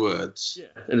forgot his words. Yeah,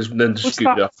 and then just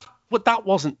scooped it off. But that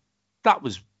wasn't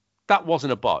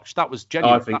a botch. That was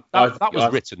genuine. That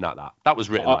was written like that. That was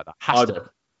written like that.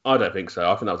 I don't think so.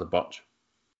 I think that was a botch.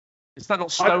 Is that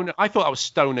not Stoner? I thought that was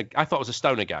Stoner. I thought it was a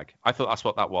Stoner gag. I thought that's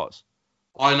what that was.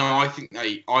 I know. I think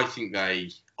it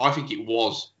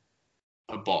was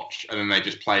a botch, and then they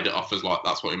just played it off as like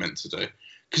that's what he meant to do.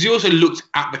 Because he also looked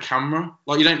at the camera.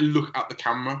 Like you don't look at the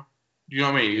camera. Do you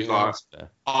know what I mean? He's like,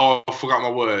 "Oh, I forgot my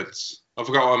words. I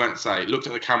forgot what I meant to say." Looked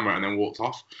at the camera and then walked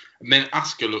off. And then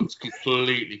Asuka looked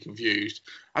completely confused.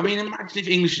 I mean, imagine if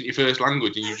English isn't your first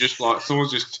language and you just like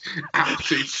someone's just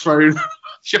absolutely thrown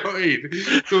shouting.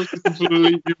 Someone's just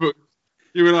completely, but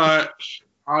you were like,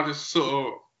 I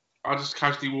just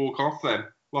casually walk off then.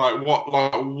 Like what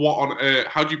on earth?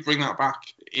 How do you bring that back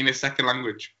in a second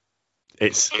language?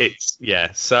 It's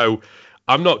yeah. So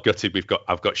I'm not gutted.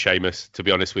 I've got Sheamus. To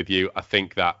be honest with you, I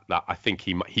think that I think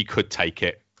he could take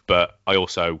it, but I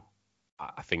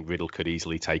think Riddle could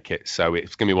easily take it. So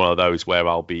it's gonna be one of those where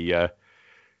I'll be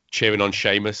cheering on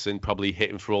Sheamus and probably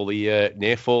hitting for all the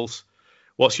near falls.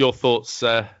 What's your thoughts,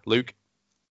 Luke?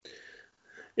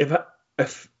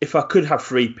 If I could have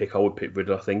free pick, I would pick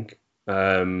Riddle, I think.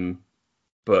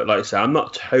 But like I say, I'm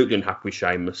not totally unhappy with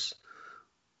Sheamus.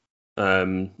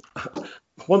 One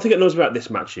thing that annoys me about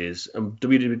this match is, and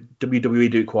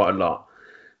WWE do it quite a lot,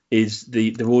 is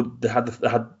they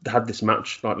had this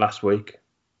match like last week,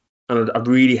 and I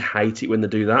really hate it when they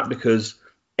do that, because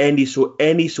any sort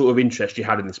of interest you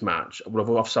had in this match,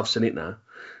 I've seen it now,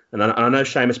 and I know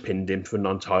Sheamus pinned him for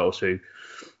non-title, so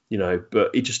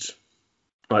but it just.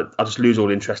 I just lose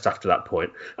all interest after that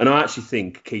point. And I actually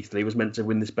think Keith Lee was meant to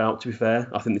win this belt, to be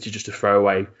fair. I think this is just a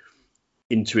throwaway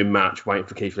interim match waiting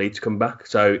for Keith Lee to come back.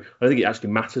 So I don't think it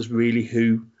actually matters really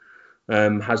who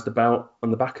has the belt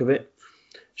on the back of it.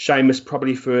 Sheamus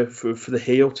probably for the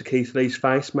heel to Keith Lee's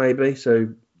face, maybe.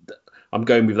 So I'm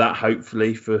going with that,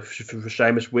 hopefully, for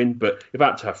Sheamus win. But if I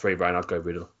had to have free reign, I'd go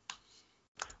Riddle.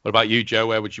 What about you, Joe?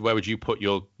 Where would you put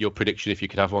your prediction if you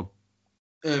could have one?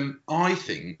 I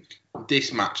think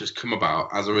this match has come about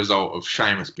as a result of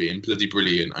Sheamus being bloody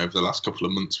brilliant over the last couple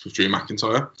of months with Drew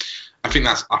McIntyre. I think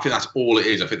that's all it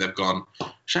is. I think they've gone,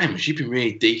 Sheamus, you've been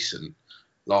really decent.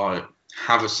 Like,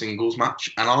 have a singles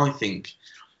match, and I think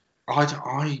I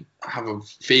have a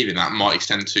feeling that might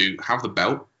extend to have the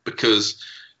belt, because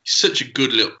he's such a good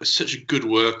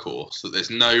workhorse that there's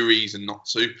no reason not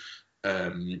to.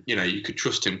 You could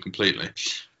trust him completely.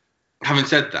 Having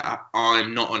said that,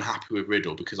 I'm not unhappy with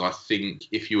Riddle, because I think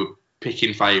if you were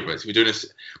picking favourites, if you're doing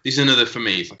this is another, for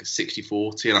me, it's like a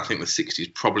 60-40, and I think the 60 is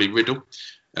probably Riddle.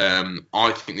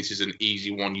 I think this is an easy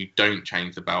one you don't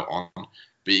change the belt on,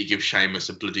 but you give Sheamus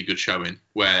a bloody good showing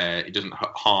where it doesn't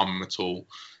harm him at all.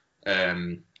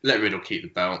 Let Riddle keep the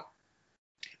belt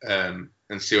and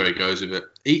see where he goes with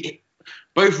it.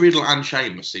 Both Riddle and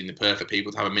Sheamus seem the perfect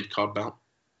people to have a mid-card belt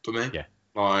for me. Yeah.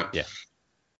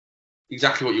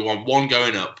 Exactly what you want. One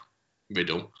going up,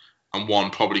 Riddle, and one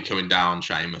probably coming down,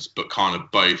 Sheamus, but kind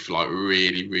of both like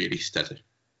really, really steady.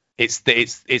 It's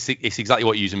exactly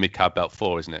what you use a mid-card belt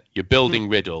for, isn't it? You're building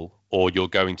Riddle, or you're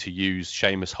going to use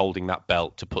Sheamus holding that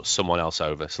belt to put someone else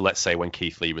over. So let's say when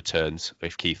Keith Lee returns,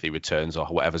 or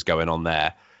whatever's going on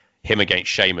there, him against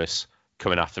Sheamus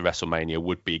coming after WrestleMania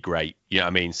would be great. You know what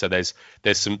I mean? So there's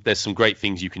some great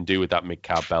things you can do with that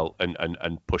mid-card belt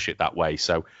and push it that way.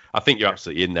 So I think you're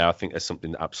absolutely in there. I think there's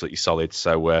something absolutely solid.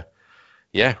 So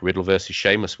Riddle versus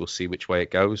Sheamus. We'll see which way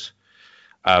it goes.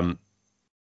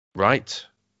 Right.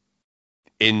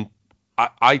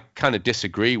 I kind of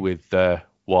disagree with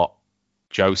what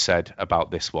Joe said about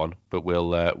this one, but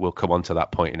we'll come on to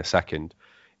that point in a second.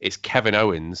 It's Kevin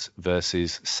Owens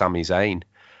versus Sami Zayn.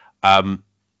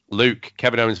 Luke,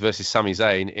 Kevin Owens versus Sami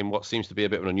Zayn in what seems to be a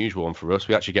bit of an unusual one for us.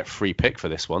 We actually get free pick for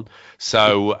this one.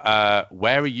 So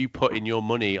where are you putting your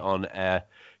money on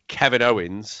Kevin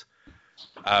Owens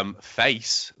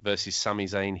face versus Sami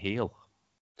Zayn heel?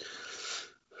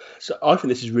 So I think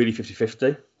this is really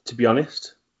 50-50, to be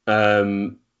honest. What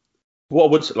I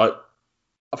would say,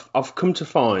 I've come to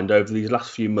find over these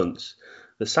last few months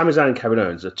that Sami Zayn and Kevin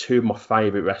Owens are two of my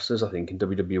favourite wrestlers, I think, in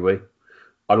WWE.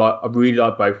 I really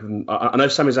like both of them. I know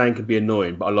Sami Zayn can be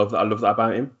annoying, but I love that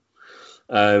about him.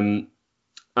 And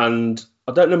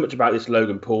I don't know much about this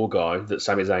Logan Paul guy that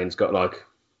Sami Zayn's got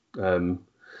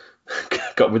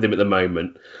got with him at the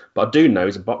moment, but I do know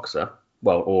he's a boxer.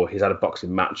 Well, or he's had a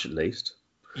boxing match at least.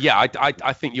 Yeah,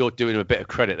 I think you're doing him a bit of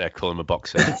credit there, calling him a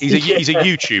boxer. He's a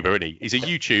YouTuber, isn't he? He's a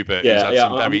YouTuber.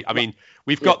 Yeah.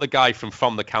 We've got the guy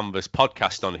from the Canvas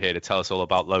podcast on here to tell us all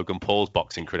about Logan Paul's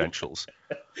boxing credentials.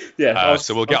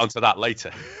 So we'll get onto that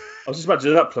later. I was just about to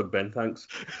do that plug, Ben. Thanks.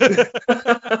 Trying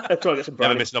to get some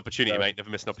Never miss an opportunity, mate. Never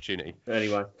miss an opportunity.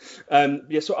 Anyway,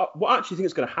 so what I actually think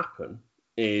is going to happen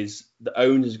is that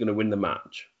Owens is going to win the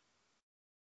match.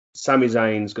 Sami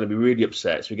Zayn's going to be really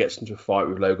upset, so he gets into a fight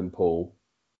with Logan Paul.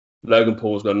 Logan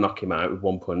Paul's going to knock him out with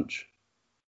one punch.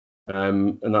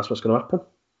 And that's what's going to happen.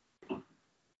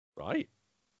 Right.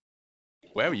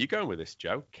 Where are you going with this,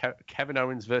 Joe? Kevin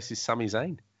Owens versus Sami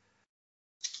Zayn?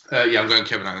 I'm going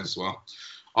Kevin Owens as well.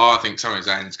 I think Sami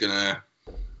Zayn's going to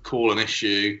call an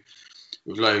issue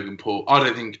with Logan Paul.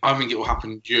 I think it will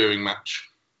happen during match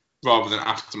rather than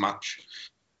after match.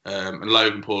 and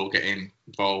Logan Paul will get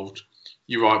involved.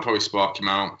 You're right, probably spark him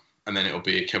out, and then it'll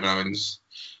be a Kevin Owens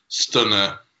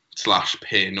stunner /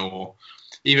 pin, or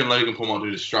even Logan Paul might do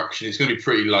a distraction. It's going to be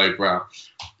pretty lowbrow.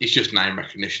 It's just name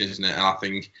recognition, isn't it? And I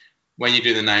think when you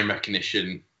do the name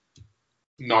recognition,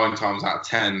 9 times out of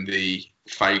 10, the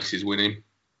face is winning.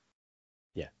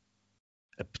 Yeah.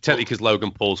 Particularly because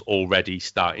Logan Paul's already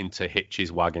starting to hitch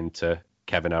his wagon to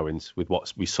Kevin Owens with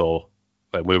what we saw.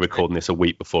 We were recording this a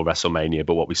week before WrestleMania,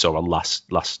 but what we saw on last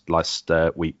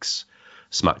week's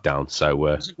SmackDown.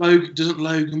 So doesn't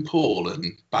Logan Paul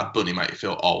and Bad Bunny make you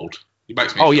feel old? He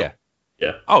makes me.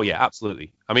 Yeah. Oh yeah,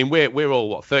 absolutely. I mean, we're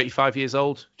all 35 years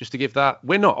old. Just to give that,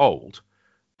 we're not old,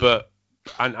 but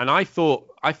and I thought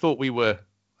we were.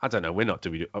 I don't know. We're not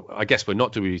WWE. I guess we're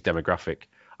not WWE's demographic.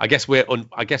 I guess we're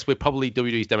probably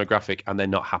WWE's demographic, and they're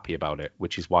not happy about it,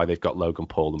 which is why they've got Logan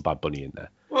Paul and Bad Bunny in there.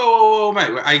 Well,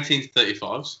 mate, we're 18 to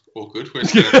 35s. All good. We're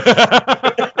still...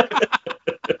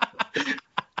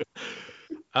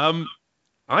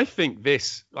 I think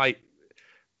this,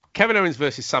 Kevin Owens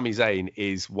versus Sami Zayn,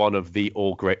 is one of the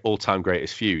all-time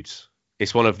greatest feuds.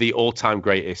 It's one of the all-time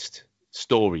greatest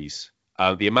stories.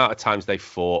 The amount of times they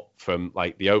fought, from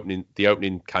the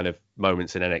opening kind of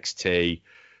moments in NXT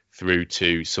through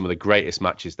to some of the greatest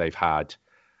matches they've had.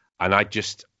 And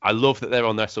I love that they're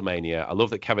on WrestleMania. I love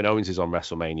that Kevin Owens is on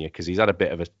WrestleMania because he's had a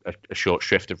bit of a short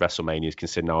shrift of WrestleManias,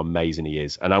 considering how amazing he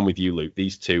is. And I'm with you, Luke.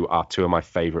 These two are two of my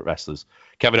favourite wrestlers.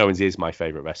 Kevin Owens is my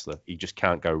favourite wrestler. He just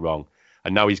can't go wrong.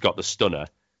 And now he's got the stunner.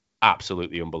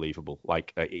 Absolutely unbelievable.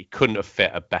 He couldn't have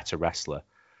fit a better wrestler.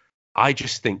 I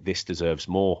just think this deserves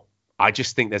more. I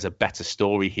just think there's a better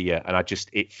story here. And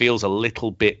it feels a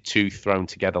little bit too thrown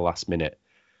together last minute.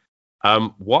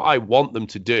 What I want them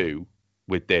to do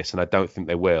with this, and I don't think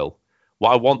they will,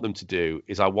 what I want them to do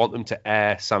is I want them to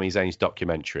air Sami Zayn's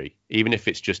documentary, even if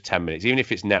it's just 10 minutes, even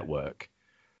if it's network.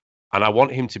 And I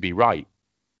want him to be right.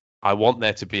 I want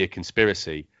there to be a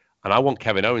conspiracy. And I want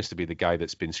Kevin Owens to be the guy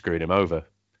that's been screwing him over.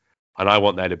 And I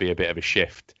want there to be a bit of a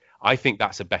shift. I think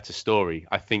that's a better story.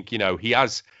 I think, he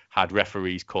has had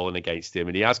referees calling against him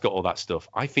and he has got all that stuff.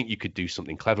 I think you could do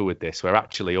something clever with this, where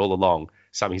actually all along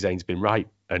Sami Zayn's been right.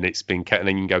 And it's been, and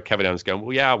then you can go, Kevin Owens going,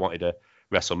 well, yeah, I wanted a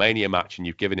WrestleMania match and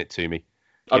you've given it to me.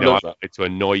 I wanted to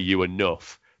annoy you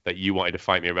enough that you wanted to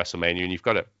fight me at WrestleMania and you've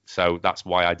got it. So that's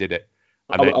why I did it.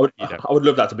 And I would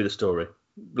love that to be the story.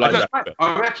 I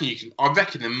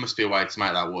reckon there must be a way to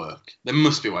make that work. There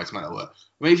must be a way to make that work.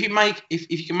 I mean,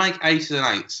 if you can make 8s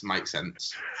and 8s make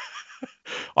sense.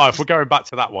 Oh, if we're going back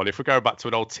to that one, if we're going back to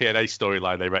an old TNA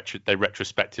storyline they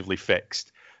retrospectively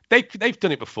fixed, they've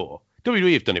done it before.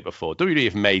 WWE have done it before. WWE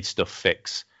have made stuff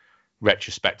fix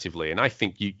retrospectively, and I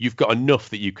think you've got enough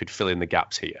that you could fill in the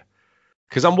gaps here.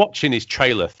 Because I'm watching his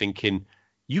trailer thinking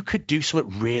you could do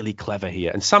something really clever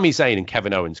here, and Sami Zayn and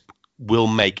Kevin Owens will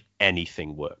make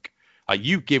anything work.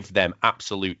 You give them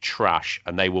absolute trash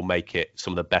and they will make it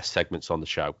some of the best segments on the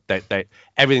show.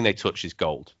 Everything they touch is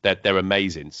gold. They're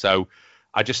amazing. So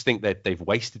I just think that they've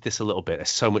wasted this a little bit. There's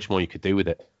so much more you could do with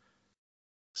it.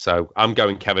 So I'm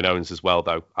going Kevin Owens as well,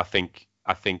 though. I think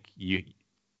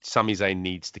Sami Zayn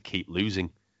needs to keep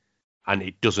losing, and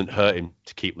it doesn't hurt him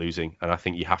to keep losing. And I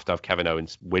think you have to have Kevin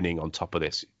Owens winning on top of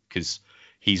this, because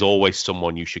he's always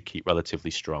someone you should keep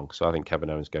relatively strong. So I think Kevin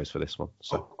Owens goes for this one.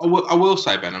 So I will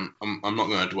say, Ben, I'm not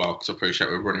going to dwell because I appreciate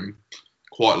we're running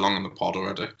quite long on the pod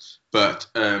already. But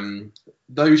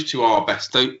those two are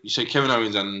best. So Kevin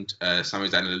Owens and Sami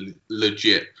Zayn are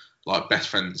legit best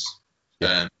friends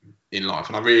in life,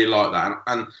 and I really like that.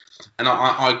 And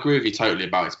I agree with you totally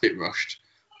about it's a bit rushed,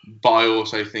 but I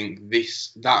also think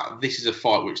this is a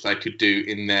fight which they could do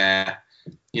in their,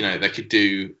 they could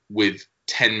do with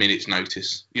 10 minutes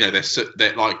notice.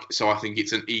 So I think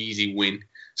it's an easy win.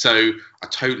 So I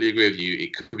totally agree with you.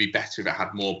 It could be better if it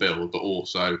had more build, but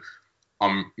also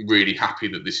I'm really happy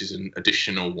that this is an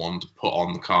additional one to put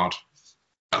on the card.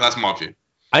 That's my view.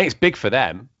 I think it's big for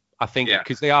them. I think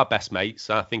because they are best mates.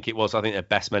 I think they're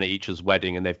best men at each other's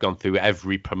wedding, and they've gone through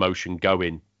every promotion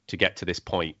going to get to this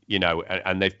point,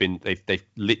 and they've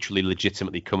literally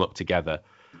legitimately come up together.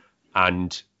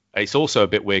 And it's also a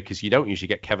bit weird because you don't usually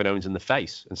get Kevin Owens in the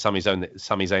face and Sami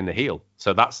Zayn the heel.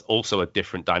 So that's also a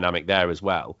different dynamic there as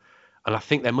well. And I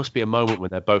think there must be a moment when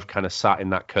they're both kind of sat in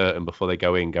that curtain before they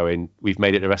go in going, we've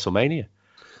made it to WrestleMania.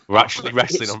 We're actually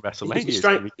wrestling on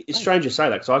WrestleMania. It's strange to say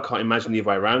that because I can't imagine the other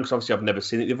way around, because obviously I've never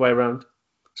seen it the other way around.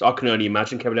 So I can only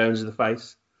imagine Kevin Owens is the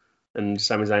face and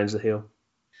Sami Zayn's the heel.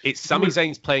 Sami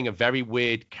Zayn's playing a very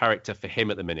weird character for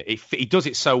him at the minute. He does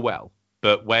it so well,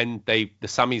 but when the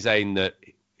Sami Zayn that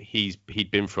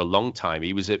he'd been for a long time,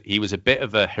 he was a bit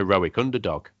of a heroic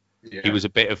underdog. Yeah.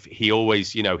 He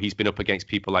always, he's been up against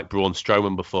people like Braun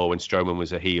Strowman before when Strowman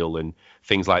was a heel and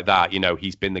things like that.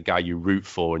 He's been the guy you root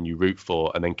for.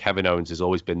 And then Kevin Owens has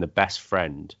always been the best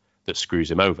friend that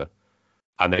screws him over.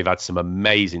 And they've had some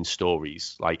amazing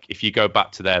stories. Like if you go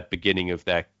back to their beginning of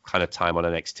their kind of time on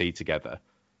NXT together,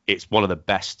 it's one of the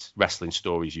best wrestling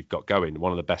stories you've got going.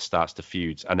 One of the best starts to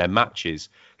feuds. And their matches,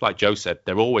 like Joe said,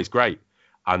 they're always great.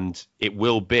 And it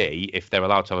will be, if they're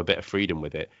allowed to have a bit of freedom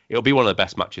with it, it'll be one of the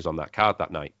best matches on that card that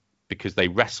night because they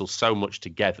wrestle so much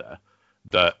together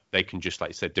that they can just, like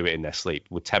you said, do it in their sleep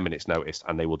with 10 minutes notice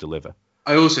and they will deliver.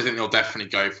 I also think they'll definitely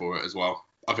go for it as well.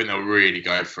 I think they'll really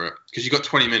go for it because you've got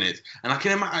 20 minutes. And I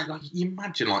can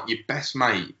imagine, like your best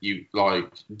mate, you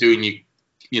like doing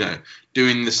your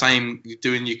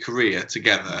career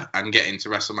together and getting to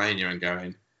WrestleMania and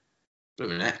going,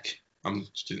 blooming heck. I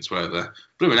didn't swear there.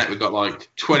 Blooming heck, we've got like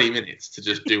 20 minutes to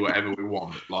just do whatever we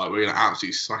want. Like, we're going to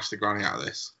absolutely smash the granny out of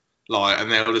this. Like,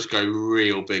 and they'll just go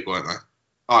real big, won't they?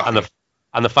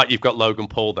 And the fact you've got Logan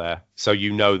Paul there, so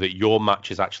you know that your match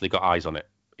has actually got eyes on it.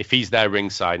 If he's there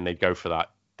ringside and they go for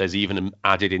that, there's even an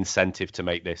added incentive to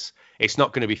make this. It's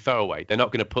not going to be throwaway. They're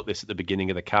not going to put this at the beginning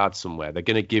of the card somewhere. They're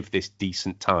going to give this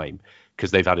decent time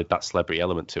because they've added that celebrity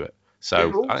element to it.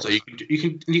 So also,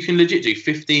 you can legit do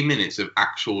 15 minutes of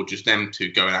actual just them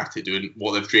two going at it, doing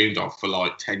what they've dreamed of for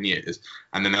like 10 years,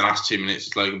 and then the last 2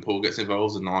 minutes, Logan Paul gets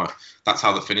involved, and like that's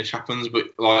how the finish happens. But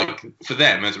like for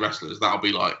them as wrestlers, that'll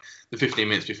be like the 15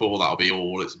 minutes before. That'll be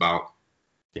all it's about.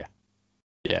 Yeah.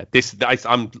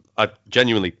 I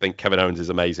genuinely think Kevin Owens is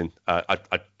amazing. I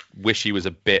wish he was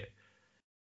a bit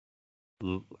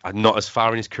not as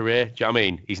far in his career. Do you know what I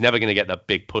mean? He's never going to get that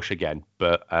big push again.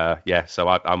 But so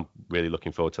I'm really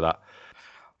looking forward to that.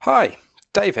 Hi,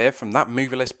 Dave here from That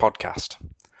Movie List podcast.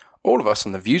 All of us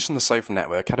on the Views from the Sofa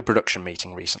Network had a production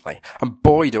meeting recently, and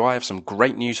boy do I have some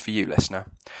great news for you, listener.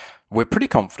 We're pretty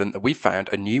confident that we've found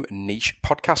a new niche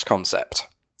podcast concept.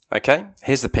 Okay,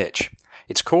 here's the pitch.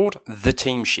 It's called The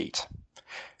Team Sheet.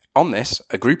 On this,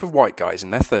 a group of white guys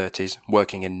in their 30s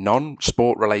working in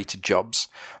non-sport related jobs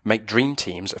make dream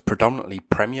teams of predominantly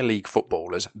Premier League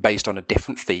footballers based on a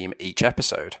different theme each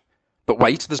episode. But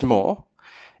wait, there's more.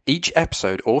 Each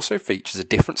episode also features a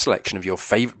different selection of your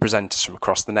favourite presenters from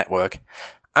across the network,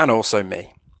 and also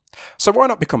me. So why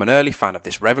not become an early fan of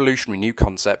this revolutionary new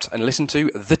concept and listen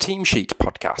to The Team Sheet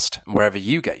podcast, wherever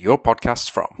you get your podcasts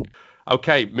from.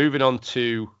 Okay, moving on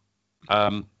to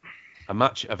a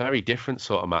match, a very different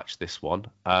sort of match, this one,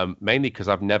 mainly because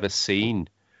I've never seen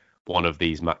one of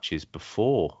these matches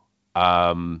before.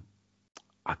 It's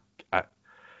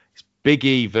Big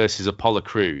E versus Apollo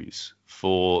Crews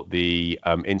for the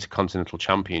Intercontinental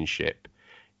Championship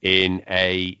in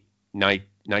a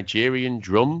Nigerian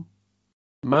drum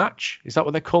match. Is that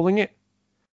what they're calling it?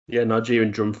 Yeah,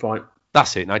 Nigerian drum fight.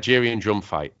 That's it, Nigerian drum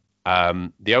fight.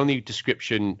 The only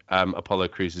description Apollo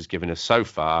Crews has given us so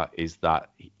far is that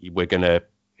we're going to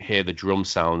hear the drum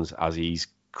sounds as he's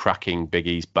cracking Big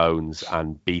E's bones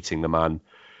and beating the man,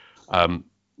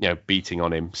 beating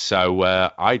on him. So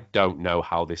I don't know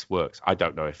how this works. I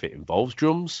don't know if it involves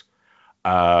drums.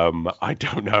 I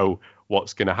don't know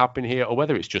what's going to happen here or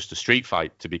whether it's just a street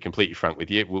fight, to be completely frank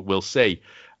with you. We'll see.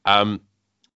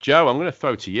 Joe, I'm going to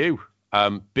throw to you.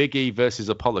 Big E versus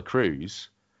Apollo Crews.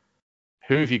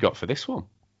 Who have you got for this one?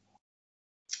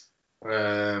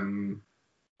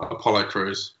 Apollo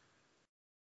Crews,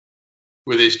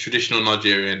 with his traditional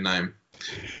Nigerian name.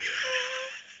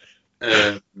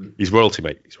 He's royalty,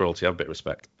 mate. He's royalty. Have a bit of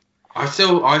respect. I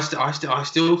still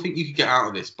think you could get out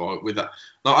of this with that.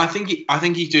 Like, I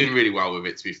think he's doing really well with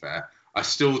it. To be fair, I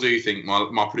still do think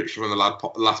my prediction from the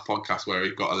last podcast where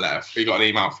he got an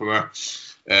email from a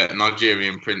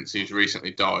Nigerian prince who's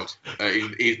recently died.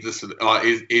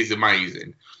 He's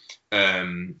amazing.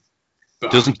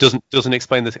 But doesn't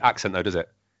explain the accent though, does it?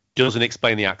 Doesn't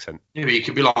explain the accent. Yeah, but you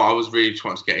could be like, I was really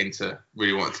wanted to get into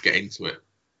it.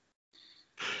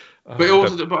 But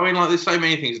I mean, like, there's so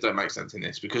many things that don't make sense in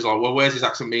this because, like, well, where's his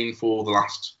accent been for the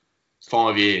last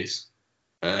 5 years?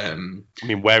 I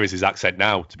mean, where is his accent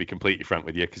now? To be completely frank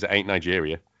with you, because it ain't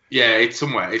Nigeria. Yeah, it's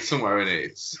somewhere in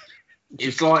it.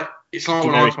 It's like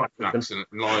when I try to do an accent,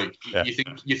 and like you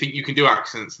think you can do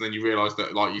accents, and then you realise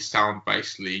that like you sound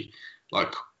basically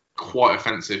like quite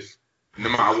offensive, no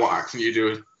matter what accent you're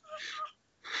doing.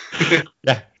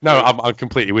 Yeah, no, I'm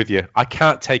completely with you. I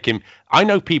can't take him. I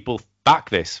know people back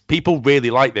this. People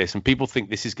really like this, and people think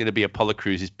this is going to be Apollo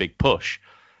Crews' big push.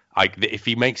 Like, if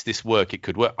he makes this work, it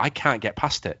could work. I can't get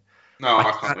past it. No,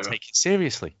 I can't take it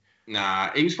seriously. Nah,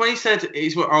 it was when he said,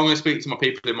 I'm going to speak to my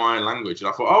people in my own language, and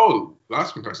I thought, oh,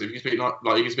 that's impressive. You can speak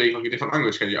like you can speak like a different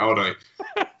language, can you? Oh no.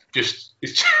 you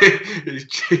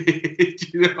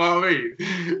know what I mean?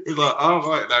 It's like, oh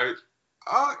right, no,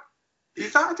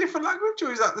 is that a different language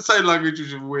or is that the same language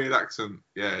with a weird accent?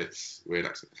 Yeah, it's a weird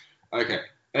accent. Okay,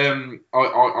 I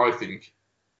think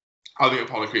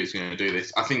Apollo Crews is going to do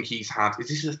this. I think he's had. Is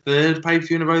this the third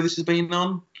pay-per-view in a row this has been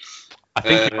on? I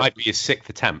think it might be his 6th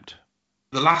attempt.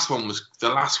 The last one was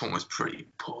pretty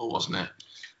poor, wasn't it?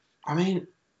 I mean,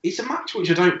 it's a match which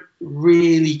I don't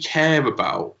really care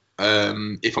about.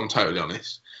 If I'm totally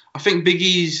honest, I think Big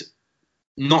E's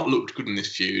not looked good in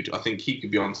this feud. I think he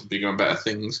could be on to bigger and better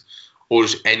things, or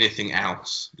just anything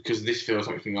else, because this feels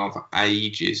like it's been on for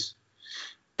ages.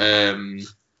 And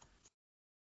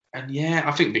yeah,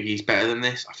 I think Big E's better than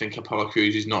this. I think Apollo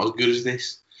Crews is not as good as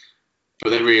this, but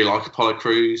they really like Apollo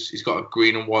Crews. He's got a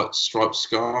green and white striped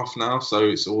scarf now, so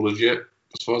it's all legit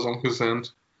as far as I'm concerned.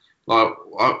 Like,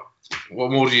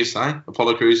 what more do you say?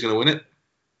 Apollo Crews is going to win it.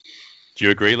 Do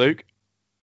you agree, Luke?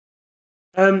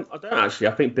 I don't actually.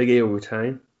 I think Big E will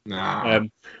retain. Nah.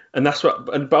 And that's what.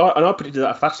 But I predicted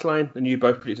that at Fastlane, and you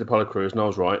both predicted Apollo Crews, and I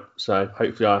was right. So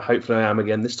hopefully I am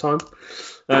again this time.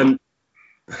 But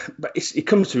it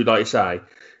comes to, like you say,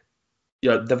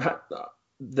 they've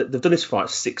done this fight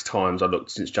 6 times. I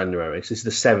looked since January. So this is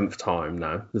the 7th time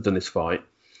now they've done this fight.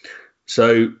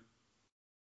 So, and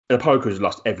Apollo Crews has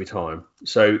lost every time.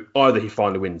 So either he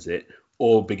finally wins it,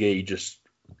 or Big E just,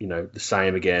 the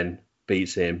same again,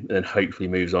 beats him, and then hopefully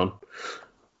moves on.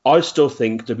 I still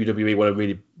think WWE want to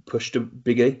really push the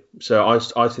Big E, so I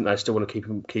think they still want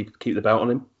to keep the belt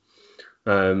on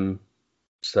him.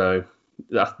 So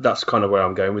that's kind of where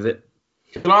I'm going with it.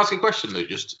 Can I ask a question, Luke?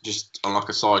 Just on like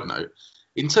a side note,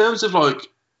 in terms of like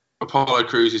Apollo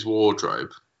Crews'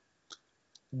 wardrobe,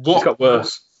 It's got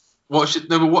worse. What's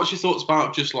your thoughts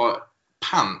about just like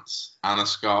pants and a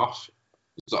scarf?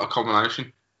 Is that a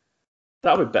combination?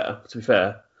 That would be better, to be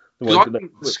fair. I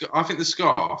think the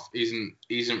scarf isn't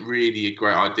really a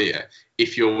great idea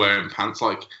if you're wearing pants.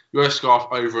 Like, you wear a scarf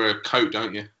over a coat,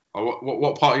 don't you? Like,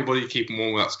 what part of your body are you keeping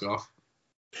warm with that scarf?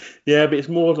 Yeah, but it's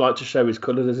more like to show his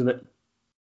colours, isn't it?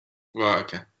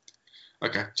 Right.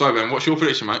 Okay. So Ben, what's your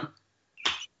prediction, mate?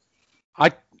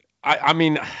 I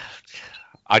mean,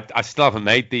 I still haven't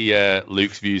made the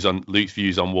Luke's views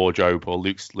on wardrobe, or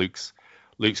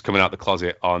Luke's coming out the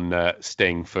closet on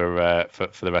Sting for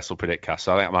the Wrestle Predict cast.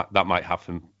 So I think that might have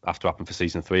to happen for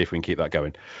season 3 if we can keep that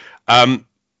going.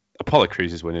 Apollo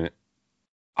Crews is winning it.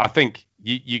 I think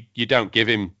you don't give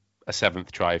him a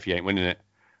 7th try if he ain't winning it.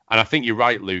 And I think you're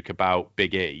right, Luke, about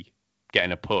Big E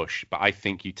getting a push, but I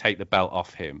think you take the belt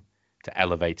off him to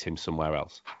elevate him somewhere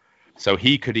else. So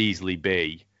he could easily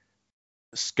be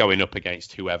going up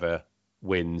against whoever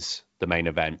wins the main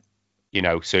event.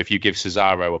 So if you give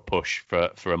Cesaro a push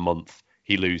for a month,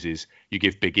 he loses. You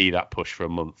give Big E that push for a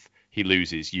month, he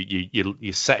loses.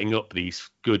 You're setting up these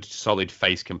good, solid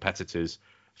face competitors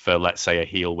for, let's say, a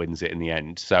heel wins it in the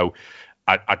end. So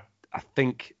I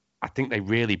think they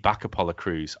really back Apollo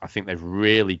Crews. I think they've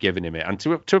really given him it. And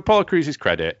to Apollo Crews'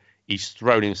 credit, he's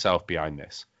thrown himself behind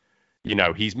this.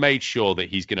 He's made sure that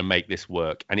he's going to make this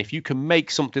work. And if you can make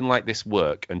something like this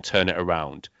work and turn it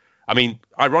around, I mean,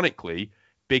 ironically,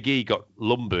 Big E got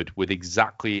lumbered with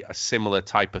exactly a similar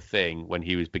type of thing when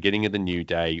he was beginning of the New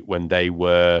Day, when they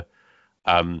were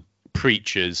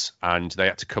preachers and they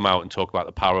had to come out and talk about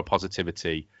the power of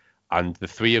positivity. And the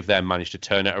 3 of them managed to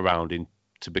turn it around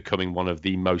into becoming one of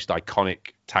the most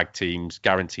iconic tag teams,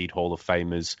 guaranteed Hall of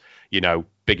Famers,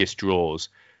 biggest draws.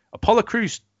 Apollo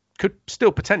Crews could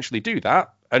still potentially do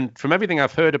that. And from everything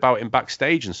I've heard about him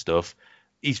backstage and stuff,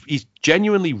 he's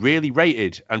genuinely really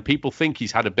rated, and people think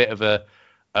he's had a bit of a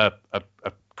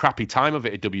crappy time of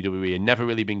it at WWE and never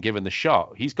really been given the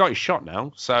shot. He's got his shot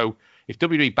now, so if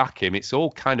WWE back him, it's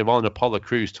all kind of on Apollo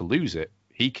Crews to lose it.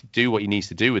 He could do what he needs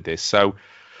to do with this. So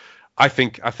I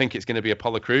think it's going to be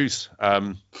Apollo Crews.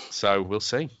 So we'll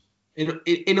see.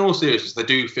 In all seriousness, they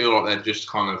do feel like they're just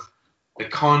kind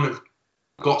of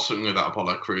got something with that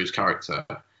Apollo Crews character,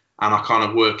 and are kind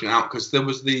of working out, because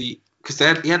he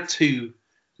had 2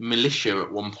 militia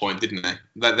at one point, didn't they?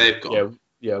 That they've got.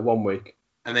 Yeah, 1 week.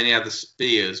 And then he had the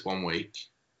Spears 1 week,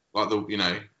 and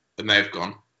they've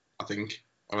gone, I think,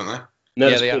 haven't they? No,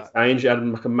 yeah, they changed. He had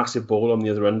like a massive ball on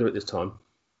the other end of it this time.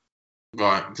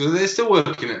 Right, so they're still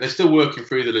working it. They're still working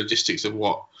through the logistics of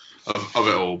of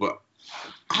it all. But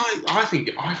I think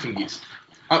it's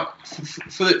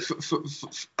for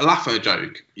a laugh and a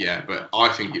joke, yeah. But I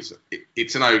think it's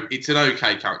an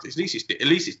okay character. At least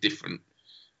it's different,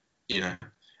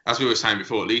 As we were saying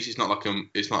before, at least it's not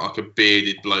like a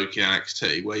bearded bloke in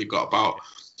NXT where you've got about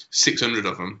 600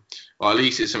 of them. Well, at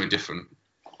least it's something different.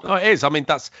 Oh, it is. I mean,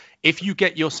 that's if you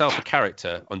get yourself a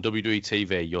character on WWE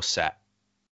TV, you're set.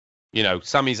 You know,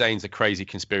 Sami Zayn's a crazy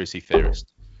conspiracy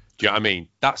theorist. Do you know what I mean?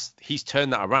 He's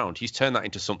turned that around. He's turned that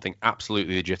into something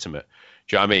absolutely legitimate.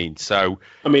 Do you know what I mean? So,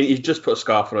 I mean, he's just put a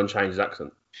scarf on and changed his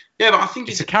accent. Yeah, but I think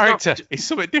it's a character. It's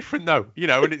something different, though. You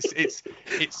know, and it's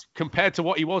compared to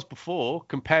what he was before,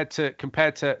 compared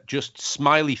to just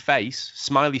smiley face,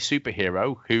 smiley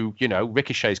superhero, who, you know,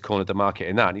 Ricochet's cornered the market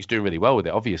in that, and he's doing really well with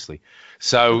it, obviously.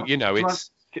 So, you know,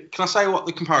 can I say what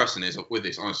the comparison is with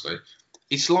this? Honestly,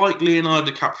 it's like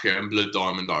Leonardo DiCaprio and Blood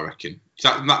Diamond, I reckon.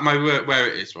 That may be where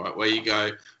it is, right? Where you go,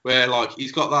 where like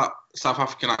he's got that South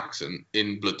African accent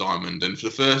in Blood Diamond, and for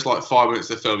the first like 5 minutes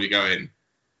of the film, you go in.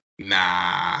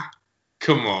 Nah,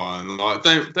 come on, like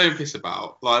don't piss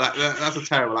about. Like that's a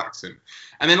terrible accent.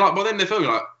 And then like by the end of the film,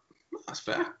 you're like, that's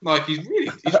fair. Like he's really.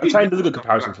 I'll tell you another good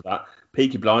comparison for that: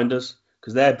 Peaky Blinders,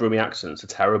 because their Brummie accents are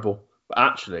terrible, but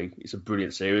actually it's a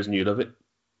brilliant series and you love it.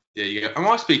 Yeah, you go. Am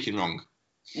I speaking wrong?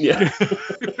 Yeah.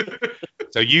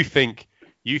 So you think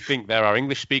there are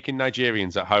English-speaking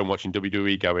Nigerians at home watching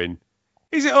WWE going,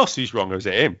 is it us who's wrong or is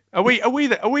it him? Are we?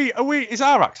 Is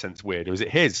our accents weird or is it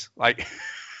his? Like.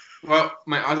 Well,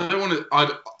 mate, I don't want to.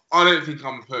 I don't think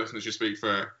I'm a person that should speak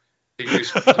for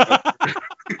English.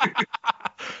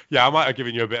 Yeah, I might have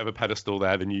given you a bit of a pedestal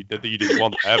there that you didn't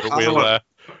want there, but we'll. I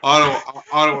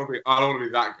don't want to be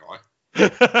that guy.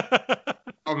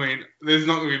 I mean, there's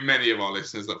not going to be many of our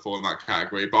listeners that fall in that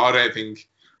category, but I don't think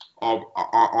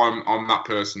I'm that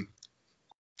person.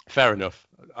 Fair enough.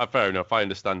 Fair enough. I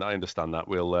understand that.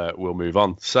 We'll move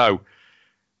on. So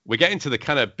we're getting to the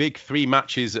kind of big three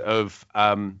matches of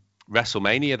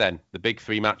WrestleMania then, the big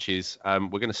three matches. We're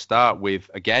going to start with,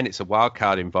 again, it's a wild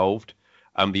card involved.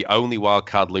 The only wild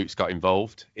card Luke's got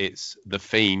involved. It's The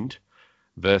Fiend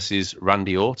versus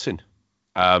Randy Orton.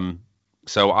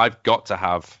 So I've got to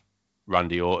have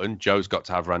Randy Orton. Joe's got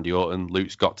to have Randy Orton.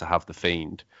 Luke's got to have The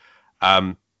Fiend.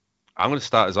 I'm going to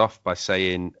start us off by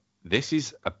saying this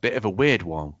is a bit of a weird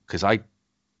one because I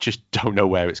just don't know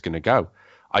where it's going to go.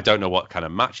 I don't know what kind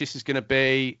of match this is going to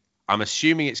be. I'm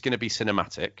assuming it's going to be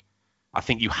cinematic. I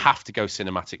think you have to go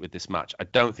cinematic with this match. I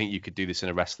don't think you could do this in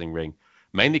a wrestling ring,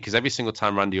 mainly because every single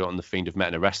time Randy Orton and The Fiend have met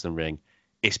in a wrestling ring,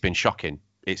 it's been shocking.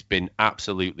 It's been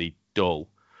absolutely dull.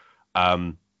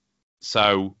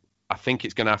 So I think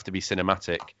it's going to have to be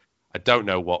cinematic. I don't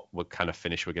know what kind of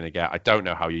finish we're going to get. I don't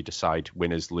know how you decide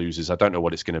winners, losers. I don't know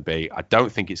what it's going to be. I don't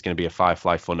think it's going to be a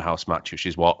Firefly Funhouse match, which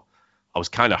is what I was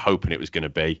kind of hoping it was going to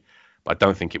be. But I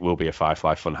don't think it will be a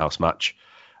Firefly Funhouse match.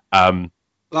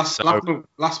 Last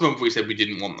month we said we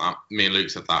didn't want that. Me and Luke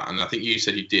said that, and I think you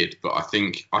said you did. But I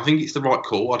think it's the right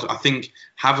call. I think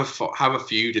have a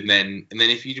feud, and then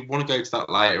if you want to go to that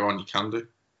later on, you can do.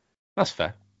 That's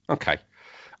fair. Okay.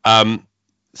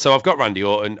 So I've got Randy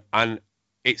Orton, and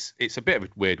it's a bit of a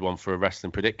weird one for a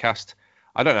wrestling predictcast.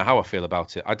 I don't know how I feel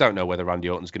about it. I don't know whether Randy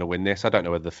Orton's going to win this. I don't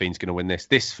know whether The Fiend's going to win this.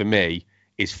 This for me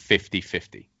is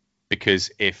 50-50 because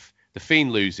if The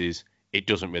Fiend loses, it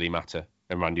doesn't really matter.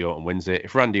 And Randy Orton wins it.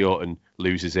 If Randy Orton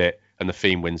loses it and The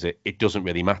Fiend wins it, it doesn't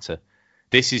really matter.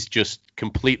 This is just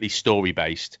completely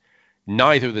story-based.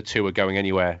 Neither of the two are going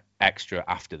anywhere extra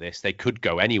after this. They could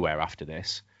go anywhere after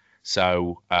this.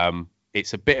 So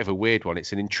it's a bit of a weird one.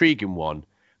 It's an intriguing one,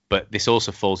 but this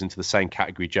also falls into the same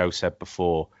category Joe said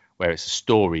before, where it's a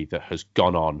story that has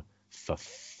gone on for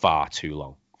far too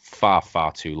long.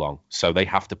 Far too long. So they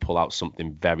have to pull out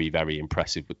something very, very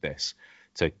impressive with this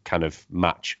to kind of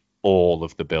match all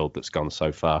of the build that's gone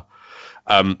so far.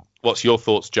 What's your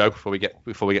thoughts, Joe, before we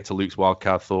get to Luke's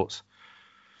wildcard thoughts?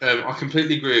 I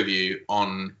completely agree with you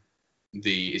on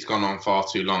it's gone on far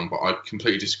too long, but I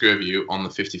completely disagree with you on the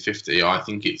 50-50. I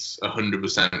think it's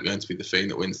 100% going to be The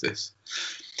Fiend that wins this.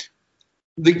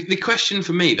 The question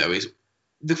for me though is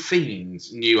The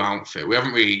Fiend's new outfit. We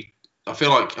haven't really. I feel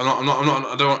like I'm not.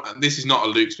 I don't. This is not a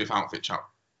Luke Smith outfit, chap.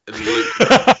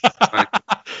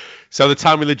 So the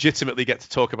time we legitimately get to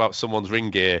talk about someone's ring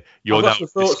gear, you're now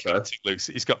thoughts, Luke.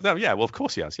 He's got no. Yeah, well, of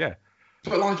course he has. Yeah.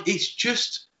 But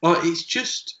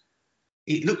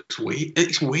it looks weird.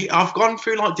 It's weird. I've gone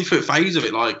through like different phases of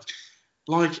it. Like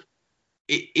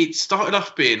it started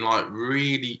off being like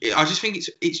really. I just think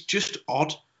it's just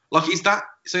odd. Like is that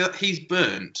so? He's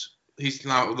burnt. He's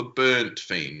now the burnt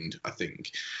Fiend, I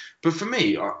think. But for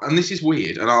me, and this is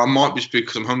weird, and I might just be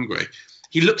because I'm hungry.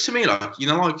 He looks to me like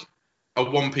like a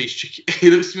one-piece chicken. He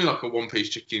looks to me like a one-piece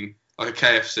chicken, like a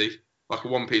KFC, like a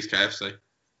one-piece KFC.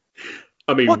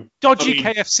 I mean, what dodgy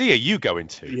KFC are you going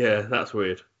to? Yeah, that's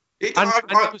weird. It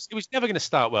was never going to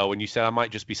start well when you said I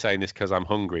might just be saying this because I'm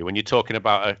hungry. When you're talking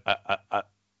about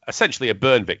essentially a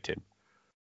burn victim.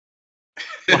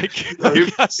 Like,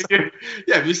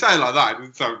 If you say it like that, it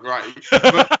doesn't sound great.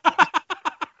 But,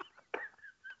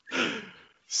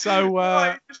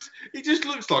 so he just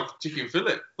looks like a chicken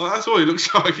fillet. Like, that's all he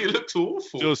looks like. He looks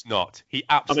awful. does not. He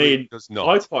absolutely does not.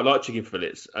 I quite like chicken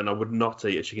fillets, and I would not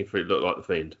eat a chicken fillet that looked like the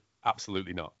Fiend.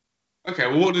 Absolutely not. Okay,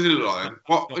 well, what does it look like then?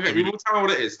 Okay, well, tell me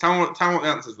what it is. Tell me what the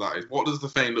answer to that is. What does the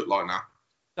Fiend look like now?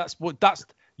 That's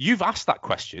you've asked that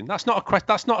question. That's not a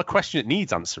question that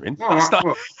needs answering. That's not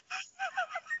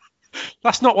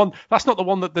one. That's not the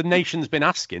one that the nation's been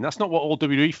asking. That's not what all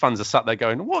WWE fans are sat there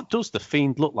going, what does the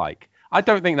Fiend look like? I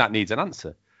don't think that needs an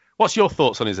answer. What's your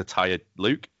thoughts on his attire,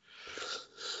 Luke?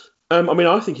 I mean,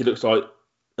 I think he looks like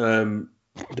a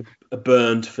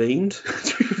burned Fiend.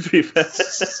 To be fair,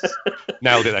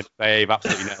 Nailed it. Then. They've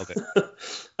absolutely nailed it.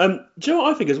 Do you know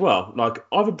what I think as well? Like,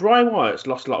 either Bray Wyatt's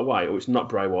lost a lot of weight, or it's not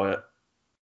Bray Wyatt,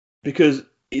 because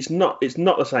it's not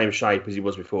the same shape as he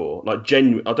was before. Like,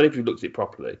 genuine. I don't know if you've looked at it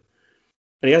properly,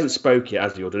 and he hasn't spoke yet,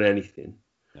 has he, or done anything?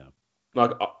 No.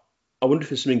 Like, I wonder if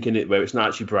there's something in it where it's not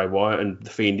actually Bray Wyatt and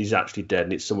the Fiend is actually dead,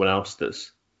 and it's someone else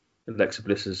that's Alexa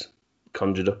Bliss has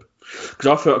conjured up. Because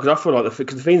I feel like the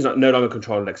Fiend's no longer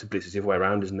controlling Alexa Bliss, it's the other way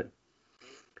around, isn't it?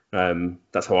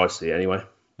 That's how I see it anyway.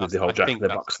 With the whole Jack in the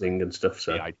Box thing and stuff.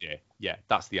 So the idea, yeah,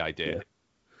 that's the idea. Yeah.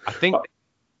 I think,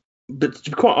 but to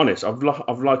be quite honest, I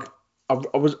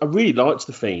really liked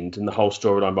the Fiend and the whole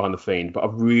storyline behind the Fiend, but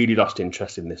I've really lost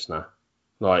interest in this now.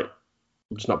 Like,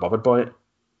 I'm just not bothered by it.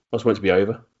 I just want it to be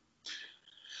over.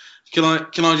 Can I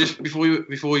just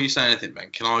before you say anything, Ben?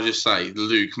 Can I just say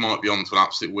Luke might be on to an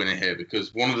absolute winner here,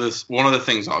 because one of the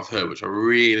things that I've heard, which I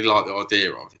really like the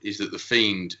idea of, is that the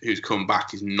Fiend who's come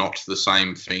back is not the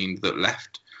same Fiend that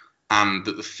left, and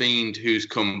that the Fiend who's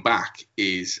come back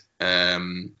is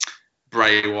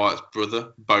Bray Wyatt's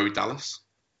brother, Bo Dallas.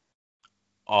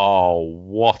 Oh,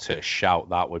 what a shout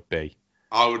that would be!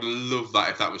 I would love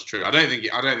that if that was true. I don't think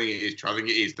it is true. I think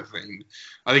it is the Fiend.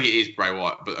 I think it is Bray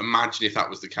Wyatt. But imagine if that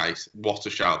was the case. What a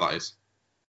shout that is.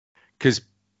 Because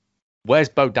where's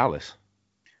Bo Dallas?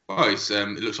 Oh, it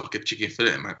looks like a chicken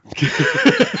fillet, mate.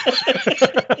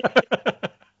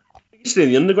 He's still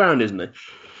in the underground, isn't he?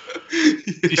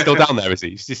 He's still down there, is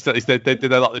he? Did they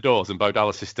lock the doors and Bo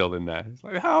Dallas is still in there? It's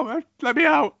like, let me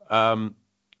out.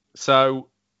 So,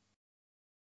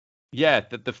 yeah,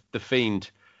 the Fiend.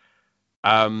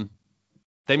 They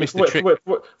missed the trick. For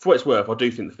what it's worth, I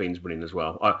do think the Fiend's winning as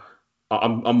well.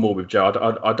 I'm more with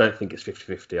Joe. I don't think it's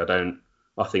 50-50.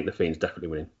 I think the Fiend's definitely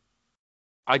winning.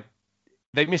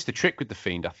 They missed the trick with the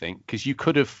Fiend, I think, because you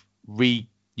could have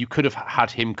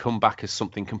had him come back as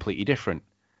something completely different.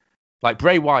 Like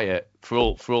Bray Wyatt, for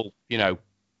all to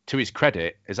his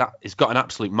credit, has got an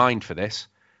absolute mind for this.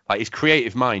 Like, his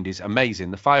creative mind is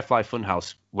amazing. The Firefly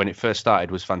Funhouse, when it first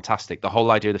started, was fantastic. The whole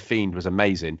idea of the Fiend was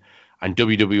amazing, and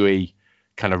WWE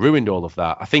kind of ruined all of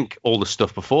that. I think all the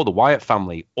stuff before the Wyatt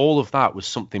family, all of that was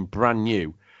something brand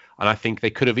new, and I think they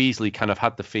could have easily kind of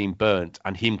had the Fiend burnt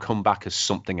and him come back as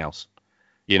something else,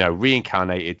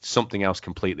 reincarnated, something else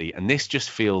completely. And this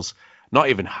just feels not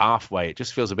even halfway. It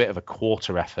just feels a bit of a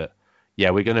quarter effort.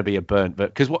 Yeah, we're going to be a burnt,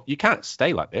 but because you can't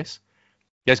stay like this.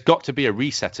 There's got to be a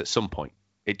reset at some point.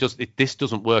 This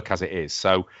doesn't work as it is.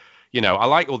 So, I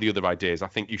like all the other ideas. I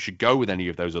think you should go with any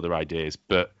of those other ideas,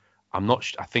 but I'm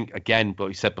not. I think, again, what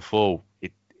you said before,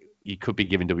 you could be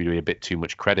giving WWE a bit too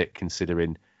much credit,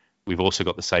 considering we've also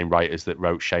got the same writers that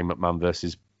wrote Shane McMahon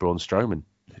versus Braun Strowman,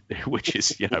 which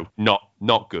is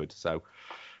not good. So,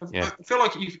 yeah. I feel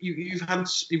like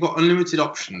you've got unlimited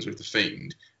options with the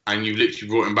Fiend, and you literally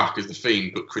brought him back as the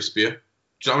Fiend but crispier.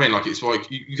 Do you know what I mean? Like, it's like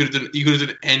you could have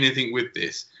done anything with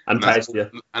this, and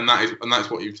tastier. And that's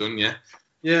what you've done. Yeah,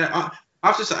 yeah. I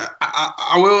have to say,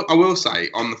 I will say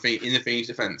in the Fiend's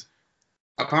defense,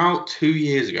 about 2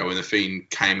 years ago when the Fiend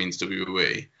came into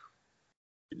WWE,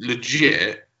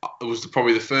 legit, it was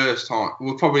probably the first time. It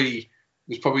was probably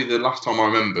the last time I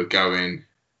remember going,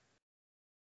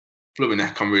 blooming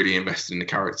heck, I'm really invested in the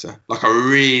character. Like, I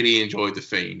really enjoyed the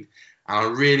Fiend. And I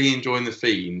really enjoyed the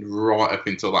Fiend right up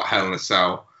until that Hell in a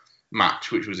Cell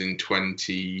match, which was in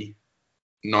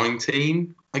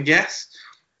 2019, I guess,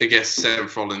 against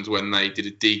Seth Rollins, when they did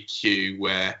a DQ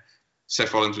where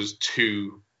Seth Rollins was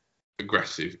too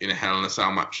aggressive in a Hell in a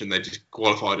Cell match, and they just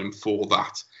qualified him for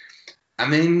that.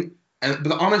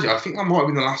 But honestly, I think that might have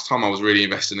been the last time I was really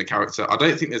invested in the character. I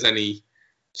don't think there's any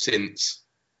since.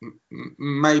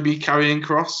 Maybe Karrion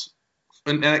Kross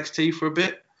in NXT for a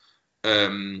bit.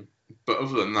 But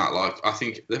other than that, like, I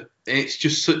think it's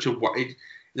just such a...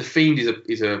 The Fiend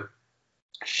is a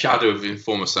shadow of his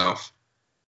former self.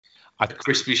 A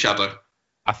crispy shadow.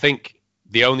 I think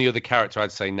the only other character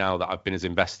I'd say now that I've been as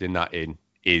invested in that in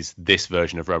is this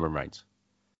version of Roman Reigns.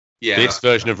 Yeah, This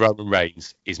version of Roman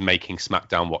Reigns is making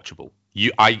SmackDown watchable.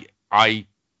 I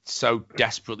so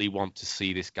desperately want to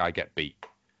see this guy get beat.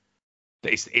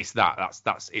 It's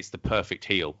the perfect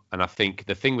heel. And I think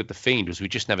the thing with the Fiend was we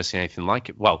just never seen anything like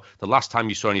it. Well, the last time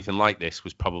you saw anything like this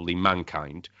was probably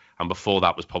Mankind, and before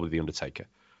that was probably The Undertaker.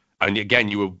 And again,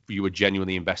 you were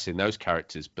genuinely invested in those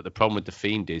characters. But the problem with the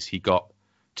Fiend is he got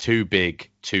too big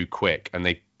too quick, and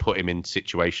they put him in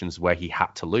situations where he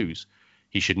had to lose.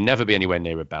 He should never be anywhere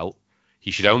near a belt.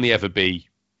 He should only ever be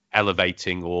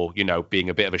elevating or, being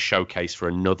a bit of a showcase for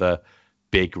another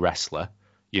big wrestler,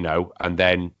 and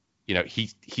then,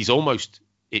 he's almost,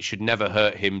 it should never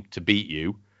hurt him to beat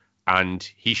you, and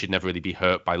he should never really be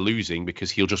hurt by losing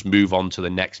because he'll just move on to the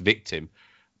next victim.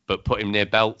 But put him near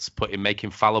belts, make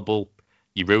him fallible,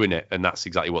 you ruin it, and that's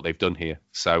exactly what they've done here.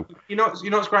 So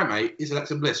what's great, mate, is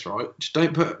Alexa Bliss, right? Just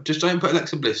don't put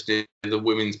Alexa Bliss near the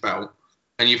women's belt,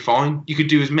 and you're fine. You could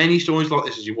do as many stories like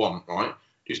this as you want, right?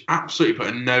 Just absolutely put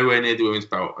her nowhere near the women's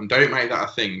belt, and don't make that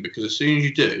a thing, because as soon as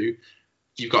you do,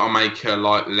 you've got to make her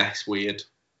less weird.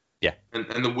 Yeah,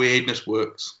 and the weirdness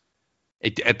works.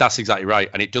 That's exactly right,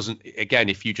 and it doesn't. Again,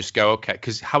 if you just go okay,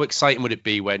 because how exciting would it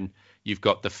be when you've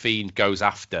got the Fiend goes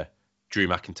after Drew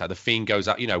McIntyre, the Fiend goes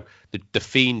out, the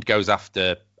Fiend goes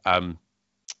after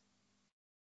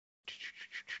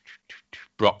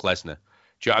Brock Lesnar.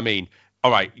 Do you know what I mean? All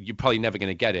right, you're probably never going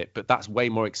to get it, but that's way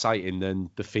more exciting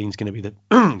than the Fiend's going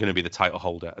to be the title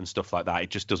holder and stuff like that. It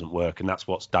just doesn't work, and that's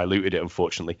what's diluted it,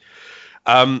 unfortunately.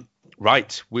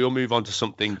 Right, we'll move on to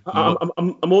something.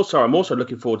 I'm also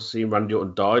looking forward to seeing Randy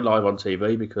Orton die live on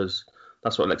TV, because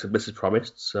that's what Alexa Bliss has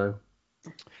promised. So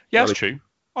yeah, that's true.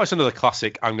 Oh, it's another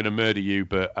classic. I'm going to murder you,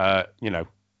 but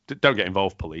don't get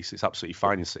involved, police. It's absolutely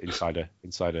fine inside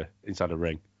a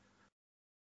ring.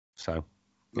 So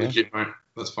yeah. Legit, mate.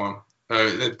 That's fine.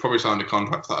 They'd probably signed a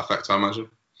contract to that effect, I imagine. Do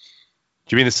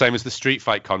you mean the same as the Street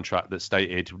Fight contract that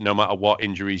stated no matter what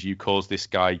injuries you cause this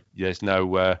guy, it's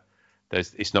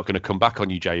not going to come back on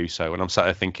you, Jey Uso? And I'm sat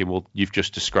there thinking, well, you've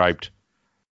just described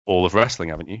all of wrestling,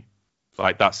 haven't you?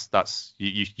 Like that's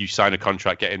you sign a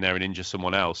contract, get in there and injure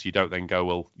someone else. You don't then go,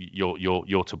 well,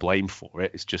 you're to blame for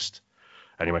it. It's just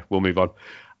anyway. We'll move on.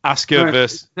 Asuka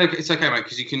versus. It's okay, mate,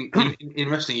 because you can in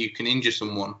wrestling you can injure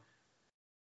someone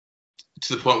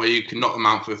to the point where you can knock them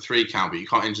out for a 3 count, but you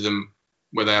can't injure them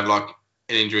where they have an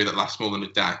injury that lasts more than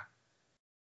a day.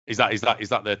 Is that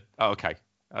the okay?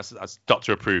 That's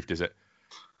doctor approved, is it?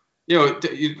 You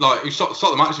stop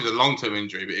the match with a long-term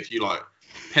injury, but if you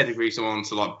pedigree someone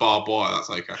to barbed wire, that's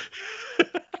okay.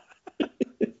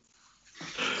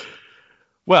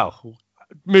 Well,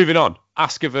 moving on.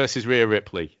 Asuka versus Rhea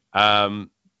Ripley. The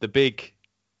big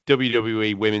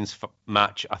WWE women's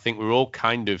match. I think we're all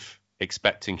kind of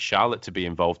expecting Charlotte to be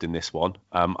involved in this one.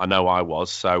 I know I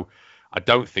was, so I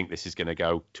don't think this is going to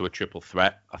go to a triple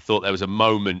threat. I thought there was a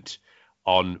moment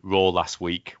on Raw last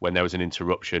week when there was an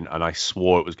interruption, and I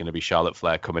swore it was going to be Charlotte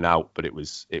Flair coming out, but it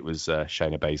was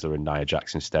Shayna Baszler and Nia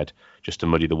Jax instead, just to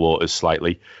muddy the waters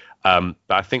slightly. But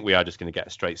I think we are just going to get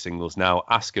a straight singles now.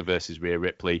 Asuka versus Rhea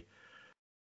Ripley.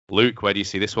 Luke, where do you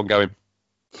see this one going?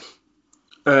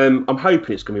 I'm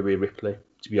hoping it's going to be Rhea Ripley,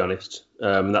 to be honest.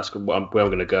 That's where I'm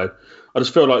going to go. I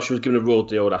just feel like she was given a raw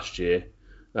deal last year,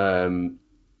 and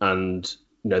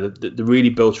the really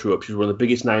built her up. She was one of the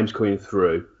biggest names coming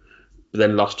through, but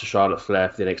then lost to Charlotte Flair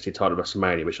for the NXT title at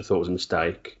WrestleMania, which I thought was a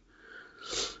mistake.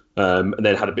 And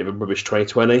then had a bit of a rubbish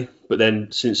 2020. But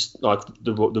then since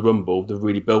the Rumble, they've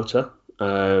really built her,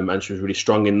 and she was really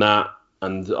strong in that.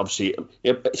 And obviously,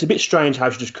 it's a bit strange how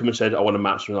she just come and said, "I want a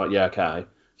match," and we're like, "Yeah, okay."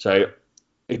 So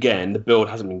again, the build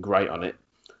hasn't been great on it,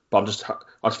 but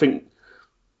I think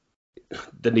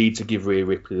the need to give Rhea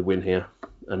Ripley the win here,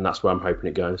 and that's where I'm hoping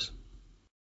it goes.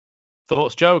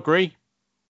 Thoughts, Joe? Agree?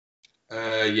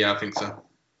 Yeah, I think so.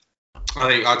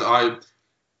 I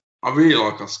really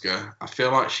like Asuka. I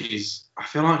feel like she's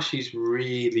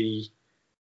really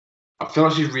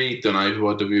done over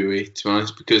by WWE, to be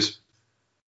honest, because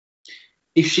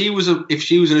if she was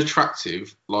an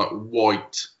attractive,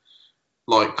 white,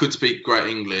 could speak great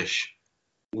English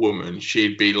woman,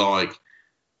 she'd be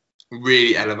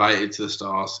really elevated to the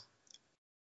stars.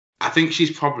 I think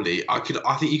she's probably. I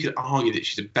think you could argue that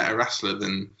she's a better wrestler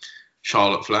than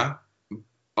Charlotte Flair.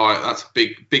 That's a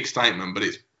big statement, but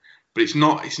it's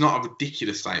not a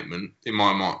ridiculous statement in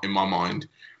my mind.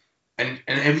 And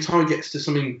every time it gets to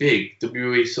something big,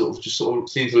 WWE sort of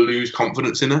seems to lose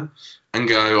confidence in her and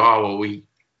go, oh well, we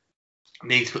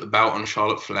need to put the belt on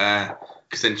Charlotte Flair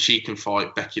because then she can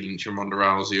fight Becky Lynch and Ronda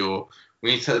Rousey, or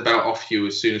we need to take the belt off you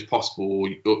as soon as possible,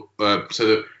 so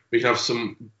that we can have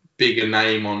some bigger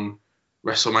name on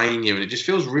WrestleMania, and it just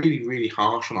feels really, really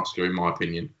harsh on Asuka, in my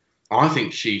opinion. I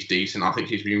think she's decent. I think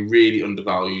she's been really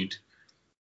undervalued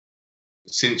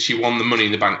since she won the Money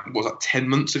in the Bank. What was that, 10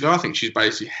 months ago? I think she's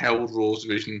basically held Raw's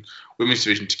division, women's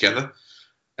division together.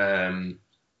 And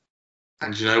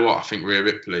you know what? I think Rhea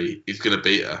Ripley is going to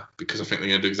beat her because I think they're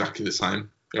going to do exactly the same.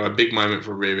 A big moment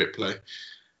for Rhea Ripley,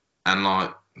 and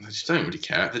like they just don't really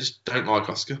care. They just don't like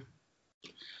Asuka.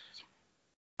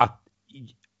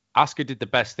 Asuka did the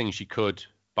best thing she could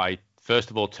by, first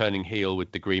of all, turning heel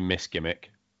with the green mist gimmick.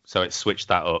 So it switched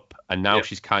that up. And now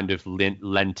she's kind of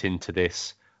lent into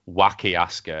this wacky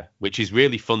Asuka, which is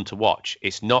really fun to watch.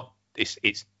 It's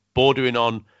bordering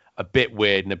on a bit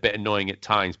weird and a bit annoying at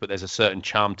times, but there's a certain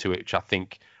charm to it, which I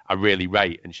think I really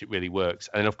rate, and it really works.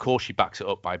 And of course, she backs it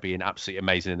up by being absolutely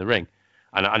amazing in the ring.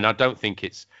 And I don't think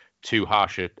it's too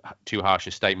harsh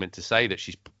a statement to say that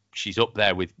she's up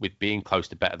there with being close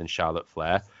to better than Charlotte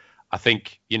Flair. I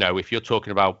think, if you're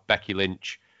talking about Becky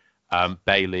Lynch,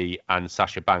 Bayley, and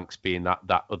Sasha Banks being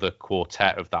that other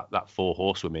quartet of that four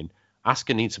horsewomen,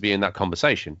 Asuka needs to be in that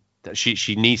conversation.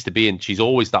 She needs to be in. She's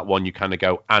always that one you kind of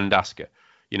go, and Asuka.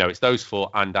 It's those four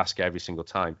and Asuka every single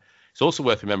time. It's also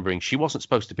worth remembering she wasn't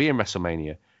supposed to be in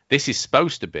WrestleMania. This is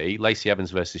supposed to be Lacey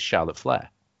Evans versus Charlotte Flair.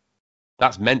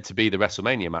 That's meant to be the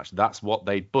WrestleMania match. That's what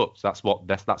they booked. That's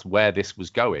where this was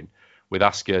going. With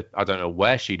Asuka, I don't know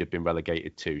where she'd have been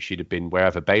relegated to. She'd have been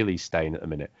wherever Bayley's staying at the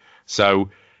minute. So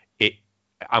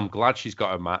I'm glad she's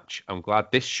got a match. I'm glad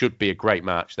this should be a great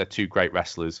match. They're two great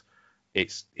wrestlers.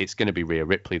 It's going to be Rhea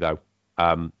Ripley, though,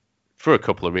 for a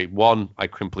couple of reasons. One, I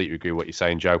completely agree with what you're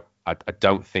saying, Joe. I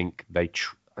don't think they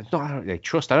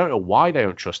trust. I don't know why they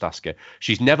don't trust Asuka.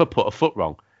 She's never put a foot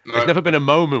wrong. No. There's never been a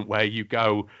moment where you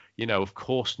go, of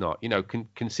course not.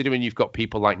 Considering you've got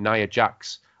people like Nia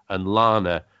Jax and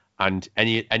Lana and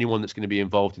anyone that's going to be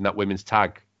involved in that women's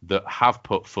tag that have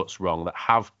put foots wrong, that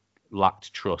have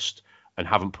lacked trust and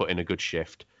haven't put in a good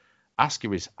shift.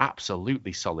 Asuka is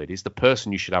absolutely solid. He's the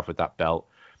person you should have with that belt.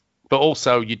 But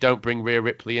also, you don't bring Rhea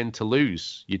Ripley in to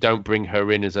lose. You don't bring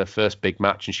her in as her first big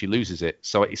match and she loses it.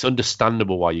 So it's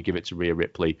understandable why you give it to Rhea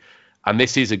Ripley. And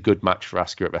this is a good match for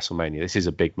Asuka at WrestleMania. This is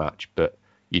a big match, but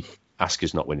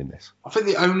Asuka's not winning this. I think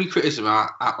the only criticism of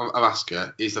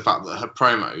Asuka is the fact that her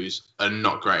promos are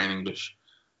not great in English.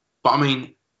 But I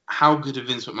mean, how good are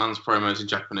Vince McMahon's promos in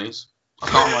Japanese? I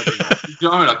can't imagine that. You know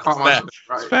what I mean? I can't imagine that.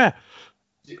 Right? It's fair.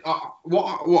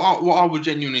 What I would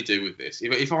genuinely do with this,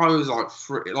 if I was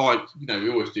we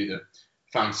always do the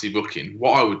fancy booking.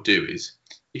 What I would do is,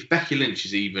 if Becky Lynch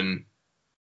is even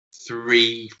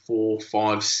 3, 4,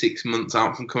 5, 6 months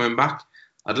out from coming back,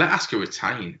 I'd let Asuka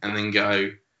retain and then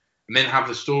go, and then have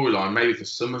the storyline maybe for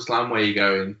SummerSlam where you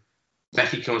go in.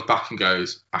 Becky comes back and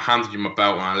goes, "I handed you my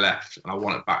belt when I left, and I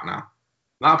want it back now."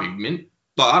 That'd be mint.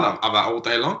 I'd have that all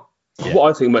day long. Yeah. What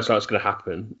I think most likely is going to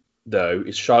happen, though,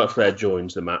 is Charlotte Flair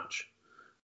joins the match,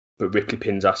 but Ripley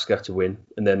pins Asuka to win,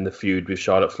 and then the feud with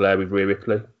Charlotte Flair with Rhea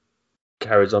Ripley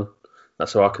carries on.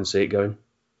 That's how I can see it going.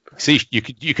 See, you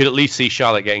could at least see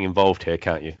Charlotte getting involved here,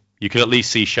 can't you? You could at least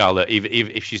see Charlotte, even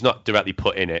if she's not directly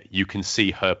put in it, you can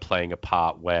see her playing a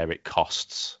part where it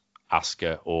costs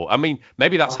Asuka. Or, I mean,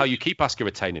 maybe that's how you keep Asuka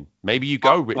retaining. Maybe you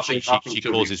go, she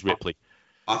causes Ripley.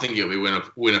 I think it'll be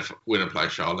winner play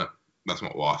Charlotte. That's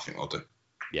not what I think I'll do.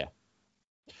 Yeah.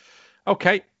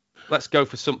 Okay, let's go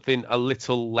for something a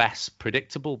little less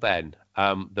predictable then.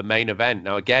 The main event.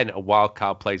 Now, again, a wild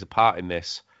card plays a part in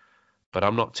this, but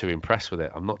I'm not too impressed with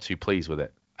it. I'm not too pleased with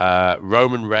it.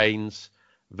 Roman Reigns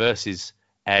versus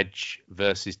Edge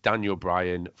versus Daniel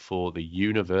Bryan for the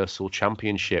Universal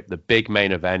Championship. The big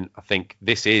main event. I think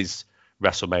this is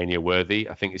WrestleMania worthy.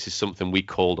 I think this is something we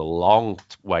called a long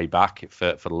way back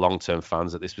for the long-term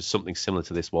fans, that this was something similar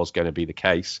to this was going to be the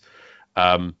case.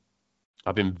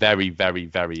 I've been very, very,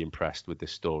 very impressed with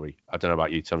this story. I don't know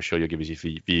about you, Tom. I'm sure you'll give us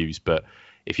your views, but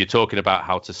if you're talking about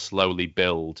how to slowly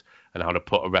build and how to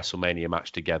put a WrestleMania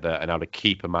match together and how to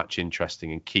keep a match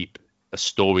interesting and keep a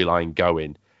storyline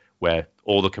going where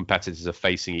all the competitors are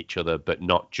facing each other, but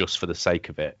not just for the sake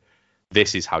of it,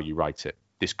 this is how you write it.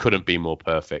 This couldn't be more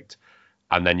perfect.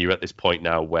 And then you're at this point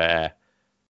now where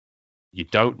you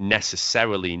don't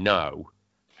necessarily know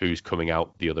who's coming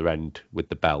out the other end with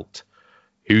the belt.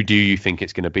 Who do you think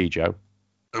it's going to be, Joe?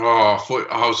 Oh,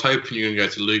 I was hoping you were going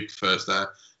to go to Luke first there.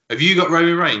 Have you got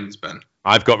Roman Reigns, Ben?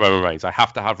 I've got Roman Reigns. I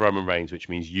have to have Roman Reigns, which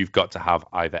means you've got to have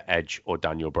either Edge or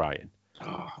Daniel Bryan.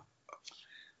 Oh.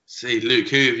 See, Luke,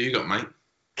 who have you got, mate?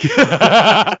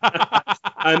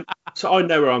 So I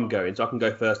know where I'm going, so I can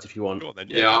go first if you want. Then,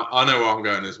 yeah, I know where I'm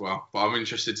going as well, but I'm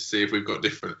interested to see if we've got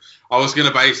different. I was going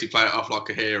to basically play it off like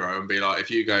a hero and be like,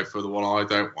 if you go for the one I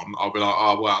don't want, I'll be like,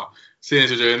 oh, well, Seeing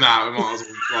as we're doing that, we might as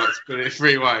well split it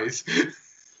 3 ways.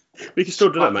 We can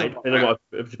still do that, mate.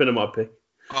 Depending on my pick.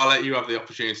 I'll let you have the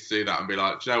opportunity to do that and be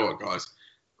like, do you know what, guys?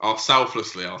 I'll take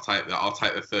that. I'll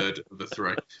take the third of the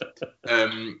 3.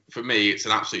 For me, it's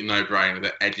an absolute no-brainer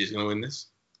that Edge is going to win this.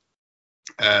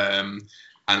 And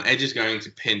Edge is going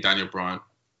to pin Daniel Bryan.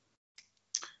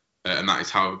 And that is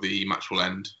how the match will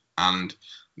end. And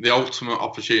the ultimate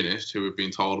opportunist, who we've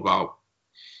been told about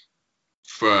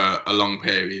for a long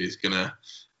period, is going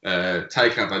to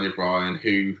take out Daniel Bryan,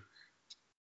 who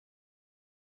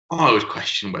I would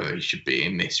question whether he should be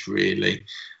in this, really.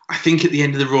 I think at the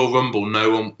end of the Royal Rumble,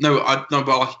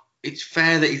 but it's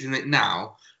fair that he's in it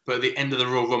now. But at the end of the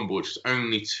Royal Rumble, which was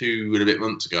only 2 and a bit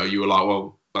months ago, you were like,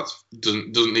 well, that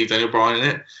doesn't need Daniel Bryan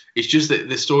in it. It's just that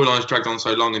the storyline's dragged on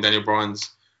so long, and Daniel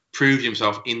Bryan's proved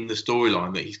himself in the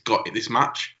storyline that he's got this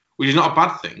match, which is not a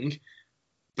bad thing,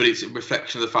 but it's a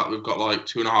reflection of the fact that we've got like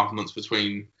 2.5 months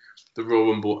between the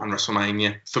Royal Rumble and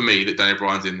WrestleMania, for me, that Daniel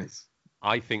Bryan's in this.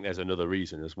 I think there's another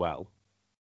reason as well.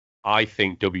 I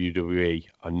think WWE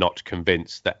are not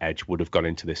convinced that Edge would have gone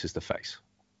into this as the face.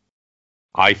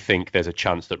 I think there's a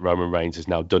chance that Roman Reigns has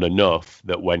now done enough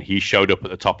that when he showed up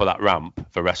at the top of that ramp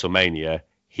for WrestleMania,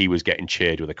 he was getting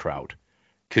cheered with a crowd.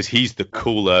 Because he's the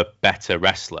cooler, better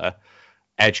wrestler.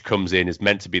 Edge comes in, is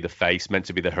meant to be the face, meant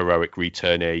to be the heroic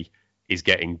returnee, is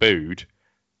getting booed.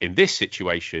 In this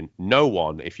situation, no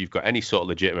one, if you've got any sort of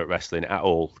legitimate wrestling at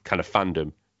all, kind of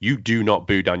fandom, you do not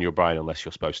boo Daniel Bryan unless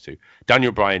you're supposed to.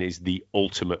 Daniel Bryan is the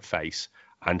ultimate face,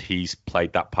 and he's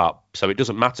played that part. So it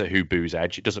doesn't matter who boos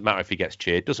Edge. It doesn't matter if he gets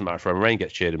cheered. It doesn't matter if Roman Reigns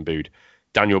gets cheered and booed.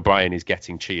 Daniel Bryan is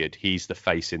getting cheered. He's the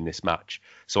face in this match.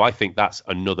 So I think that's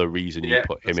another reason you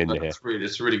put him in here.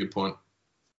 That's a really good point.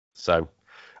 So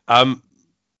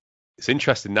it's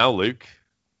interesting now, Luke.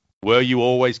 Were you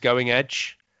always going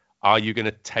Edge? Are you going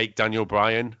to take Daniel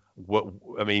Bryan?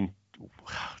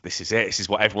 This is it. This is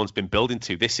what everyone's been building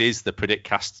to. This is the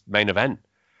PredictCast main event.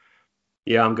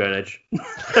 Yeah, I'm going Edge.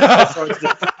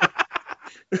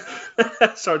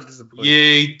 Sorry to disappoint.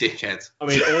 You dickhead. I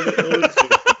mean,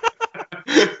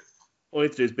 all I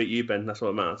need to do is beat you, Ben. That's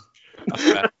what matters.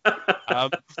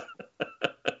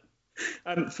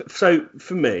 So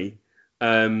for me,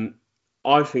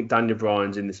 I think Daniel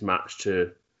Bryan's in this match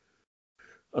to,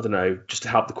 I don't know, just to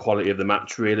help the quality of the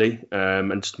match, really,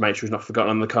 and just to make sure he's not forgotten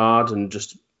on the card, and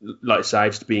just, like I say,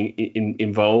 just being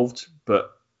involved.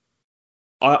 But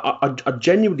I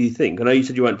genuinely think, I know you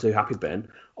said you weren't too happy, Ben,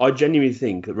 I genuinely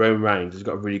think that Roman Reigns has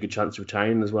got a really good chance of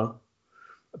retaining as well.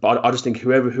 But I just think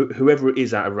whoever it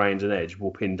is out of Reigns and Edge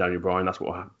will pin Daniel Bryan. That's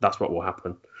what will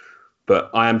happen. But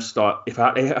I am if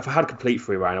I had a complete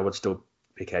free reign, I would still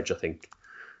pick Edge, I think.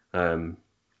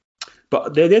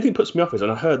 But the other thing that puts me off is,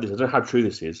 and I heard this, I don't know how true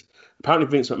this is. Apparently,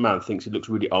 Vince McMahon thinks he looks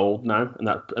really old now,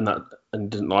 and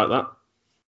doesn't like that.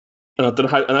 And I don't know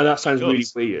how. And that sounds really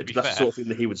weird. That's the sort of thing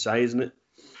that he would say, isn't it?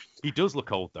 He does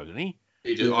look old, though, doesn't he?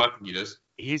 He does. I think he does.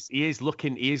 He is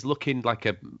looking like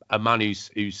a man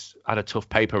who's had a tough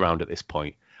paper round at this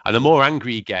point. And the more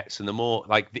angry he gets, and the more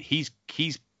like he's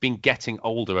been getting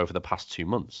older over the past 2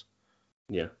 months.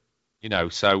 Yeah.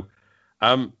 So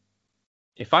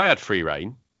if I had free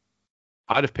reign,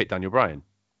 I'd have picked Daniel Bryan.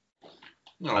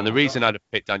 No, and the reason I'd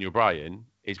have picked Daniel Bryan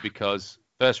is because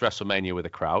first WrestleMania with a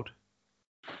crowd.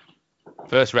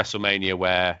 First WrestleMania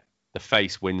where the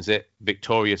face wins it,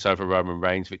 victorious over Roman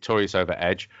Reigns, victorious over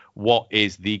Edge. What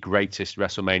is the greatest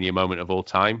WrestleMania moment of all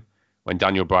time? When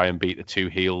Daniel Bryan beat the 2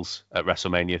 heels at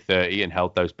WrestleMania 30 and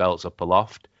held those belts up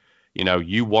aloft.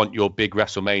 You want your big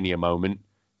WrestleMania moment,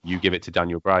 you give it to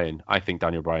Daniel Bryan. I think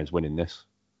Daniel Bryan's winning this.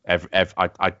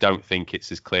 I don't think it's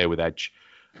as clear with Edge.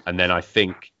 And then I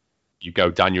think you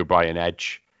go Daniel Bryan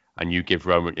Edge, and you take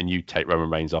Roman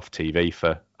Reigns off TV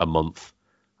for a month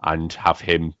and have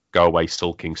him go away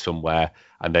sulking somewhere,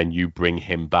 and then you bring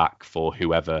him back for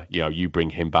whoever, you bring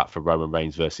him back for Roman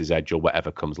Reigns versus Edge or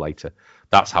whatever comes later.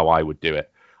 That's how I would do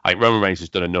it. I think Roman Reigns has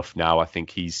done enough now. I think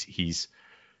he's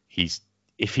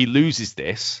if he loses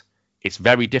this, it's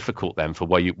very difficult then for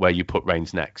where you put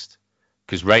Reigns next,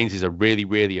 because Reigns is a really,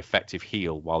 really effective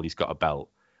heel while he's got a belt.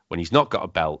 When he's not got a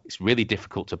belt, it's really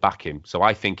difficult to back him. So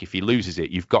I think if he loses it,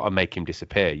 you've got to make him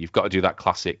disappear. You've got to do that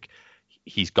classic,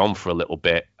 he's gone for a little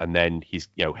bit and then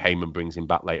Heyman brings him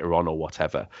back later on or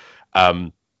whatever.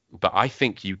 But I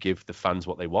think you give the fans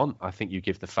what they want. I think you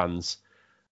give the fans,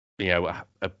 a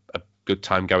good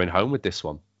time going home with this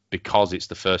one, because it's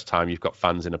the first time you've got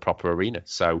fans in a proper arena.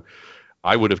 So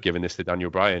I would have given this to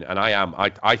Daniel Bryan, and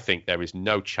I think there is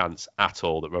no chance at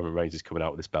all that Roman Reigns is coming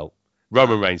out with this belt.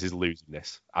 Roman Reigns is losing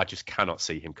this. I just cannot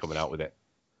see him coming out with it.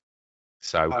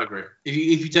 So I agree.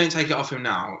 If you don't take it off him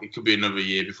now, it could be another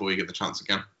year before you get the chance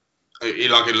again.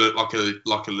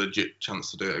 like a legit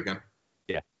chance to do it again.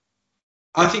 Yeah.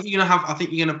 I think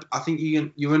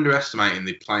you're underestimating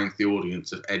the playing to the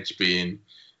audience of Edge being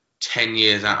 10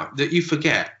 years out. That you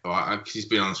forget, right? Because he's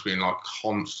been on the screen like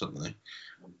constantly.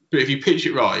 But if you pitch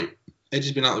it right, Edge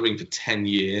has been out of the ring for 10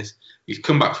 years. He's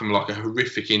come back from like a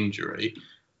horrific injury,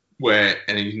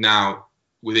 and he's now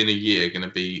within a year going to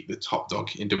be the top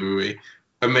dog in WWE.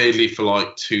 Admittedly for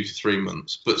like 2 to 3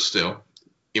 months, but still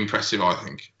impressive. I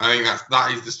think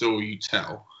that is the story you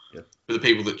tell for the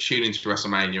people that tune into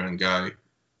WrestleMania and go, I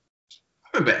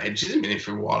remember Edge hasn't been in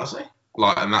for a while, has he?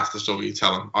 And that's the story you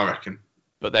tell them, I reckon.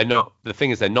 But they're not. The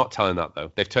thing is, they're not telling that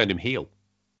though. They've turned him heel.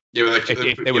 Yeah, but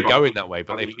if they were going that way,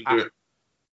 but they.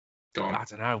 Go on. I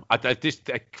don't know.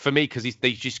 For me, because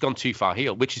they've just gone too far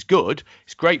heel, which is good.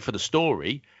 It's great for the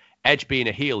story. Edge being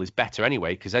a heel is better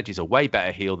anyway, because Edge is a way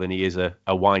better heel than he is a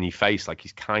whiny face, like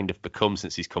he's kind of become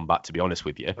since he's come back, to be honest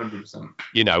with you.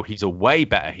 100%. He's a way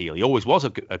better heel. He always was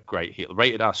a great heel.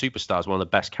 Rated R Superstar is one of the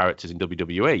best characters in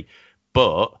WWE.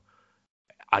 But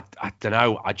I don't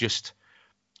know. I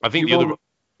think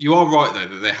you are right, though,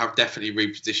 that they have definitely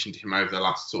repositioned him over the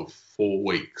last sort of 4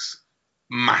 weeks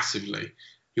massively.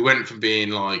 He went from being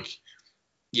like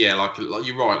you're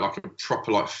right, like a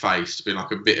proper face to being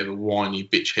like a bit of a whiny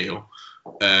bitch heel.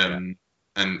 And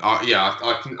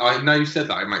I know you said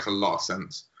that. It makes a lot of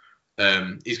sense.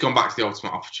 He's gone back to the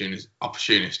ultimate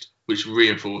opportunist, which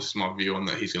reinforces my view on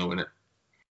that he's going to win it.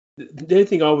 The only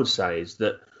thing I would say is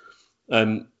that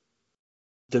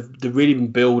they've really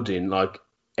been building like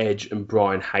Edge and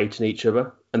Bryan hating each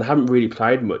other, and they haven't really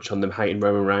played much on them hating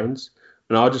Roman Reigns.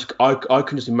 And I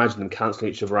can just imagine them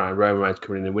cancelling each other out and Roman Reigns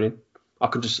coming in and winning. I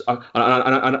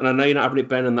know you're not having it,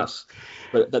 Ben, and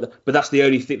but that's the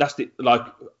only thing.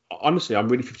 Honestly, I'm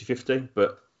really 50-50,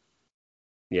 but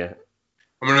yeah.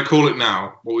 I'm going to call it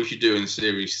now. What we should do in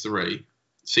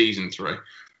season 3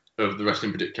 of the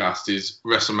Wrestling Predictcast is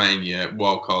WrestleMania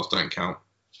wildcards don't count.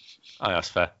 That's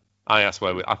fair. I think that's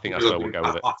where we'll go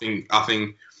with it. I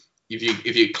think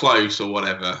if you're close or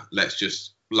whatever, let's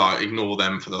just ignore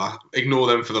them for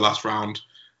the last round,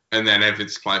 and then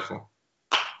everything's playful.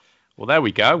 Well, there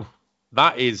we go.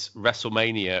 That is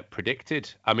WrestleMania predicted.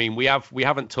 I mean, we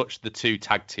haven't touched the 2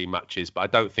 tag team matches, but I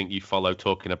don't think you follow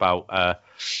talking about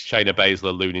Shayna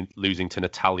Baszler losing to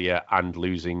Natalya and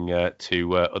losing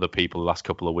to other people the last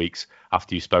couple of weeks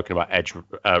after you've spoken about Edge,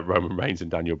 Roman Reigns,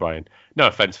 and Daniel Bryan. No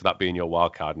offense for that being your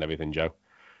wild card and everything, Joe.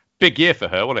 Big year for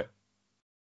her, wasn't it?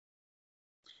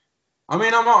 I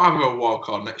mean, I might have a wild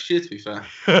card next year, to be fair.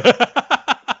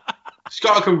 It's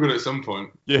got to come good at some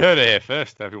point. You heard it here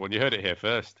first, everyone. You heard it here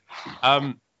first.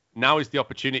 Now is the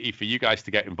opportunity for you guys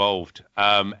to get involved.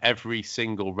 Every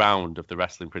single round of the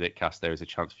Wrestling Predictcast, there is a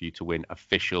chance for you to win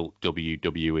official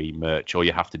WWE merch. All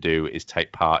you have to do is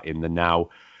take part in the now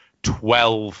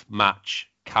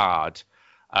 12-match card.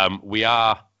 We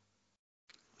are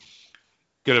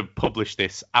going to publish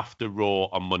this after Raw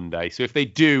on Monday. So if they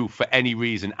do, for any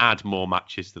reason, add more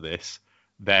matches to this,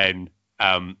 then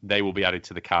they will be added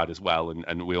to the card as well,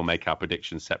 and we'll make our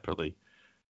predictions separately.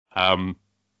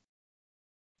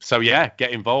 So yeah,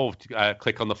 get involved.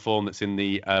 Click on the form that's in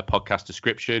the podcast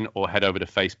description, or head over to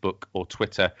Facebook or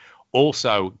Twitter.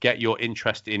 Also, get your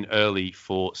interest in early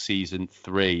for season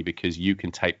 3, because you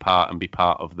can take part and be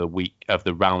part of the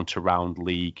round to round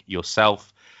league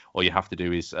yourself. All you have to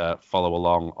do is follow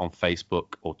along on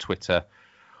Facebook or Twitter,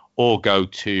 or go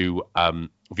to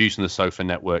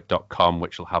viewsfromthesofanetwork.com,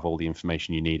 which will have all the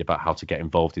information you need about how to get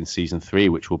involved in season 3,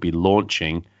 which will be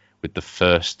launching with the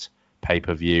first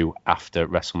pay-per-view after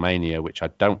WrestleMania, which I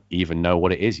don't even know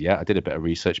what it is yet. I did a bit of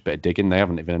research, bit of digging. They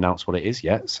haven't even announced what it is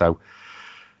yet. So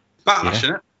Backlash,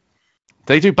 isn't it?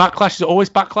 They do Backlash. Is it always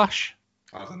Backlash?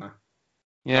 I don't know.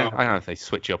 Yeah, I don't know if they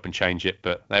switch it up and change it,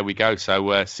 but there we go.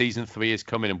 So season 3 is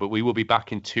coming, but we will be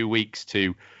back in 2 weeks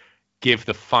to give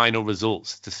the final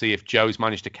results to see if Joe's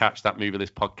managed to catch that Movie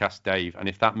List Podcast Dave. And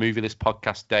if that Movie List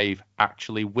Podcast Dave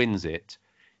actually wins it,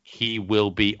 he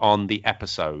will be on the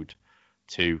episode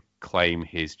to claim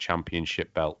his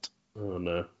championship belt. Oh,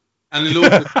 no. And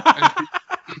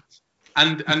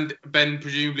and Ben,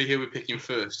 presumably he'll be picking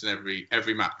first in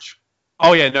every match.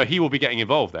 Oh, yeah, no, he will be getting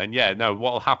involved then. Yeah, no,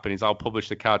 what will happen is I'll publish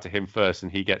the card to him first,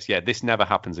 and he gets, this never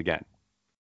happens again.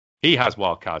 He has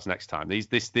wild cards next time.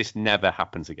 This never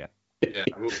happens again. Yeah,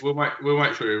 we'll make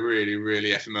sure we really,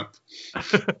 really F him up.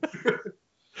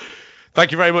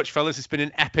 Thank you very much, fellas. It's been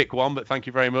an epic one, but thank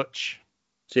you very much.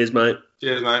 Cheers, mate.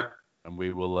 Cheers, mate. And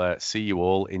we will see you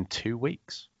all in 2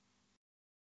 weeks.